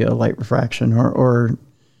could be a light refraction or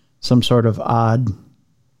some sort of odd.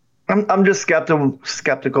 I'm just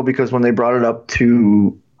skeptical because when they brought it up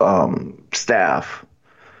to staff,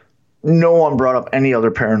 no one brought up any other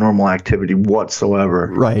paranormal activity whatsoever.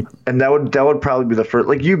 Right. And that would probably be the first.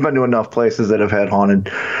 Like, you've been to enough places that have had haunted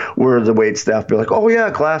where the wait staff be like, oh yeah,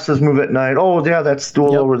 glasses move at night. Oh yeah, that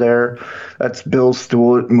stool over there, that's Bill's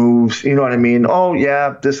stool, it moves. You know what I mean? Oh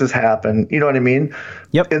yeah, this has happened. You know what I mean?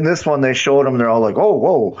 Yep. In this one, they showed them. They're all like, oh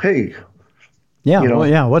whoa, hey. Yeah. Well,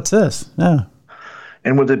 yeah. What's this? Yeah.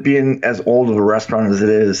 And with it being as old of a restaurant as it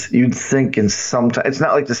is, you'd think in some time, it's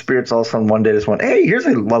not like the spirits all of a sudden one day just went, hey, here's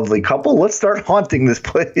a lovely couple. Let's start haunting this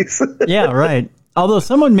place. Yeah, right. Although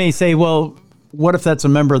someone may say, well, what if that's a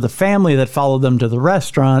member of the family that followed them to the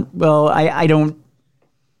restaurant? Well, I don't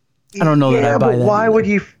know that I buy that. Why would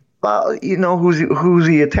he, who's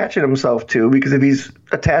he attaching himself to? Because if he's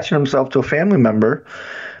attaching himself to a family member,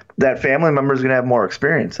 that family member is going to have more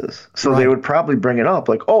experiences. So They would probably bring it up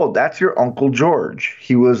like, oh, that's your Uncle George.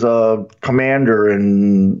 He was a commander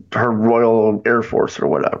in her Royal Air Force or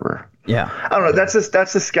whatever. Yeah. I don't know. That's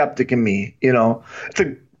a skeptic in me. It's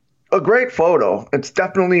a great photo. It's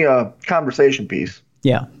definitely a conversation piece.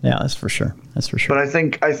 Yeah. Yeah, that's for sure. But I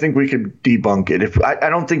think we could debunk it.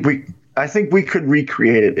 I think we could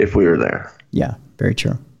recreate it if we were there. Yeah. Very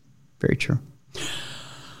true. Very true.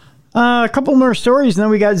 A couple more stories, and then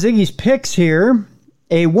we got Ziggy's picks here.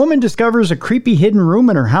 A woman discovers a creepy hidden room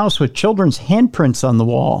in her house with children's handprints on the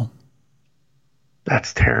wall.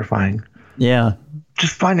 That's terrifying. Yeah.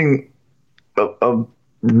 Just finding a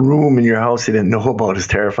room in your house you didn't know about is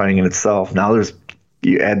terrifying in itself. Now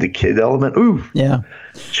you add the kid element. Ooh. Yeah.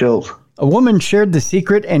 Chills. A woman shared the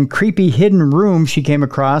secret and creepy hidden room she came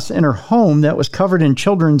across in her home that was covered in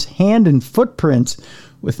children's hand and footprints,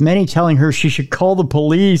 with many telling her she should call the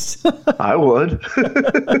police. I would.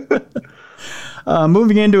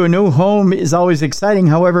 Moving into a new home is always exciting.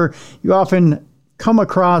 However, you often come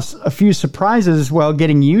across a few surprises while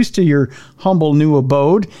getting used to your humble new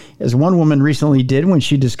abode, as one woman recently did when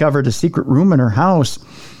she discovered a secret room in her house.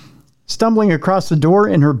 Stumbling across the door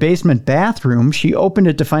in her basement bathroom, she opened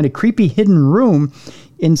it to find a creepy hidden room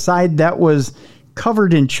inside that was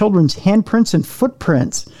covered in children's handprints and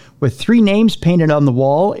footprints, with 3 names painted on the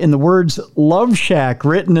wall and the words Love Shack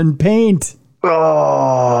written in paint.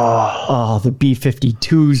 Oh, the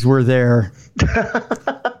B-52s were there.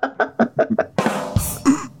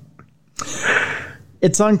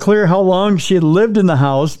 It's unclear how long she had lived in the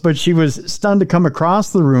house, but she was stunned to come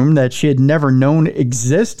across the room that she had never known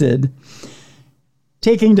existed.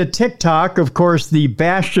 Taking to TikTok, of course, the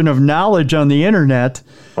bastion of knowledge on the internet.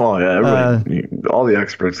 Oh, yeah. Everybody, all the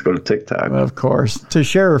experts go to TikTok. Of course. To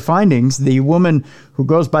share her findings, the woman who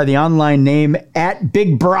goes by the online name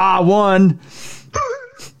 @BigBra1.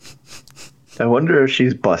 I wonder if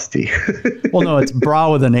she's busty. Well, no, it's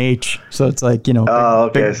bra with an H. So it's like, you know. Oh,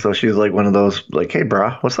 okay. Big, so she's like one of those, like, hey,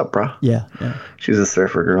 bra, what's up, bra? Yeah. She's a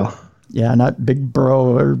surfer girl. Yeah, not big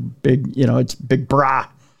bro or big, you know, it's big bra.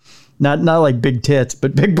 Not like big tits,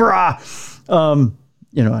 but big bra.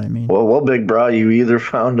 You know what I mean? Well, big bra, you either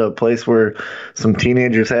found a place where some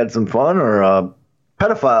teenagers had some fun or a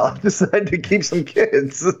pedophile decided to keep some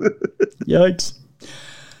kids. Yikes.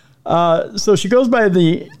 So she goes by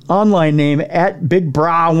the online name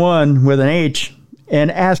 @BigBra1 with an H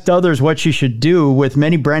and asked others what she should do, with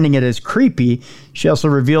many branding it as creepy. She also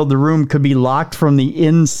revealed the room could be locked from the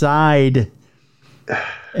inside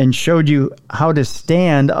and showed you how to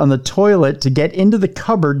stand on the toilet to get into the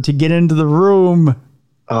cupboard to get into the room.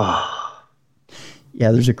 Oh.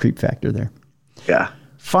 Yeah, there's a creep factor there. Yeah.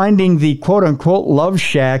 Finding the quote-unquote love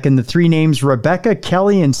shack and the three names Rebecca,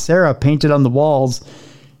 Kelly, and Sarah painted on the walls,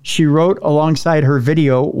 she wrote alongside her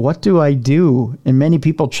video, "What do I do?" And many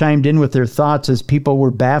people chimed in with their thoughts as people were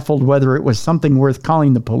baffled whether it was something worth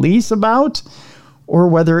calling the police about or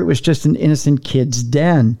whether it was just an innocent kid's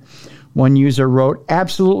den. One user wrote,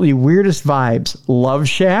 "Absolutely weirdest vibes. Love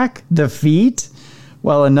shack? The feet?"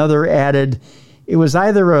 While another added, "It was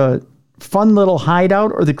either a fun little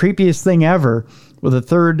hideout or the creepiest thing ever," with a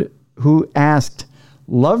third who asked,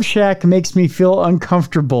 "Love shack makes me feel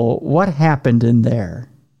uncomfortable. What happened in there?"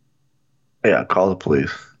 Yeah, call the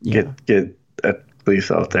police. Yeah. Get a police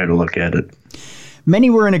out there to look at it. Many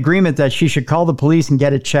were in agreement that she should call the police and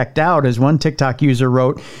get it checked out. As one TikTok user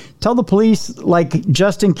wrote, "Tell the police, like,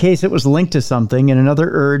 just in case it was linked to something." And another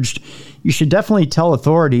urged, "You should definitely tell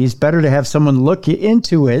authorities. Better to have someone look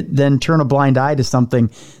into it than turn a blind eye to something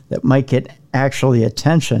that might get actually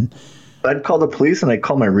attention." I'd call the police and I'd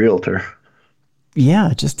call my realtor.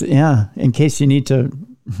 Yeah, in case you need to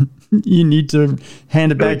you need to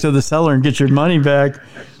hand it back to the seller and get your money back.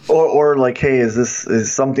 Or like, hey,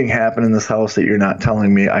 is something happened in this house that you're not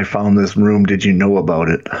telling me? I found this room. Did you know about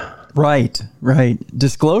it? Right.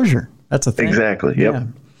 Disclosure. That's a thing. Exactly. Yep. Yeah.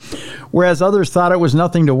 Whereas others thought it was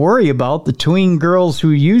nothing to worry about, the tween girls who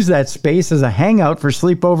use that space as a hangout for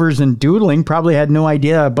sleepovers and doodling probably had no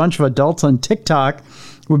idea a bunch of adults on TikTok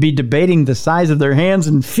would be debating the size of their hands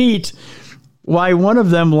and feet. Why one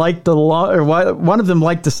of them liked the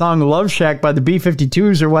song "Love Shack" by the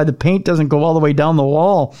B-52s, or why the paint doesn't go all the way down the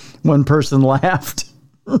wall. One person laughed.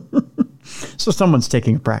 So someone's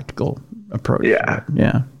taking a practical approach. Yeah.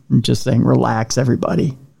 I'm just saying, relax,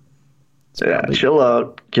 everybody. Chill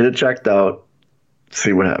out, get it checked out,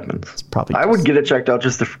 see what happens. I would get it checked out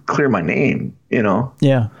just to clear my name, you know?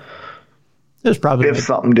 Yeah. There's probably if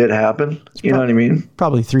something did happen, you know what I mean?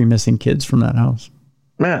 Probably 3 missing kids from that house.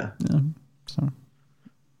 Yeah. So,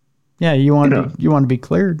 yeah, you want to be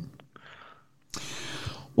cleared.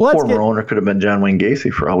 Well, former owner could have been John Wayne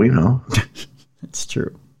Gacy for all we know. It's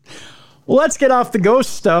true. Well, let's get off the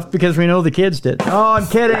ghost stuff because we know the kids did. Oh, I'm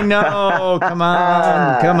kidding. No, come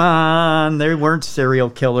on. They weren't serial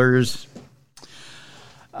killers.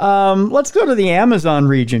 Let's go to the Amazon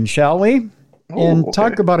region, shall we? And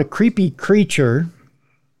talk about a creepy creature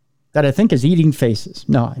that I think is eating faces.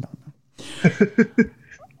 No, I don't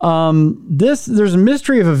know. There's a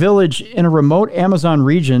mystery of a village in a remote Amazon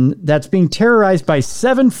region that's being terrorized by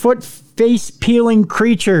 7-foot face-peeling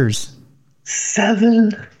creatures.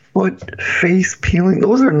 7-foot face-peeling?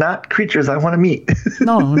 Those are not creatures I want to meet.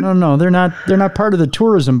 No. They're not part of the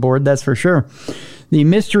tourism board, that's for sure. The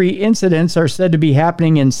mystery incidents are said to be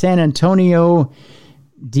happening in San Antonio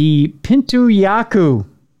de Pintuyacu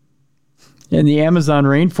in the Amazon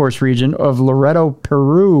rainforest region of Loreto,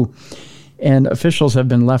 Peru. And officials have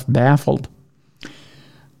been left baffled.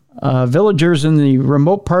 Villagers in the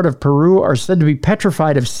remote part of Peru are said to be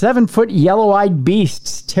petrified of 7-foot yellow-eyed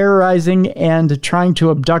beasts terrorizing and trying to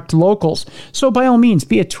abduct locals. So by all means,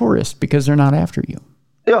 be a tourist because they're not after you.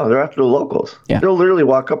 Yeah, they're after the locals. Yeah. They'll literally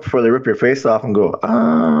walk up before they rip your face off and go,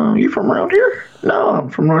 you from around here? No, I'm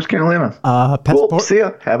from North Carolina. Cool, see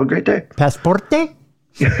ya. Have a great day. Pasporte?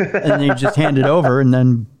 And then you just hand it over and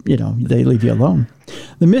then, they leave you alone.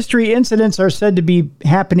 The mystery incidents are said to be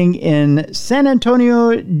happening in San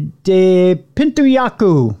Antonio de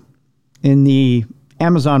Pintuyacu in the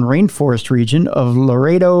Amazon rainforest region of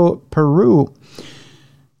Loreto, Peru.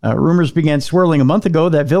 Rumors began swirling a month ago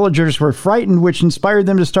that villagers were frightened, which inspired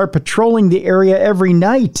them to start patrolling the area every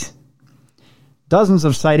night. Dozens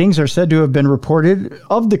of sightings are said to have been reported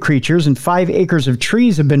of the creatures, and 5 acres of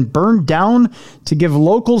trees have been burned down to give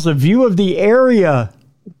locals a view of the area.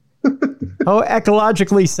 Oh,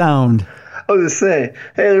 ecologically sound. I was just say,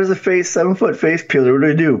 hey, there's a 7-foot face peeler.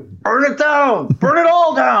 What do? Burn it down. Burn it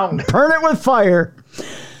all down. Burn it with fire.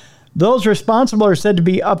 Those responsible are said to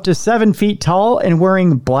be up to 7 feet tall and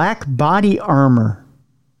wearing black body armor.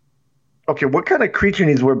 Okay, what kind of creature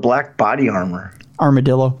needs to wear black body armor?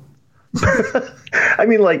 Armadillo. I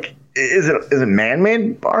mean, like, is it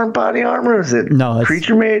man-made body armor? Is it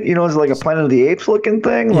creature-made? You know, is it like a Planet of the Apes looking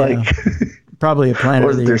thing? Yeah, like, probably a Planet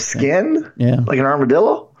or of the their Apes skin? Thing. Yeah. Like an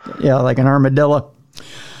armadillo? Yeah, like an armadillo.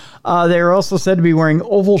 They are also said to be wearing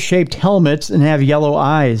oval-shaped helmets and have yellow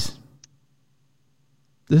eyes.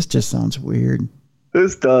 This just sounds weird.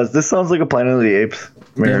 This does. This sounds like a Planet of the Apes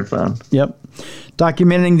marathon. Yep.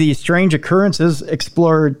 Documenting the strange occurrences,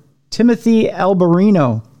 explorer Timothy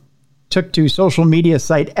Alberino took to social media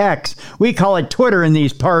site X. We call it Twitter in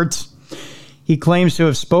these parts. He claims to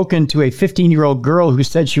have spoken to a 15-year-old girl who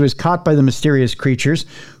said she was caught by the mysterious creatures,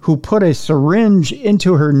 who put a syringe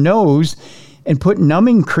into her nose and put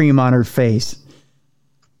numbing cream on her face.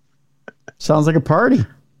 Sounds like a party.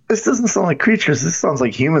 This doesn't sound like creatures. This sounds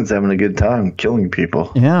like humans having a good time killing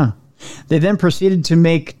people. Yeah. They then proceeded to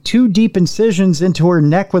make 2 deep incisions into her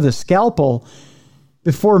neck with a scalpel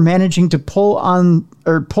before managing to pull on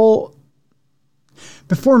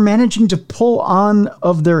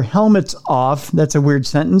of their helmets off. That's a weird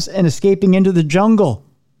sentence. And escaping into the jungle.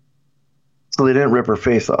 So they didn't rip her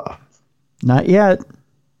face off? Not yet.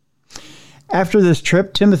 After this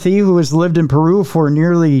trip, Timothy, who has lived in Peru for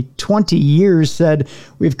nearly 20 years, said,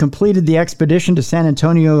 "We've completed the expedition to San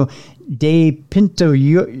Antonio de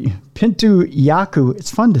Pintuyacu."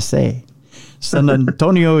 It's fun to say. San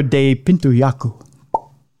Antonio de Pintuyacu.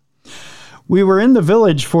 We were in the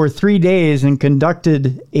village for 3 days and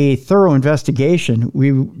conducted a thorough investigation.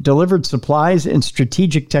 We delivered supplies and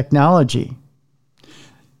strategic technology.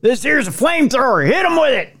 This here's a flamethrower. Hit him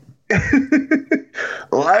with it.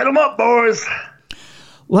 Light them up, boys.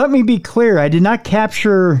 Let me be clear. I did not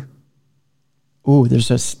capture... Ooh, there's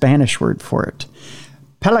a Spanish word for it.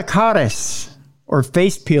 Pelacares, or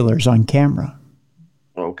face peelers on camera.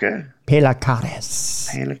 Okay. Pelacares.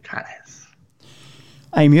 Pelacares.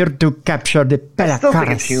 I'm here to capture the pelacares. I still think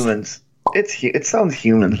it's humans. It sounds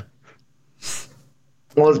human.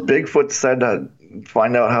 Well, as Bigfoot said to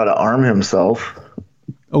find out how to arm himself,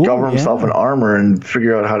 cover himself in armor, and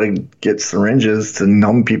figure out how to get syringes to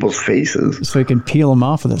numb people's faces. So he can peel them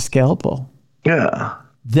off with a scalpel. Yeah.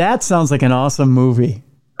 That sounds like an awesome movie.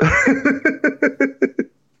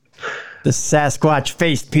 The Sasquatch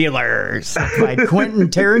Face Peelers by Quentin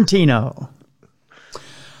Tarantino.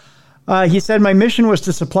 He said, my mission was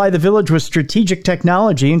to supply the village with strategic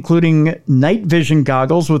technology, including night vision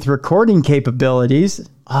goggles with recording capabilities.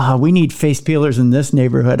 We need face peelers in this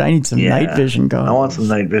neighborhood. I need some night vision goggles. I want some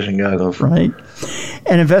night vision goggles. Right.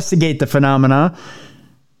 And investigate the phenomena.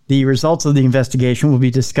 The results of the investigation will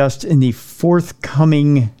be discussed in the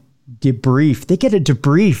forthcoming debrief. They get a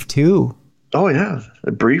debrief, too. Oh, yeah.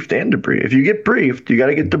 Briefed and debriefed. If you get briefed, you got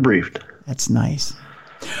to get debriefed. That's nice.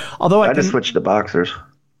 Although I just switched to boxers.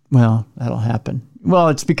 Well, that'll happen. Well,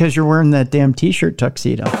 it's because you're wearing that damn T-shirt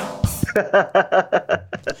tuxedo.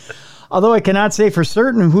 Although I cannot say for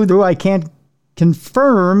certain who I can't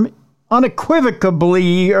confirm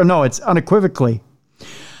unequivocally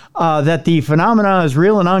that the phenomena is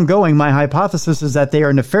real and ongoing. My hypothesis is that they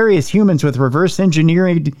are nefarious humans with reverse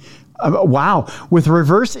engineered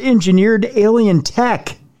alien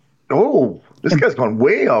tech. Oh, this guy's gone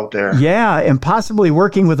way out there. Yeah, and possibly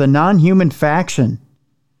working with a non-human faction.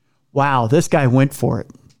 Wow, this guy went for it.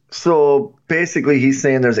 So basically he's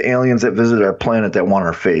saying there's aliens that visit our planet that want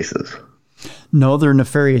our faces. No, they're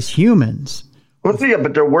nefarious humans. Well, yeah,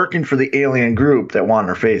 but they're working for the alien group that want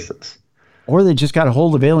our faces. Or they just got a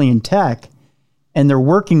hold of alien tech and they're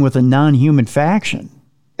working with a non-human faction.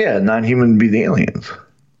 Yeah, non-human would be the aliens.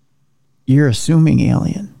 You're assuming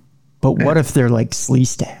alien. But what if they're like slee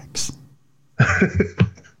stacks?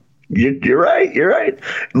 You're right.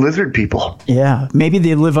 Lizard people. Yeah, maybe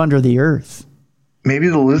they live under the earth. Maybe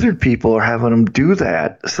the lizard people are having them do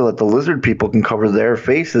that so that the lizard people can cover their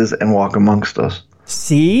faces and walk amongst us.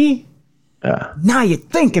 See? Yeah. Now you're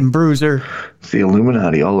thinking, Bruiser. It's the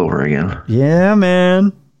Illuminati all over again. Yeah,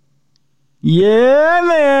 man.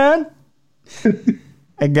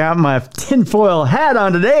 I got my tinfoil hat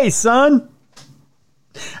on today, son.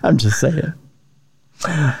 I'm just saying.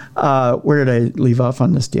 Where did I leave off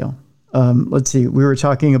on this deal? Let's see. We were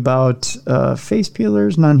talking about face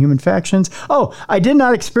peelers, non-human factions. Oh, I did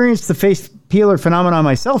not experience the face peeler phenomenon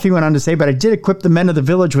myself, he went on to say, but I did equip the men of the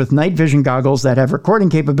village with night vision goggles that have recording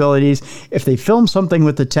capabilities. If they film something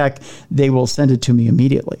with the tech, they will send it to me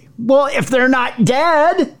immediately. Well, if they're not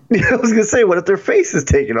dead. I was going to say, what if their face is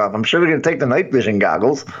taken off? I'm sure they're going to take the night vision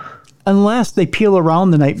goggles. Unless they peel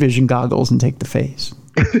around the night vision goggles and take the face.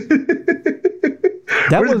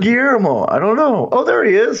 Where's Guillermo? I don't know. Oh, there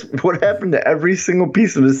he is. What happened to every single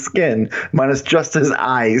piece of his skin, minus just his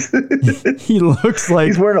eyes? He looks like...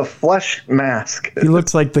 He's wearing a flesh mask. He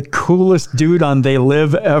looks like the coolest dude on They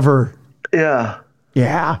Live ever. Yeah.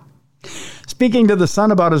 Yeah. Speaking to The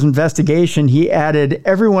Sun about his investigation, he added,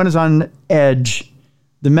 everyone is on edge.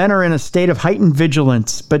 The men are in a state of heightened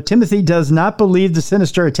vigilance, but Timothy does not believe the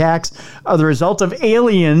sinister attacks are the result of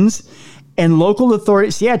aliens and local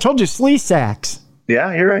authorities. See, I told you, slee sacks.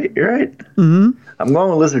 Yeah, you're right. You're right. Mm-hmm. I'm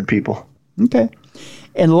going with lizard people. Okay.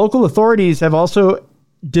 And local authorities have also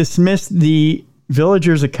dismissed the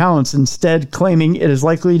villagers' accounts, instead claiming it is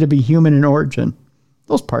likely to be human in origin.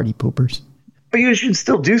 Those party poopers. But you should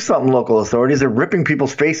still do something, local authorities. They're ripping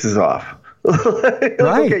people's faces off. Right.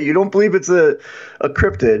 Okay, you don't believe it's a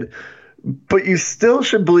cryptid, but you still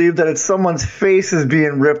should believe that it's someone's face is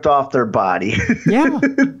being ripped off their body. Yeah.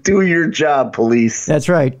 Do your job, police. That's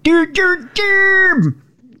right. Goes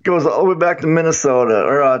all the way back to Minnesota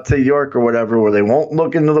or to York or whatever, where they won't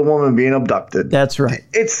look into the woman being abducted. That's right.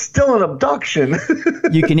 It's still an abduction.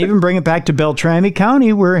 You can even bring it back to Beltrami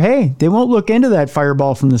County where, hey, they won't look into that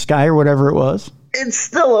fireball from the sky or whatever it was. It's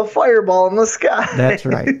still a fireball in the sky. That's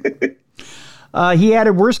right. He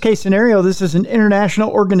added, worst case scenario, this is an international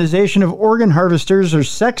organization of organ harvesters or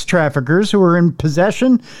sex traffickers who are in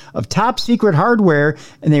possession of top secret hardware,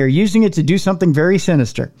 and they are using it to do something very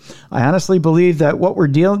sinister. I honestly believe that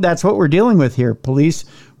that's what we're dealing with here. Police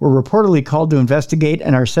were reportedly called to investigate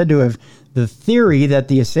and are said to have the theory that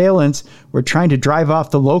the assailants were trying to drive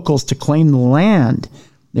off the locals to claim the land.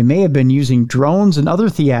 They may have been using drones and other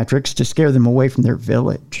theatrics to scare them away from their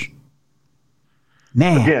village.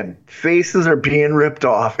 Man. Again, faces are being ripped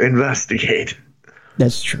off. Investigate.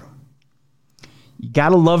 That's true. You got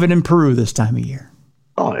to love it in Peru this time of year.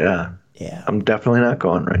 Oh, yeah. Yeah. I'm definitely not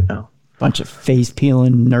going right now. Bunch of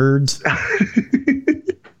face-peeling nerds.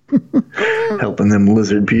 Helping them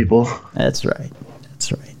lizard people. That's right.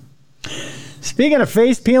 That's right. Speaking of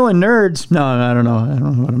face-peeling nerds. No, I don't know. I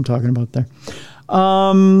don't know what I'm talking about there.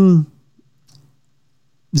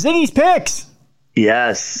 Ziggy's Picks.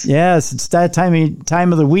 Yes. Yes, it's that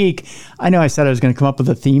time of the week. I know I said I was going to come up with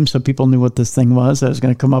a theme so people knew what this thing was. I was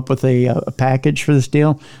going to come up with a package for this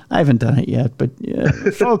deal. I haven't done it yet, but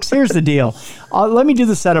folks, here's the deal. Let me do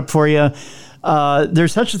the setup for you.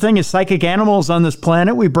 There's such a thing as psychic animals on this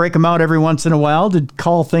planet. We break them out every once in a while to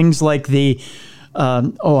call things like the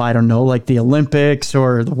like the Olympics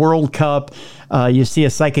or the World Cup. You see a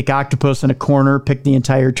psychic octopus in a corner, pick the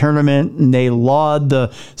entire tournament, and they laud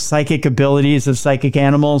the psychic abilities of psychic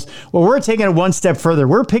animals. Well, we're taking it one step further.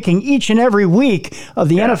 We're picking each and every week of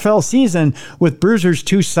the NFL season with Bruiser's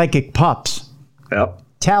two psychic pups. Yep.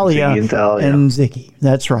 Talia and Ziggy.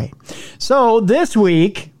 That's right. So this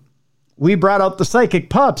week, we brought out the psychic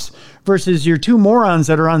pups versus your two morons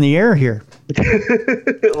that are on the air here.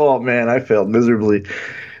 Oh, man, I failed miserably.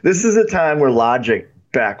 This is a time where logic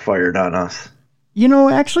backfired on us. You know,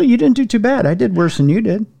 actually, you didn't do too bad. I did worse than you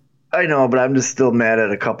did. I know, but I'm just still mad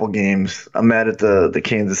at a couple games. I'm mad at the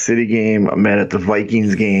Kansas City game. I'm mad at the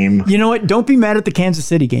Vikings game. You know what? Don't be mad at the Kansas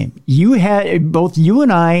City game. Both you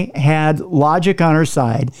and I had logic on our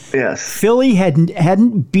side. Yes. Philly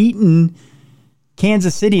hadn't beaten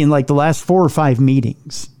Kansas City in like the last 4 or 5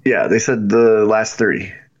 meetings. Yeah, they said the last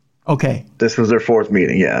 3. Okay. This was their 4th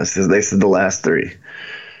meeting. Yeah, they said the last 3.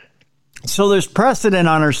 So there's precedent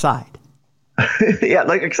on our side. Yeah,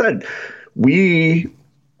 like I said, we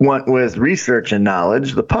went with research and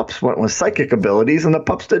knowledge. The pups went with psychic abilities, and the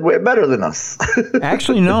pups did way better than us.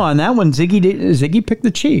 Actually, no. On that one, Ziggy picked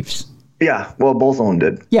the Chiefs. Yeah, well, both of them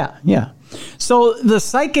did. Yeah. So the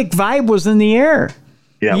psychic vibe was in the air.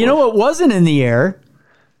 Yeah. You know what wasn't in the air?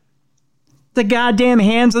 The goddamn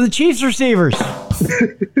hands of the Chiefs receivers.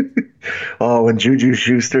 Oh, when Juju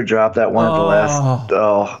Schuster dropped that one at the last.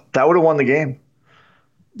 Oh, that would have won the game.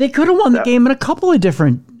 They could have won the game in a couple of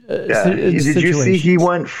different situations. Did you see he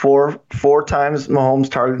went four times Mahomes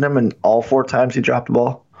targeted him, and all 4 times he dropped the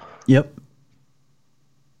ball? Yep.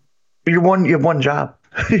 You have one job.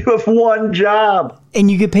 You have one job. And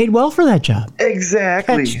you get paid well for that job.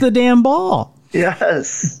 Exactly. Catch the damn ball.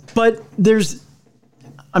 Yes. But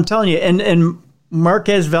I'm telling you, and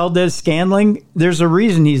Marquez Valdez Scantling, there's a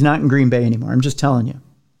reason he's not in Green Bay anymore. I'm just telling you.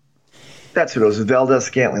 That's what it was.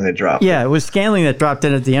 Valdez-Scantling that dropped. Yeah, it was Scantling that dropped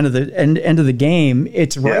in at the end of the game.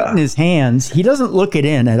 It's right in his hands. He doesn't look it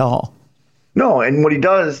in at all. No, and what he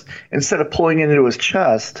does, instead of pulling it into his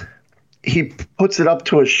chest, he puts it up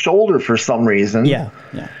to his shoulder for some reason. Yeah.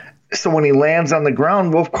 So when he lands on the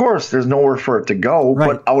ground, well, of course, there's nowhere for it to go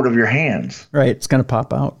but out of your hands. Right, it's going to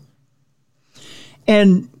pop out.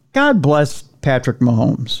 And God bless Patrick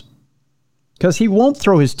Mahomes, because he won't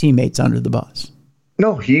throw his teammates under the bus.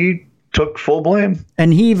 No, he took full blame.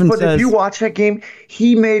 And he even says... But if you watch that game,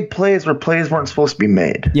 he made plays where plays weren't supposed to be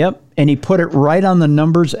made. Yep, and he put it right on the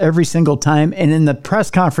numbers every single time. And in the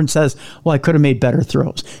press conference says, well, I could have made better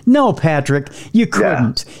throws. No, Patrick, you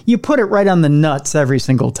couldn't. Yeah. You put it right on the nuts every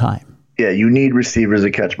single time. Yeah, you need receivers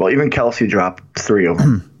to catch ball. Even Kelsey dropped 3 of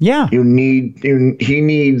them. Yeah. He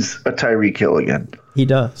needs a Tyreek Hill again. He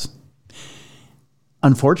does.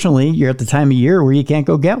 Unfortunately, you're at the time of year where you can't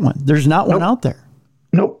go get one. There's not one out there.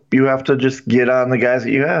 Nope. You have to just get on the guys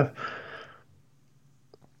that you have.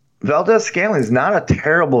 Valdez-Scantling is not a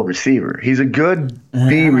terrible receiver. He's a good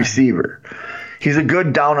B receiver. He's a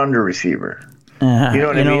good down under receiver. You know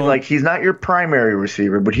what I mean? Like, he's not your primary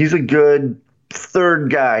receiver, but he's a good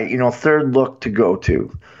third guy, third look to go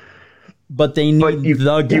to. But they need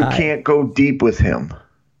the guy. You can't go deep with him.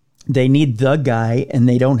 They need the guy, and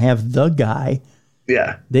they don't have the guy.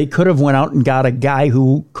 Yeah. They could have went out and got a guy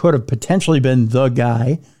who could have potentially been the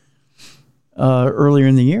guy earlier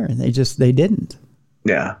in the year, and they didn't.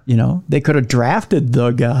 Yeah. They could have drafted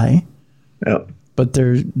the guy. Yep. But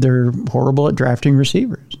they're horrible at drafting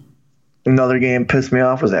receivers. Another game pissed me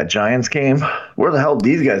off was that Giants game. Where the hell did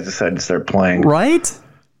these guys decide to start playing? Right?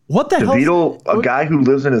 What the hell? DeVito, a guy who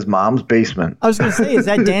lives in his mom's basement. I was going to say, is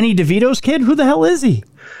that Danny DeVito's kid? Who the hell is he?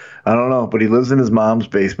 I don't know, but he lives in his mom's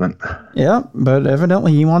basement. Yeah, but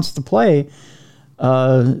evidently he wants to play.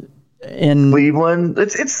 In Cleveland,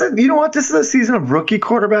 it's you know what? This is a season of rookie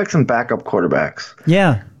quarterbacks and backup quarterbacks.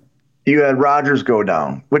 Yeah. You had Rodgers go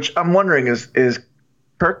down, which I'm wondering is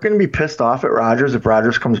Kirk going to be pissed off at Rodgers if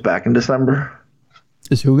Rodgers comes back in December?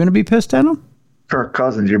 Is who going to be pissed at him? Kirk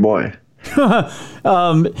Cousins, your boy. Or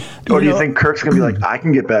do you think Kirk's going to be like, I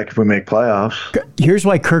can get back if we make playoffs? Here's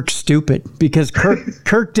why Kirk's stupid. Because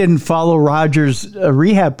Kirk didn't follow Rodgers'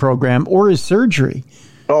 rehab program or his surgery.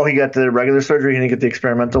 Oh, he got the regular surgery. He didn't get the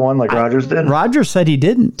experimental one like Rodgers did? Rodgers said he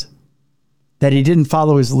didn't. That he didn't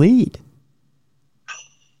follow his lead.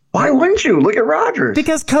 Why wouldn't you? Look at Rodgers.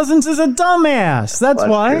 Because Cousins is a dumbass. That's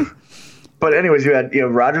why. True. But anyways, you had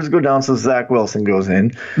Rodgers go down, so Zach Wilson goes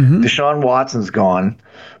in. Mm-hmm. Deshaun Watson's gone.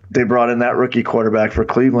 They brought in that rookie quarterback for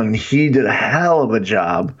Cleveland, and he did a hell of a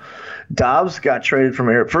job. Dobbs got traded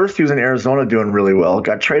from first he was in Arizona doing really well,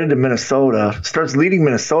 got traded to Minnesota, starts leading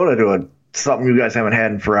Minnesota to something you guys haven't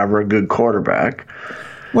had in forever, a good quarterback.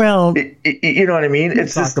 Well, you know what I mean?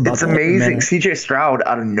 It's amazing. CJ Stroud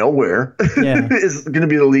out of nowhere is going to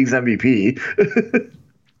be the league's MVP.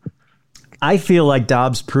 I feel like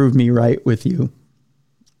Dobbs proved me right with you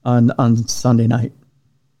on Sunday night.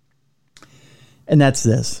 And that's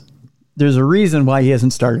this. There's a reason why he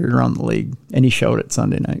hasn't started around the league, and he showed it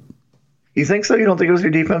Sunday night. You think so? You don't think it was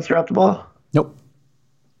your defense dropped the ball? Nope.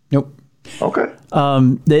 Okay.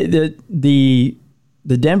 The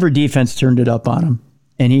Denver defense turned it up on him,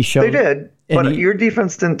 and he showed. They did, but your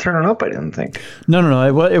defense didn't turn it up, I didn't think.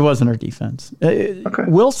 No. It wasn't our defense. Okay.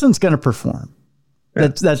 Wilson's going to perform. Yeah.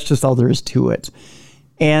 That's just all there is to it.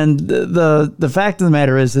 And the fact of the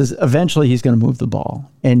matter is eventually he's going to move the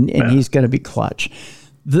ball, and he's going to be clutch.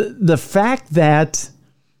 The fact that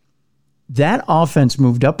offense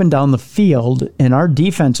moved up and down the field and our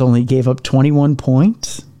defense only gave up 21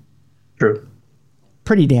 points. True.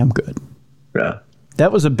 Pretty damn good. Yeah.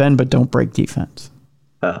 That was a bend but don't break defense.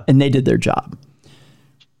 And they did their job.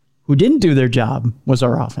 Who didn't do their job was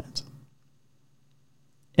our offense.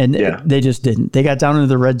 And they just didn't. They got down into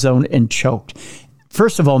the red zone and choked.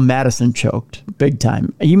 First of all, Madison choked big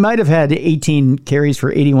time. He might have had 18 carries for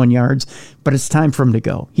 81 yards, but it's time for him to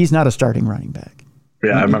go. He's not a starting running back.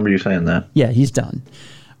 Yeah, I remember you saying that. Yeah, he's done.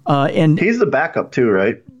 And he's the backup too,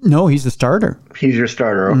 right? No, he's the starter. He's your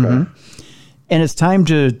starter, okay. Mm-hmm. And it's time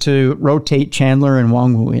to rotate Chandler and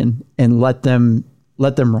Wongwu in and let them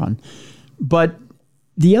run. But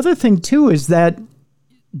the other thing too is that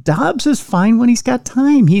Dobbs is fine when he's got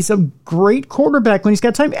time. He's a great quarterback when he's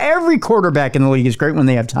got time. Every quarterback in the league is great when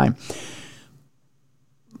they have time.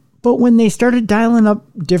 But when they started dialing up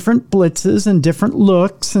different blitzes and different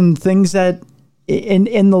looks and things that, and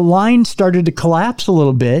the line started to collapse a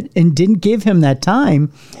little bit and didn't give him that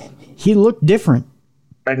time, he looked different.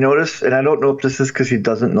 I noticed, and I don't know if this is because he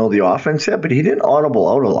doesn't know the offense yet, but he didn't audible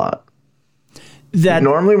out a lot. That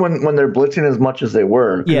normally when they're blitzing as much as they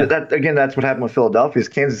were, Yeah. that's what happened with Philadelphia. Is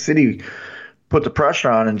Kansas City put the pressure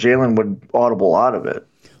on, and Jalen would audible out of it.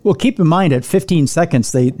 Well, keep in mind at 15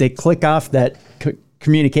 seconds they click off that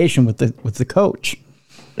communication with the coach.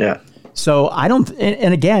 Yeah. So I don't.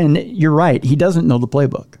 And again, you're right. He doesn't know the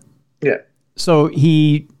playbook. Yeah. So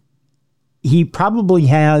he probably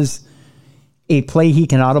has a play he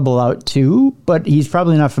can audible out to, but he's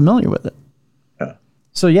probably not familiar with it. Yeah.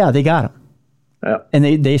 So yeah, they got him. Yeah.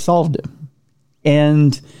 And they solved him.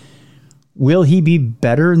 And will he be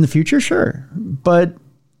better in the future? Sure. But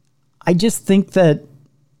I just think that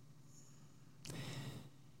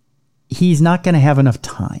he's not going to have enough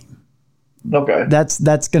time. Okay. That's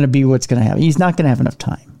going to be what's going to happen. He's not going to have enough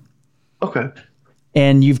time. Okay.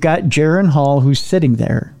 And you've got Jaron Hall who's sitting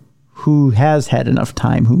there, who has had enough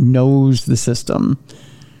time, who knows the system,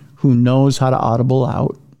 who knows how to audible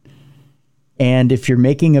out. And if you're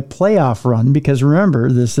making a playoff run, because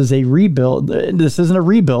remember, this is a rebuild. This isn't a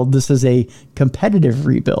rebuild. This is a competitive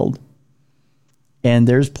rebuild. And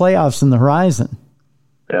there's playoffs in the horizon.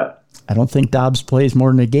 Yeah. I don't think Dobbs plays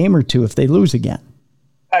more than a game or two if they lose again.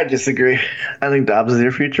 I disagree. I think Dobbs is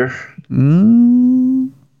their future.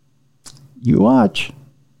 You watch.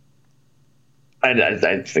 I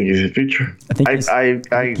think he's the future. I think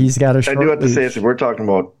he's got a short I do have to say leash. this. If we're talking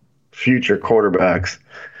about future quarterbacks,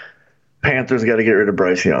 Panthers got to get rid of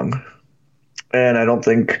Bryce Young. And I don't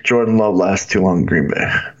think Jordan Love lasts too long in Green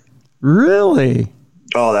Bay. Really?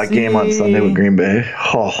 Oh, that game on Sunday with Green Bay.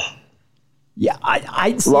 Oh. Yeah,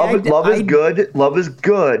 Love is good. Love is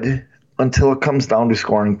good until it comes down to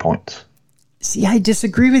scoring points. See, I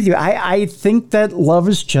disagree with you. I think that Love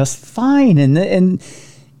is just fine, and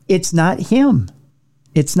it's not him.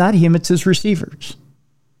 It's not him. It's his receivers.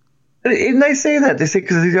 And they say that. They say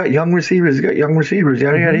because he's got young receivers. He's got young receivers.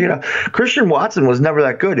 Yada, yada, yada. Christian Watson was never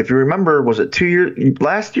that good. If you remember, was it 2 years?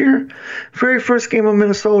 Last year? Very first game of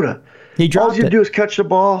Minnesota. He dropped All you do is catch the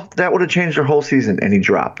ball. That would have changed their whole season, and he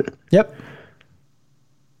dropped it. Yep.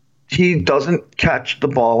 He doesn't catch the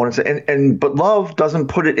ball when it's but Love doesn't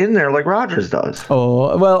put it in there like Rodgers does.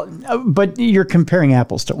 Oh, well, but you're comparing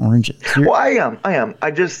apples to oranges. Well, I am.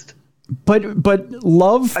 I just But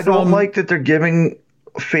Love I don't like that they're giving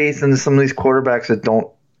faith in some of these quarterbacks that don't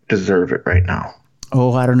deserve it right now.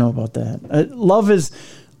 Oh, I don't know about that. Love is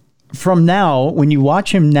from now, when you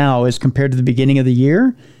watch him now as compared to the beginning of the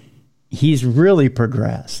year, he's really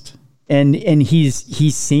progressed. And he's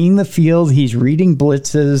seeing the field, he's reading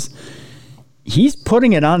blitzes. He's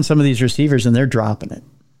putting it on some of these receivers and they're dropping it.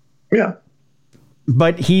 Yeah.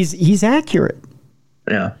 But he's accurate.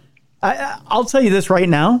 Yeah. I'll tell you this right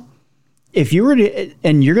now. If you were to,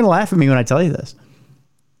 and you're going to laugh at me when I tell you this,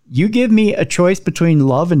 you give me a choice between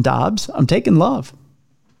Love and Dobbs, I'm taking Love.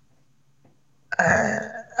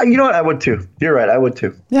 You know what? I would too. You're right. I would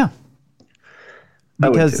too. Yeah.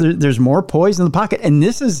 Because there's more poise in the pocket. And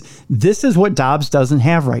this is what Dobbs doesn't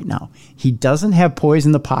have right now. He doesn't have poise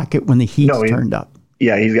in the pocket when the heat's turned up.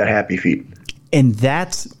 Yeah, he's got happy feet. And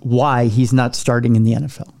that's why he's not starting in the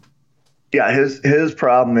NFL. Yeah, his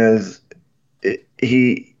problem is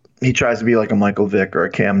he tries to be like a Michael Vick or a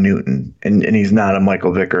Cam Newton, and he's not a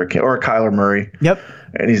Michael Vick or a Kyler Murray. Yep.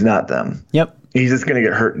 And he's not them. Yep. He's just going to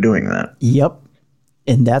get hurt doing that. Yep.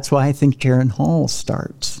 And that's why I think Jaron Hall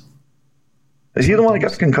starts. Is he the one that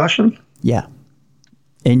got the concussion? Yeah.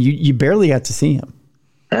 And you barely got to see him.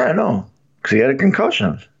 Yeah, I know. Because he had a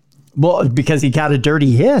concussion. Well, because he got a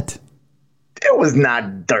dirty hit. It was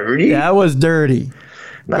not dirty. That was dirty.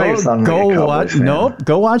 Now you're sounding like a Cowboys fan. Nope.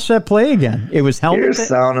 Go watch that play again. It was helmet. You're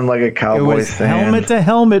sounding like a Cowboys fan. It was helmet to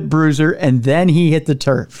helmet, Bruiser, and then he hit the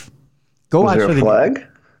turf. Go watch it again. Was there a flag?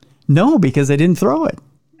 No, because they didn't throw it.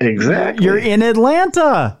 Exactly. You're in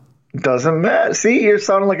Atlanta. Doesn't matter. See, you're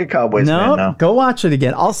sounding like a Cowboys fan now. Go watch it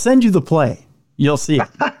again. I'll send you the play. You'll see it.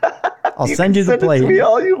 I'll send you the play. Send it to me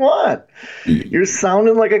all you want. You're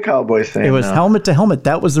sounding like a Cowboys fan. It was helmet to helmet.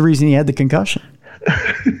 That was the reason he had the concussion.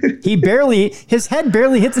 His head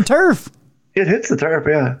barely hit the turf. It hits the turf,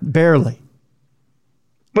 yeah. Barely.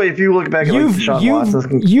 But if you look back at like Deshaun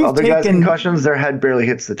Watson's other guys' concussions, their head barely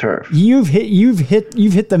hits the turf. You've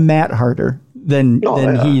hit the mat harder than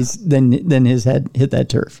his head hit that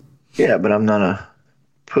turf. Yeah, but I'm not a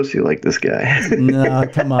pussy like this guy. No,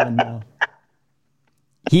 come on now.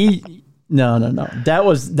 No. That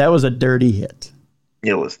was a dirty hit.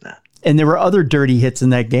 It was not. And there were other dirty hits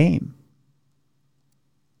in that game.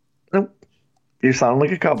 Nope. You sound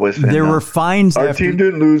like a Cowboys fan. There were fines. Our team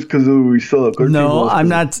didn't lose because we suck. No, I'm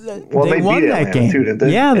not. Well, they won beat that Atlanta game. too, didn't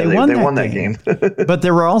they? Yeah, they won that game. But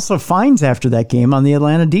there were also fines after that game on the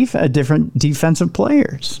Atlanta different defensive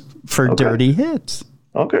players for dirty hits.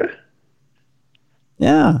 Okay.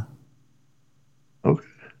 Yeah. Okay.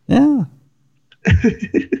 Yeah.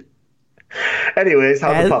 Anyways,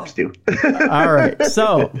 how the pups do? All right.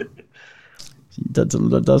 So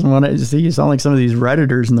doesn't want to see you sound like some of these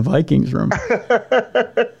Redditors in the Vikings room.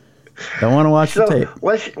 Don't want to watch the tape.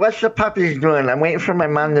 What's the puppies doing? I'm waiting for my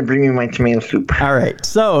mom to bring me my tomato soup. All right.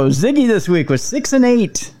 So Ziggy this week was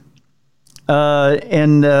 6-8.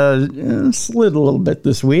 And slid a little bit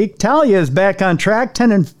this week. Talia is back on track,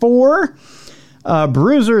 10-4.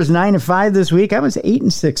 Bruiser is 9-5 this week. I was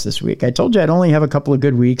 8-6 this week. I told you I'd only have a couple of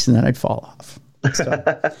good weeks and then I'd fall off. So,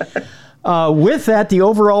 with that, the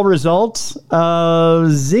overall results,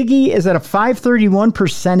 Ziggy is at a 531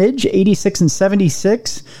 percentage,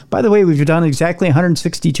 86-76. By the way, we've done exactly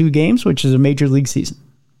 162 games, which is a major league season.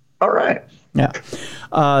 All right. Yeah.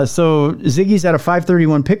 So Ziggy's at a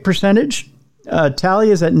 531 pick percentage.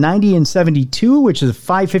 Talia's at 90-72, which is a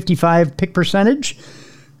 555 pick percentage.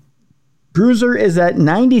 Bruiser is at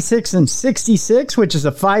 96-66, which is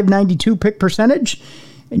a 592 pick percentage.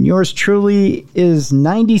 And yours truly is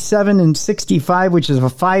 97-65, which is a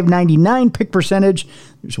 599 pick percentage.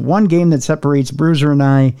 There's one game that separates Bruiser and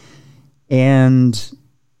I, and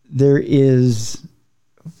there is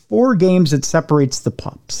 4 games that separates the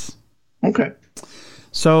pups. Okay.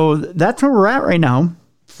 So that's where we're at right now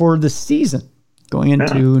for the season going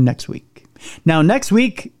into next week. Now, next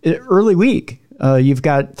week, early week, you've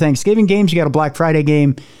got Thanksgiving games, you got a Black Friday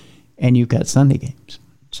game, and you've got Sunday games.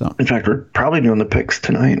 So, in fact, we're probably doing the picks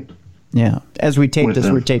tonight. Yeah. As we tape this,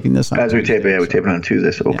 we're taping this on As we tape it, we tape it on Tuesday,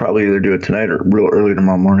 so we'll probably either do it tonight or real early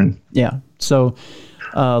tomorrow morning. Yeah. So,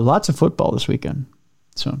 lots of football this weekend.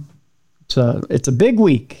 So, it's a big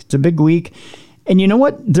week. It's a big week. And you know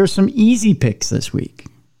what? There's some easy picks this week.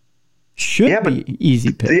 Should be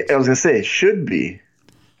easy picks. I was going to say, it should be.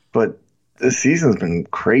 But this season's been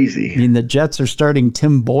crazy. I mean, the Jets are starting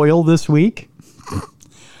Tim Boyle this week.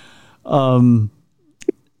 The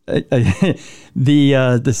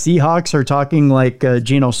Seahawks are talking like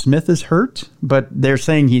Geno Smith is hurt, but they're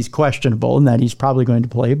saying he's questionable and that he's probably going to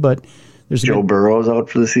play. But there's Joe Burrow's out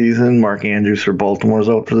for the season. Mark Andrews for Baltimore's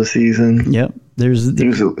out for the season. Yep.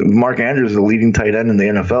 Mark Andrews is the leading tight end in the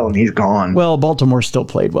NFL, and he's gone. Well, Baltimore still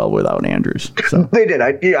played well without Andrews. So they did.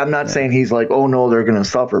 I'm not saying he's like, oh no, they're going to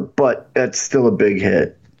suffer, but that's still a big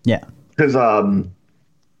hit. Yeah. Because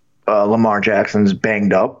Lamar Jackson's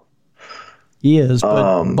banged up. He is,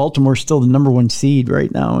 but Baltimore's still the number 1 seed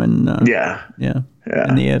right now in in the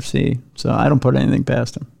AFC. So I don't put anything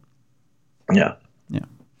past him. Yeah. Yeah.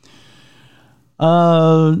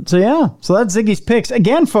 So that's Ziggy's picks.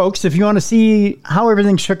 Again, folks, if you want to see how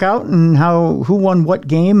everything shook out and who won what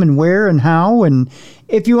game and where and how, and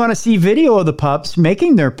if you want to see video of the pups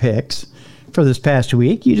making their picks for this past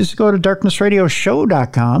week, you just go to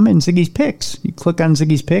darknessradioshow.com and Ziggy's picks. You click on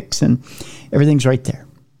Ziggy's picks and everything's right there.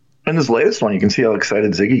 And this latest one, you can see how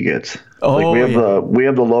excited Ziggy gets. Oh, we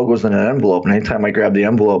have the logos in an envelope, and anytime I grab the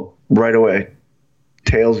envelope, right away,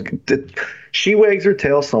 she wags her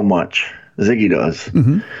tail so much, Ziggy does,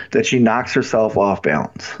 that she knocks herself off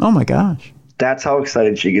balance. Oh my gosh. That's how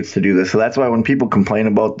excited she gets to do this. So that's why when people complain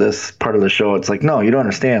about this part of the show, it's like, no, you don't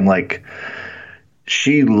understand. Like,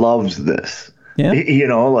 she loves this. Yeah. You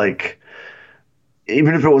know, like,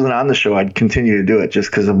 even if it wasn't on the show, I'd continue to do it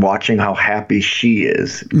just because of watching how happy she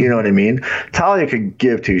is. You know what I mean? Talia could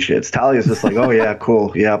give 2 shits. Talia's just like, oh, yeah,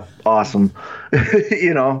 cool. Yeah, awesome.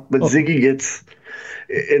 You know, but Ziggy gets,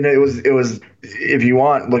 and it was, if you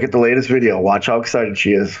want, look at the latest video. Watch how excited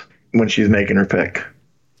she is when she's making her pick.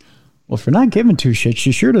 Well, for not giving 2 shits,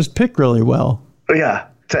 she sure does pick really well. Yeah.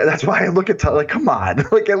 That's why I look at Talia, like, come on.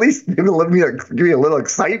 Like, at least give me a little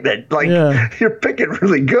excitement. Like, you're picking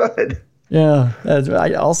really good. Yeah,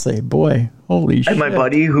 I'll say, boy, holy shit. And my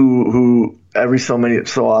buddy who every so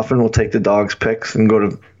often will take the dog's picks and go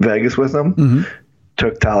to Vegas with them,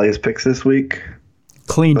 took Talia's picks this week.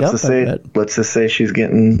 Cleaned up a bit. Let's just say she's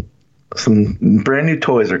getting some brand new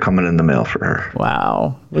toys are coming in the mail for her.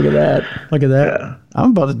 Wow, look at that. Look at that. Yeah.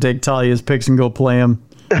 I'm about to take Talia's picks and go play them.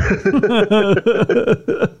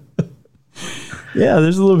 Yeah,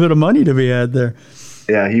 there's a little bit of money to be had there.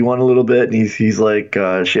 Yeah, he won a little bit, and he's like,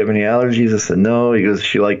 she have any allergies? I said, no. He goes,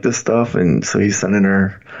 she liked this stuff, and so he's sending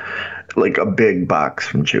her, like, a big box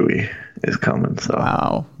from Chewy is coming. So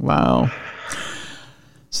Wow.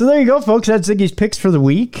 So there you go, folks. That's Ziggy's picks for the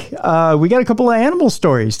week. We got a couple of animal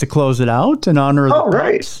stories to close it out in honor of the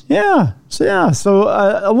pups. Yeah. So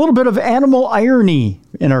a little bit of animal irony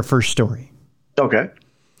in our first story. Okay.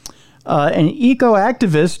 An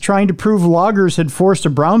eco-activist trying to prove loggers had forced a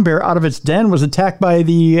brown bear out of its den was attacked by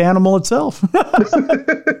the animal itself.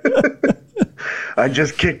 I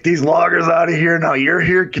just kicked these loggers out of here. Now you're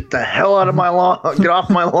here. Get the hell out of my lawn. Get off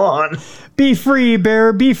my lawn. Be free,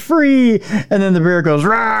 bear. Be free. And then the bear goes,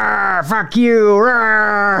 rawr, fuck you,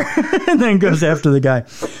 rawr, and then goes after the guy.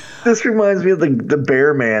 This reminds me of the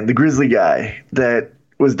bear man, the grizzly guy that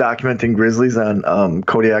was documenting grizzlies on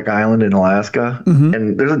Kodiak Island in Alaska. Mm-hmm.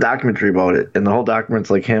 And there's a documentary about it. And the whole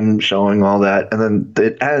document's like him showing all that. And then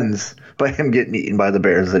it ends by him getting eaten by the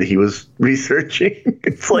bears that he was researching.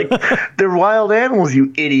 It's like, they're wild animals,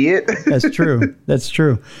 you idiot. That's true. That's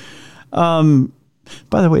true.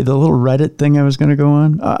 By the way, the little Reddit thing I was going to go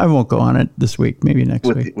on, I won't go on it this week, maybe next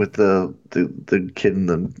week. With the kid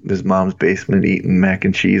in his mom's basement eating mac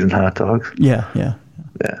and cheese and hot dogs? Yeah.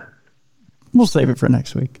 We'll save it for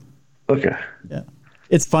next week. Okay. Yeah.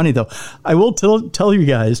 It's funny, though. I will tell you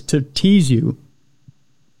guys, to tease you,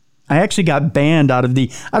 I actually got banned out of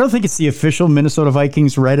I don't think it's the official Minnesota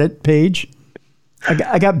Vikings Reddit page.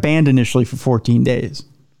 I got banned initially for 14 days.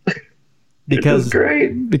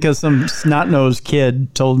 Because some snot-nosed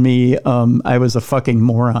kid told me I was a fucking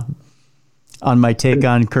moron on my take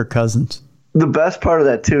on Kirk Cousins. The best part of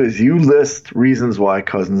that, too, is you list reasons why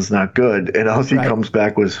Cousins is not good, and all he comes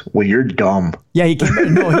back was, well, you're dumb. Yeah, he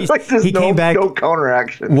came back. No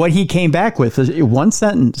counteraction. What he came back with is one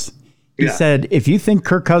sentence. He said, if you think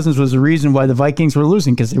Kirk Cousins was the reason why the Vikings were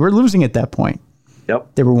losing, because they were losing at that point.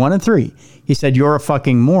 Yep. They were 1-3. He said, you're a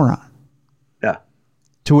fucking moron. Yeah.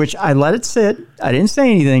 To which I let it sit. I didn't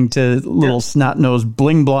say anything to little snot-nosed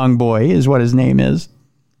bling blong boy is what his name is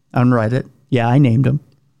on Reddit. Yeah, I named him.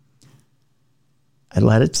 I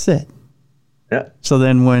let it sit. Yeah. So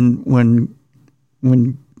then when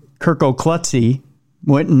Kirko Klutzy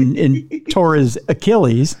went and tore his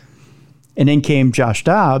Achilles, and in came Josh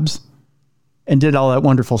Dobbs and did all that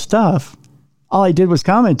wonderful stuff, all I did was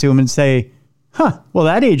comment to him and say, well,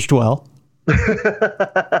 that aged well.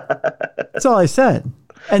 That's all I said.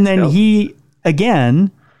 And then he,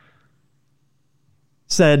 again,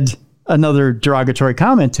 said another derogatory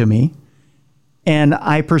comment to me. And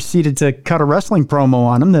I proceeded to cut a wrestling promo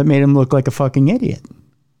on him that made him look like a fucking idiot.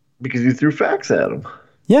 Because you threw facts at him.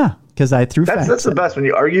 Yeah, because I threw facts. That's the best. When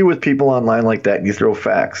you argue with people online like that and you throw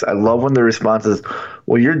facts. I love when the response is,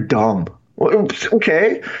 well, you're dumb. Well,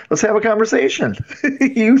 okay, let's have a conversation.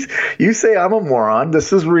 You say I'm a moron.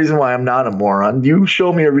 This is the reason why I'm not a moron. You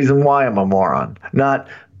show me a reason why I'm a moron. Not,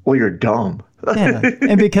 well, you're dumb. Yeah,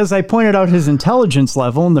 and because I pointed out his intelligence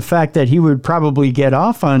level and the fact that he would probably get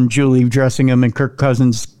off on Julie dressing him in Kirk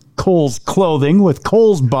Cousins' Kohl's clothing with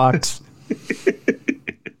Kohl's bucks,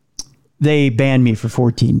 they banned me for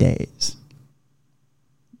 14 days.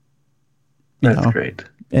 That's great.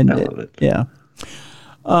 And I love it. Yeah.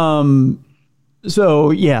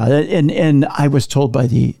 So yeah, and I was told by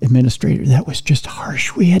the administrator that was just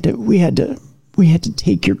harsh. We had to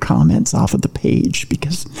take your comments off of the page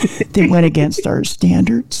because they went against our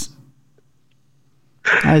standards.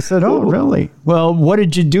 I said, oh, really? Well, what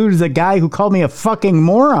did you do to the guy who called me a fucking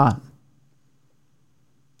moron?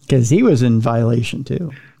 Because he was in violation,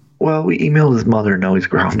 too. Well, we emailed his mother. Now he's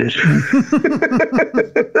grounded.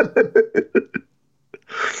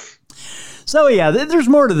 So, yeah, there's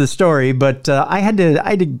more to the story, but I had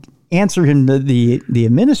to answer him, the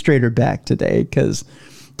administrator, back today because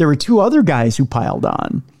there were two other guys who piled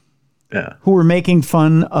on, who were making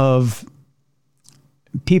fun of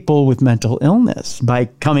people with mental illness by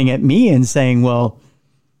coming at me and saying, well,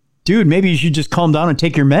 dude, maybe you should just calm down and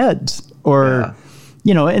take your meds, or,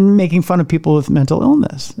 and making fun of people with mental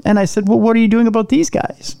illness. And I said, well, what are you doing about these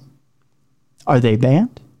guys? Are they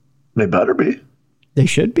banned? They better be. They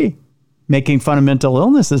should be. Making fun of mental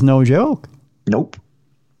illness is no joke. Nope.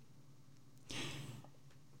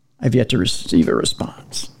 I've yet to receive a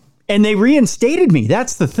response. And they reinstated me.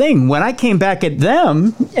 That's the thing. When I came back at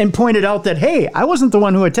them and pointed out that, hey, I wasn't the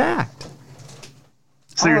one who attacked.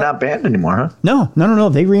 So you're not banned anymore, huh? No.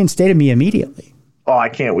 They reinstated me immediately. Oh, I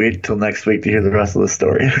can't wait till next week to hear the rest of the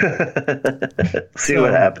story. See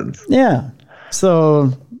what happens. Yeah.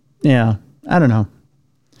 So, yeah, I don't know.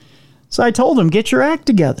 So I told them, get your act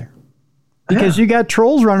together. Because you got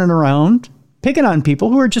trolls running around picking on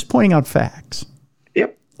people who are just pointing out facts.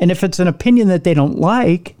 Yep. And if it's an opinion that they don't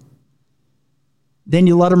like, then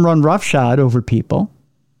you let them run roughshod over people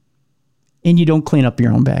and you don't clean up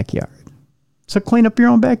your own backyard. So clean up your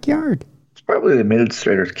own backyard. It's probably the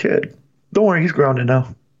administrator's kid. Don't worry, he's grounded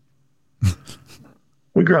now.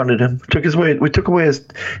 We grounded him. We took away his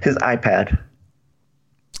iPad.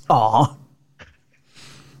 Aw.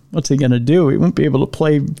 What's he going to do? He won't be able to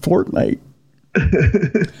play Fortnite.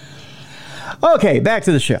 Okay, back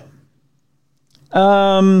to the show.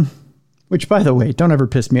 Which, by the way, don't ever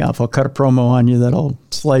piss me off. I'll cut a promo on you that'll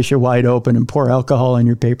slice you wide open and pour alcohol in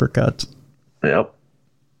your paper cuts. Yep.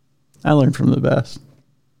 I learned from the best.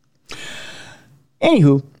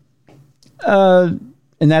 Anywho,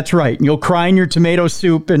 and that's right. You'll cry in your tomato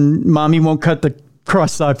soup and mommy won't cut the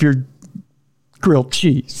crust off your grilled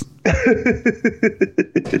cheese.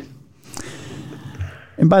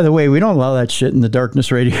 And by the way, we don't allow that shit in the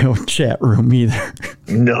Darkness Radio chat room either.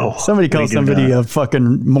 No. Somebody calls somebody a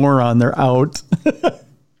fucking moron, they're out.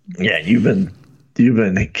 Yeah, you've been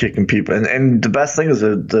kicking people. And the best thing is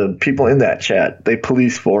the people in that chat, they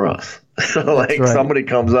police for us. So, like, right. Somebody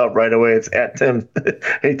comes up right away, it's at Tim.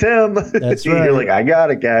 Hey, Tim. That's right. You're like, I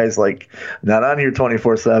got it, guys. Like, not on here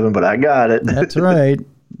 24/7, but I got it. That's right.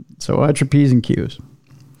 So watch your P's and Q's.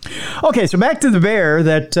 Okay, so back to the bear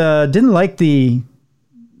that didn't like the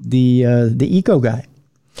eco guy.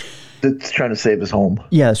 That's trying to save his home.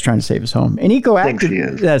 Yeah, it's trying to save his home. An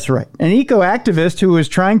eco-activist. That's right. An eco-activist who was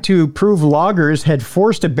trying to prove loggers had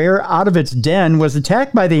forced a bear out of its den was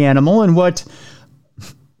attacked by the animal in what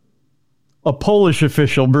a Polish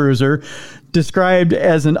official, Bruiser, described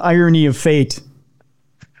as an irony of fate.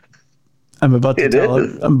 I'm about to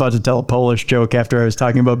tell a Polish joke after I was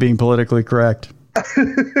talking about being politically correct.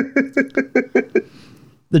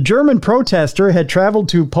 The German protester had traveled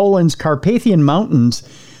to Poland's Carpathian Mountains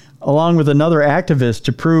along with another activist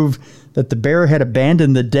to prove that the bear had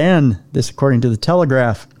abandoned the den, this according to the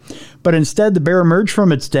Telegraph. But instead, the bear emerged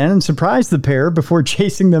from its den and surprised the pair before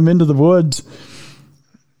chasing them into the woods.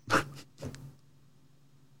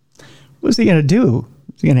 What's he going to do?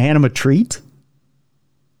 Is he going to hand him a treat?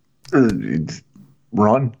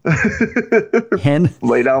 Run.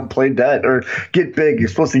 Lay down, play dead, or get big. You're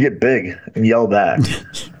supposed to get big and yell back.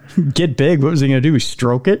 Get big? What was he going to do?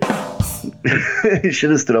 Stroke it? He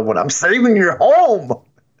should have stood up when I'm saving your home.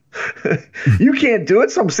 You can't do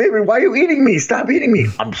it, so I'm saving. Why are you eating me? Stop eating me.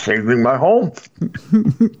 I'm saving my home.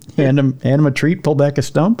 Hand him a treat, pull back a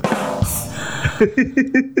stump.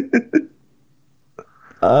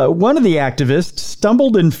 One of the activists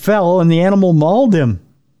stumbled and fell, and the animal mauled him.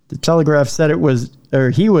 The Telegraph said he was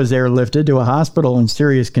airlifted to a hospital in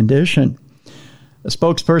serious condition. A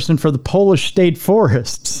spokesperson for the Polish state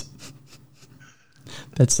forests.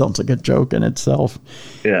 That sounds like a joke in itself.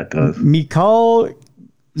 Yeah, it does. Mikhail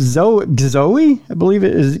Gzowi, I believe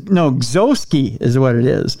it is. No, Gzoski is what it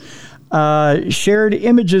is. Shared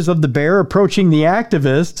images of the bear approaching the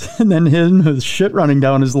activist and then him with shit running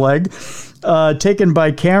down his leg, taken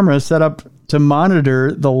by camera set up to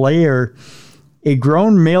monitor the lair. A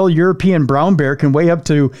grown male European brown bear can weigh up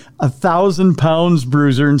to 1,000 pounds,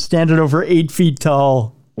 Bruiser, and stand at over 8 feet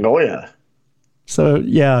tall. Oh, yeah. So,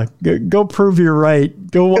 yeah, go prove you're right.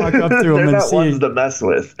 Go walk up to him and see. They're not ones to mess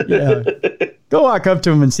with. Yeah. Go walk up to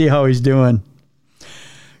him and see how he's doing.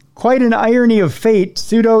 Quite an irony of fate.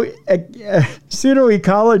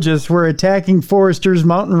 Pseudo-ecologists were attacking foresters,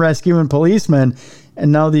 mountain rescue, and policemen,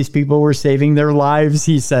 and now these people were saving their lives,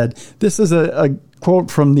 he said. This is a quote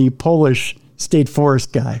from the Polish state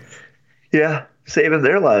forest guy. Yeah, saving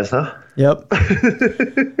their lives, huh? Yep.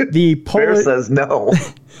 Bear says no.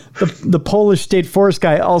 The Polish state forest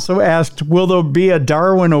guy also asked, will there be a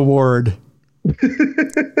Darwin Award?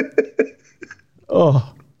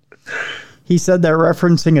 Oh. He said that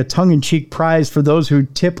referencing a tongue-in-cheek prize for those who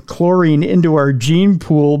tip chlorine into our gene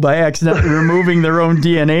pool by accidentally removing their own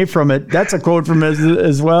DNA from it. That's a quote from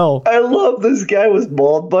as well. I love this guy was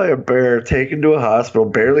mauled by a bear, taken to a hospital,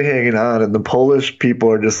 barely hanging on, and the Polish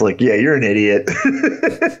people are just like, yeah, you're an idiot.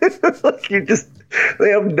 Like they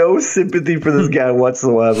have no sympathy for this guy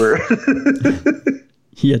whatsoever.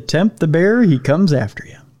 You tempt the bear, he comes after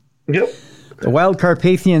you. Yep. The Wild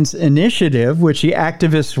Carpathians Initiative, which the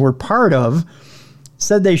activists were part of,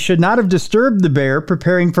 said they should not have disturbed the bear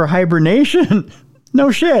preparing for hibernation.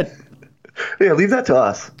 No shit. Yeah, leave that to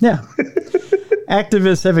us. Yeah.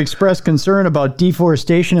 Activists have expressed concern about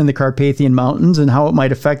deforestation in the Carpathian Mountains and how it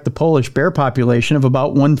might affect the Polish bear population of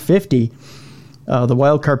about 150. The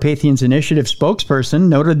Wild Carpathians Initiative spokesperson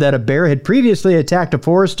noted that a bear had previously attacked a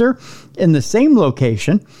forester in the same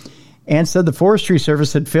location and said the Forestry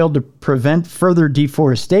Service had failed to prevent further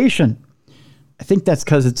deforestation. I think that's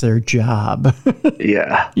because it's their job.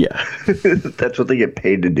 Yeah. Yeah. That's what they get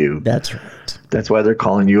paid to do. That's right. That's why they're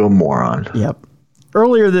calling you a moron. Yep.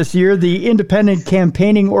 Earlier this year, the independent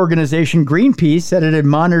campaigning organization Greenpeace said it had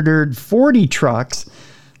monitored 40 trucks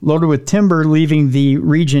loaded with timber leaving the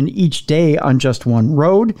region each day on just one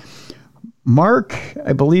road. Mark,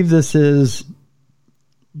 I believe this is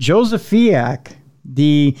Josefiak,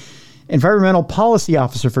 the environmental policy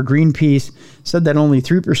officer for Greenpeace, said that only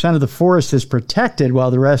 3% of the forest is protected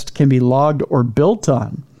while the rest can be logged or built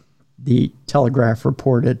on. the Telegraph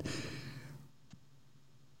reported.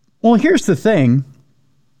 Well, here's the thing.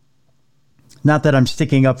 Not that I'm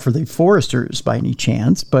sticking up for the foresters by any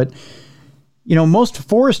chance, but, most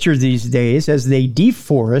foresters these days, as they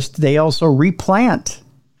deforest, they also replant.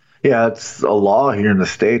 Yeah, it's a law here in the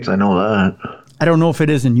States. I know that. I don't know if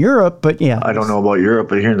it is in Europe, but yeah. I don't know about Europe,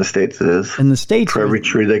 but here in the States it is. In the States. For every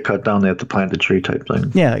tree they cut down, they have to plant a tree type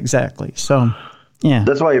thing. Yeah, exactly. So, yeah.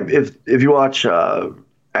 That's why if you watch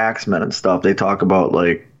Axemen and stuff, they talk about,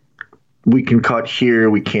 like, we can cut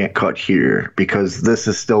here, we can't cut here because this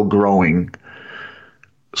is still growing.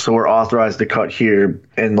 So we're authorized to cut here,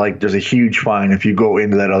 and, like, there's a huge fine if you go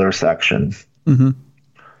into that other section. Mm-hmm.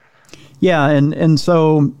 Yeah, and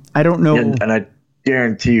so I don't know. And I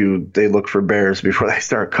guarantee you they look for bears before they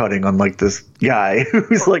start cutting, unlike this guy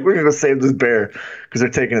who's like, we're going to go save this bear because they're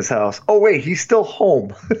taking his house. Oh, wait, he's still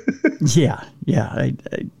home. Yeah. I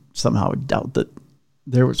somehow doubt that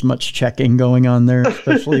there was much checking going on there,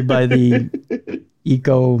 especially by the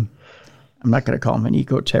I'm not going to call him an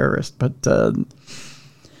eco-terrorist, but the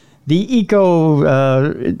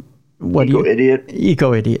eco-idiot.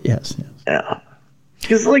 Eco-idiot, yes. Yeah.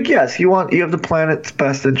 Because, like, yes, you have the planet's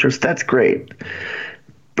best interest. That's great.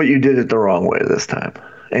 But you did it the wrong way this time.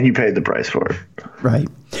 And you paid the price for it. Right.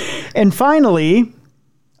 And finally,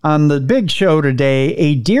 on the big show today,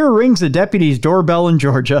 a deer rings a deputy's doorbell in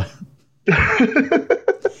Georgia.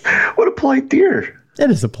 What a polite deer. It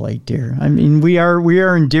is a polite deer. I mean, we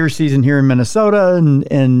are in deer season here in Minnesota,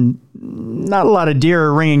 and not a lot of deer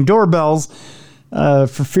are ringing doorbells.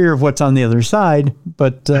 For fear of what's on the other side,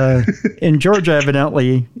 but in Georgia,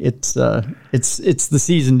 evidently, it's the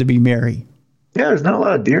season to be merry. Yeah, there's not a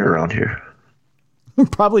lot of deer around here.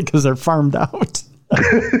 Probably because they're farmed out.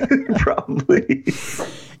 Probably.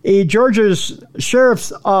 A Georgia's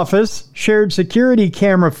sheriff's office shared security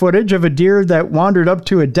camera footage of a deer that wandered up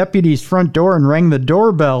to a deputy's front door and rang the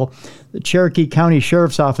doorbell. The Cherokee County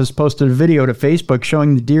Sheriff's Office posted a video to Facebook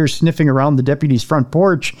showing the deer sniffing around the deputy's front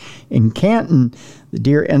porch in Canton. The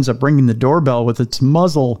deer ends up ringing the doorbell with its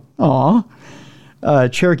muzzle. Aw.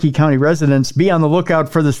 Cherokee County residents, be on the lookout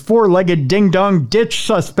for this four-legged ding-dong ditch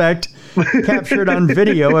suspect captured on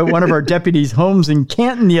video at one of our deputies' homes in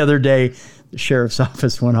Canton the other day. The sheriff's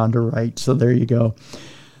office went on to write. So there you go.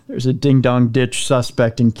 There's a ding-dong ditch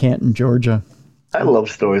suspect in Canton, Georgia. I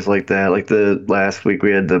love stories like that. Like the last week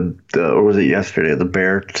we had or was it yesterday? The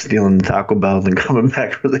bear stealing the Taco Bell and coming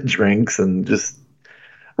back for the drinks, and just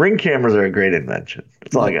ring cameras are a great invention.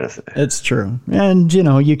 That's all I gotta say. It's true, and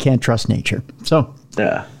you can't trust nature. So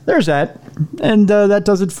yeah, there's that, and that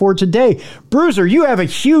does it for today. Bruiser, you have a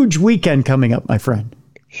huge weekend coming up, my friend.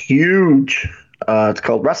 Huge. It's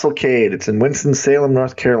called WrestleCade. It's in Winston-Salem,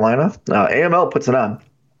 North Carolina. AML puts it on.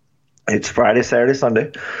 It's Friday, Saturday,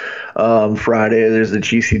 Sunday. Friday, there's the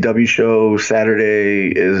GCW show.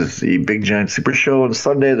 Saturday is the Big Giant Super Show. And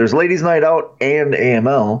Sunday, there's Ladies Night Out and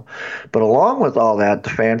AML. But along with all that, the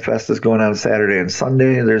Fan Fest is going on Saturday and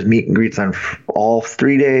Sunday. There's meet and greets on all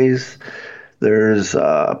 3 days. There's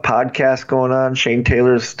a podcast going on. Shane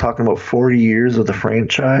Taylor's talking about 40 years of the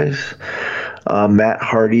franchise. Matt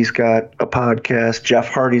Hardy's got a podcast. Jeff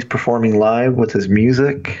Hardy's performing live with his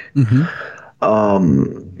music. Mm-hmm.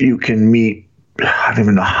 You can meet, I don't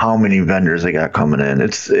even know how many vendors they got coming in.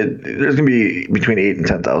 There's going to be between 8,000 and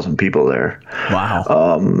 10,000 people there.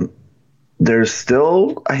 Wow. There's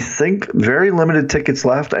still, I think, very limited tickets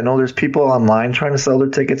left. I know there's people online trying to sell their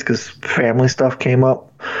tickets because family stuff came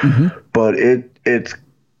up. Mm-hmm. But it's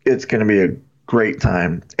going to be a great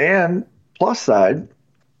time. And plus side,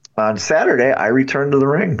 on Saturday, I return to the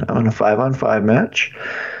ring. I'm in a 5-on-5 match.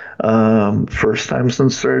 First time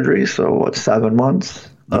since surgery, so 7 months.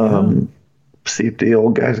 See if the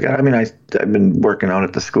old guys got. I mean, I've been working out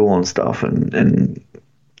at the school and stuff, and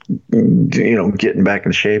getting back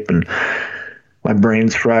in shape, and my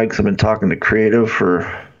brain's fried because I've been talking to creative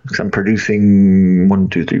because I'm producing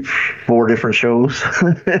 4 different shows.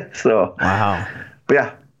 So wow. But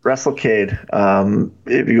yeah, WrestleCade.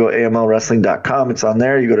 If you go AMLwrestling.com, it's on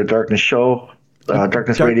there. You go to Darkness Show.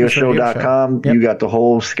 DarknessRadioShow.com. Yep. You got the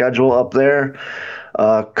whole schedule up there.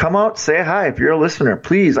 Come out, say hi if you're a listener,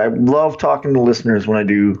 please. I love talking to listeners when I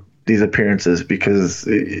do these appearances because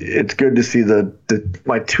it's good to see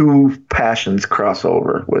my two passions cross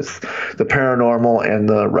over with the paranormal and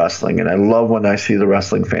the wrestling. And I love when I see the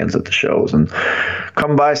wrestling fans at the shows. And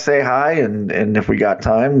come by, say hi, and if we got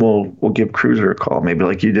time, we'll give Cruiser a call, maybe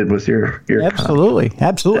like you did with your absolutely con.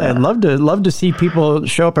 Absolutely. Yeah. I'd love to see people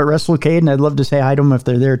show up at WrestleCade, and I'd love to say hi to them if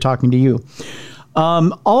they're there talking to you.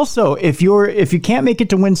 Also, if you can't make it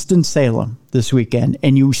to Winston-Salem this weekend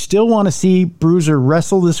and you still want to see Bruiser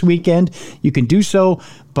wrestle this weekend, you can do so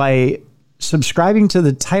by subscribing to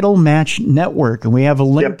the Title Match Network. And we have a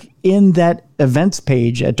link in that events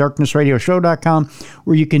page at darknessradioshow.com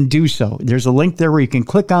where you can do so. There's a link there where you can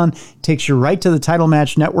click on, takes you right to the Title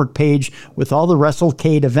Match Network page with all the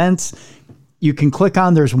WrestleCade events. You can click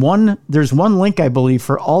on, there's one link, I believe,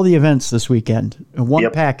 for all the events this weekend, one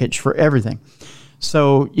package for everything.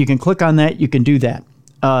 So you can click on that. You can do that.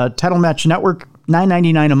 Title Match Network,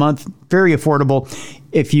 $9.99 a month, very affordable.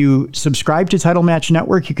 If you subscribe to Title Match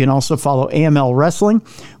Network, you can also follow AML Wrestling,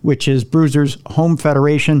 which is Bruiser's home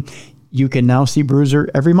federation. You can now see Bruiser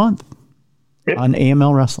every month on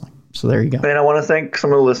AML Wrestling. So there you go. And I want to thank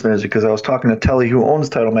some of the listeners because I was talking to Telly, who owns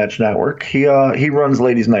Title Match Network. He runs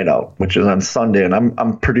Ladies Night Out, which is on Sunday, and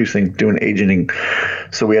I'm producing, doing agenting.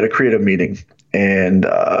 So we had a creative meeting, and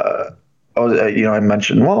I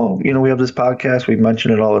mentioned, we have this podcast. We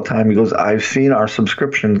mention it all the time. He goes, I've seen our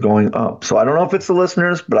subscriptions going up. So I don't know if it's the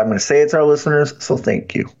listeners, but I'm going to say it's our listeners. So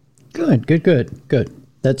thank you. Good.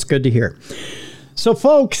 That's good to hear. So,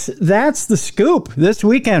 folks, that's the scoop this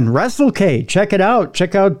weekend. WrestleCade. Check it out.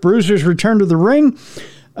 Check out Bruiser's return to the ring.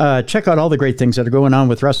 Check out all the great things that are going on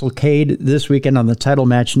with WrestleCade this weekend on the Title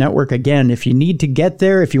Match Network. Again, if you need to get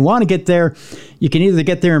there, if you want to get there, you can either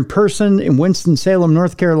get there in person in Winston-Salem,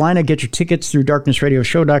 North Carolina, get your tickets through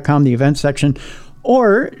darknessradioshow.com, the event section,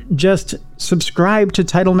 or just subscribe to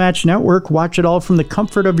Title Match Network. Watch it all from the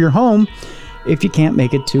comfort of your home if you can't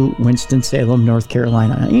make it to Winston-Salem, North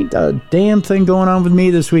Carolina. Ain't a damn thing going on with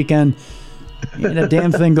me this weekend. Ain't a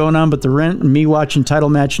damn thing going on but the rent and me watching Title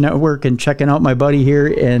Match Network and checking out my buddy here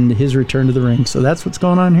and his return to the ring. So that's what's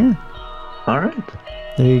going on here. All right.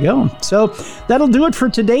 There you go. So that'll do it for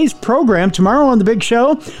today's program. Tomorrow on The Big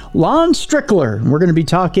Show, Lon Strickler. We're going to be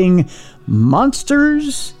talking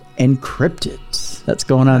monsters and cryptids. That's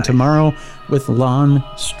going on tomorrow with Lon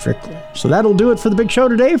Strickler. So that'll do it for The Big Show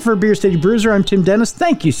today. For Beer Steady Bruiser, I'm Tim Dennis.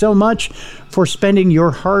 Thank you so much for spending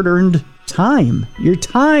your hard-earned time,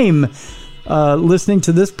 listening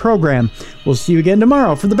to this program. We'll see you again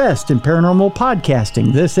tomorrow for the best in paranormal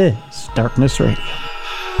podcasting. This is Darkness Radio.